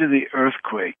go to the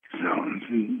earthquake zones,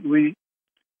 and we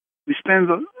spend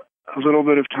a little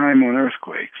bit of time on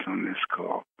earthquakes on this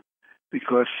call,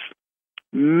 because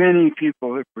many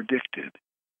people have predicted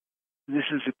this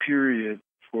is a period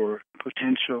for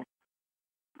potential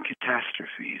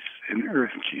catastrophes and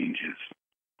earth changes.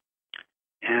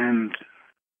 And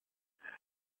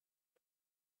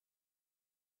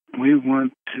we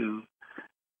want to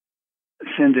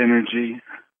send energy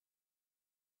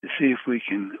to see if we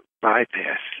can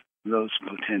bypass those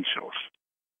potentials.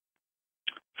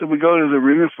 So we go to the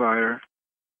Ring of Fire,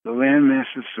 the land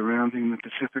masses surrounding the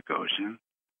Pacific Ocean,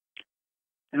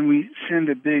 and we send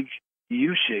a big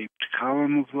U-shaped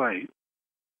column of light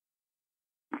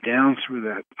down through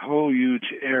that whole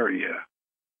huge area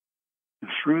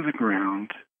and through the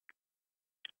ground,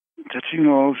 touching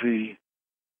all the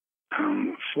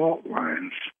fault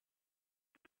lines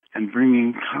and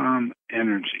bringing calm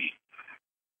energy.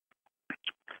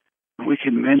 We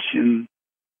can mention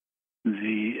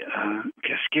the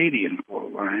Cascadian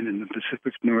fault line in the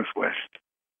Pacific Northwest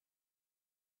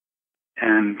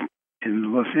and in the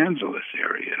Los Angeles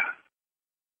area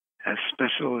has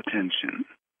special attention.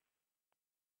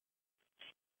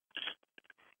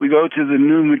 We go to the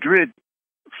New Madrid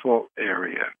fault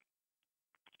area,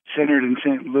 centered in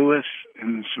St. Louis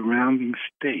and the surrounding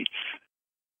states.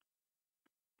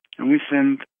 And we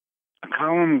send a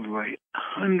column of light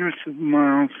hundreds of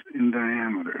miles in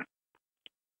diameter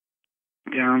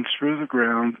down through the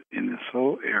ground in this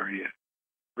whole area,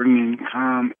 bringing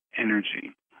calm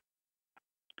energy.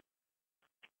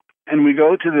 And we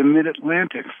go to the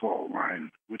Mid-Atlantic fault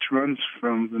line, which runs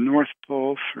from the North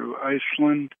Pole through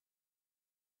Iceland,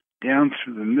 down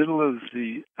through the middle of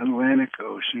the Atlantic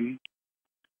Ocean,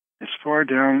 as far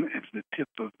down as the tip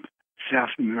of South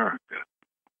America.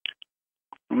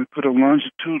 And we put a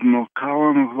longitudinal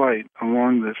column of light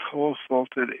along this whole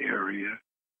faulted area,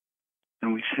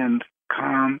 and we send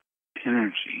calm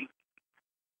energy.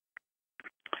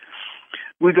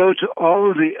 We go to all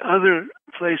of the other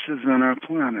places on our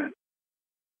planet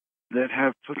that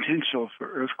have potential for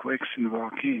earthquakes and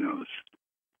volcanoes,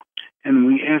 and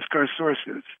we ask our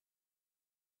sources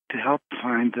to help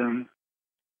find them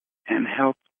and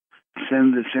help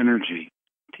send this energy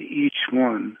to each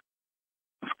one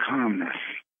of calmness.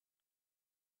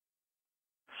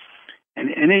 And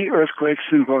any earthquakes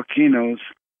and volcanoes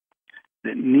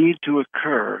that need to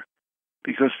occur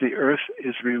because the Earth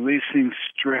is releasing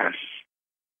stress,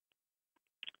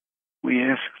 we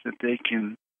ask that they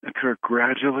can occur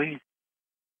gradually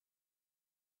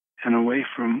and away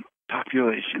from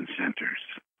population centers.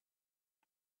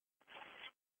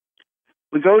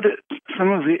 We go to some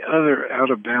of the other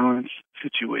out-of-balance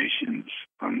situations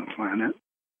on the planet,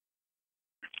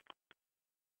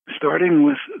 starting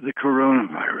with the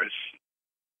coronavirus.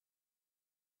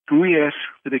 And we ask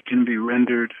that it can be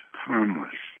rendered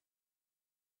harmless.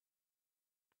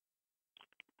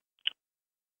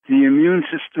 The immune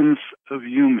systems of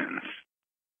humans,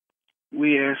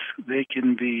 we ask they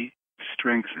can be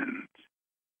strengthened.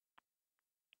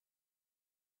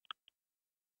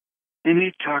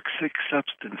 Any toxic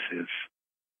substances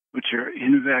which are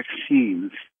in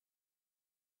vaccines,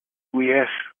 we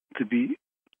ask to be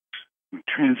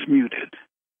transmuted.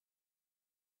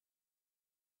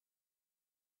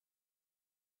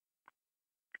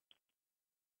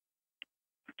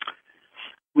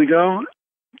 We go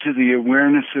to the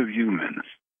awareness of humans,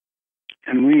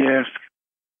 and we ask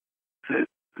that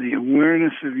the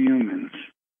awareness of humans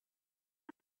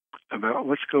about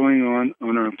what's going on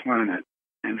our planet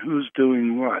and who's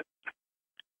doing what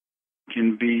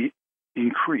can be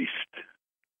increased.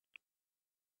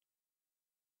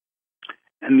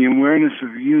 And the awareness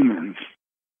of humans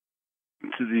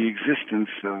to the existence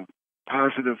of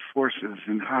positive forces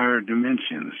in higher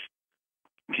dimensions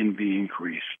can be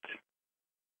increased.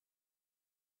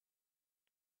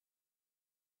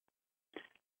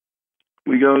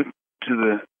 We go to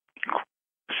the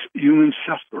human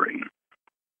suffering.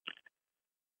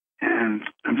 And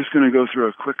I'm just going to go through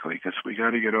it quickly because we got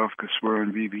to get off because we're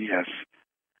on BBS.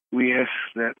 We ask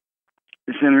that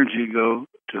this energy go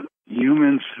to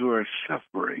humans who are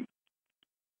suffering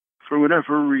for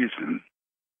whatever reason,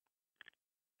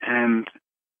 and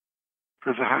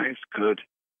for the highest good,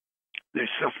 their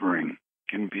suffering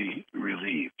can be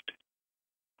relieved.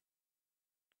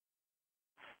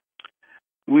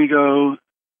 We go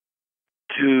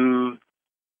to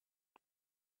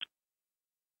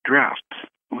drought.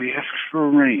 We ask for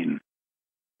rain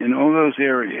in all those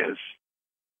areas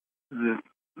that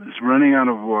is running out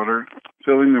of water,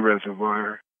 filling the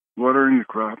reservoir, watering the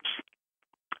crops,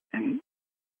 and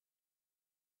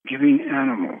giving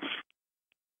animals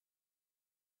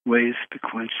ways to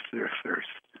quench their thirst.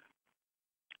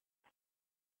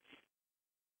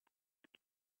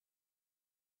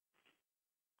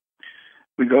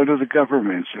 We go to the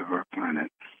governments of our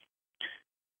planet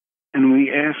and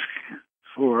we ask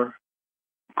for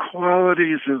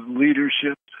qualities of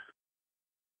leadership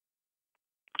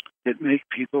that make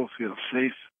people feel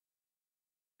safe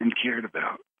and cared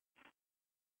about,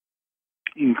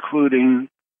 including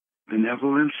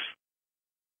benevolence,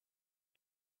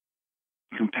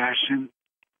 compassion,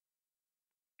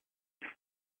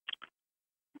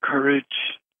 courage,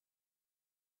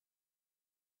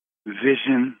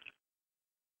 vision,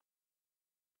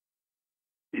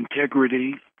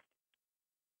 integrity,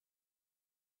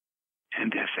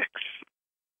 and ethics.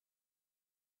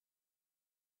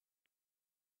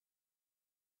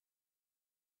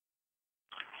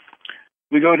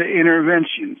 We go to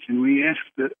interventions and we ask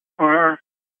that our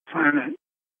planet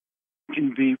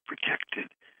can be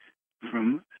protected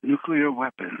from nuclear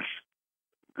weapons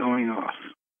going off.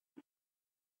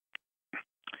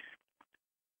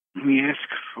 We ask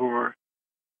for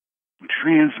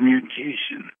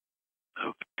transmutation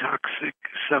of toxic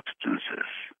substances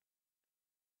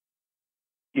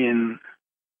in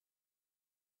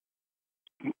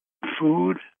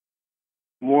food,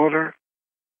 water,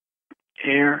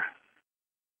 air,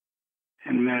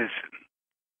 and medicine.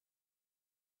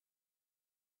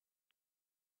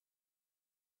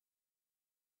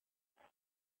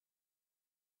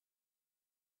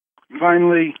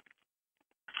 Finally,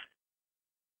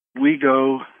 we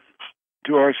go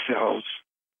to ourselves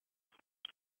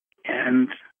and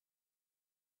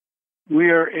we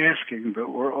are asking, but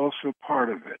we're also part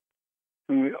of it.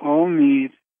 And we all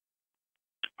need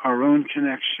our own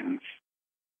connections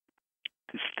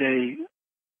to stay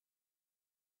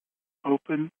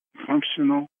open,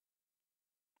 functional,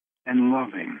 and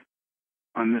loving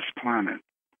on this planet.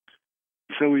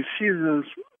 So we see those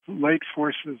light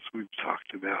forces we've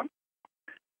talked about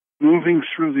moving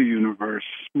through the universe,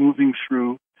 moving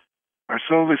through our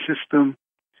solar system,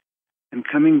 and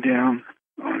coming down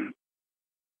on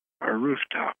our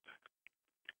rooftop,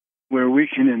 where we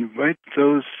can invite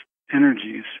those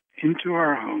energies into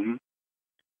our home,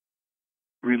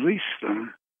 release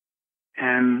them,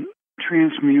 and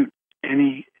transmute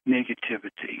any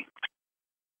negativity.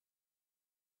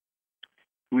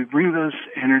 We bring those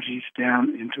energies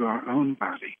down into our own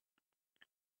body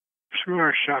through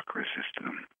our chakra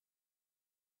system,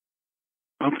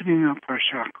 opening up our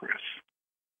chakras,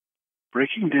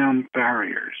 breaking down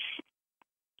barriers,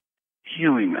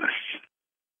 healing us,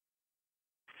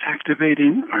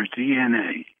 activating our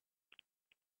DNA.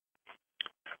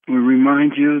 We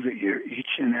remind you that you're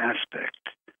each an aspect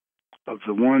of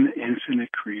the one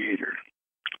infinite creator,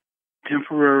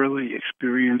 temporarily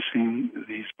experiencing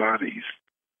these bodies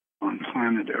on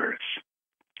planet Earth.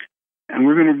 And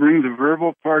we're going to bring the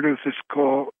verbal part of this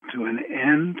call to an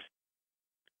end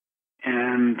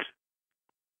and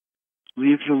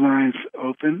leave the lines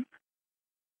open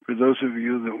for those of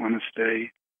you that want to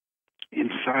stay in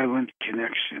silent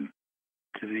connection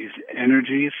to these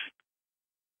energies.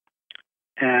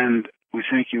 And we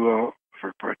thank you all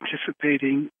for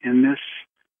participating in this.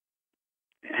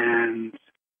 And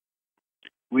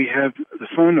we have the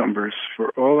phone numbers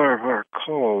for all of our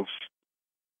calls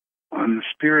on the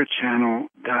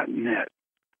spiritchannel.net,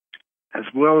 as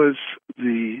well as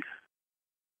the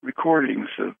recordings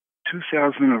of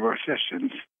 2,000 of our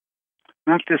sessions.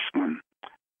 Not this one,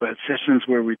 but sessions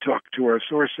where we talk to our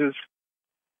sources.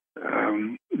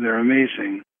 They're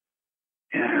amazing.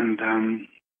 And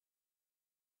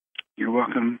you're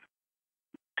welcome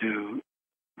to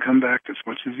come back as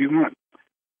much as you want.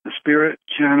 The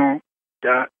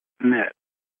spiritchannel.net.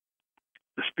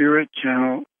 The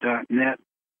spiritchannel.net.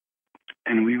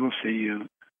 And we will see you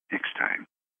next time.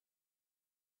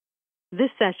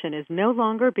 This session is no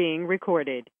longer being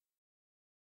recorded.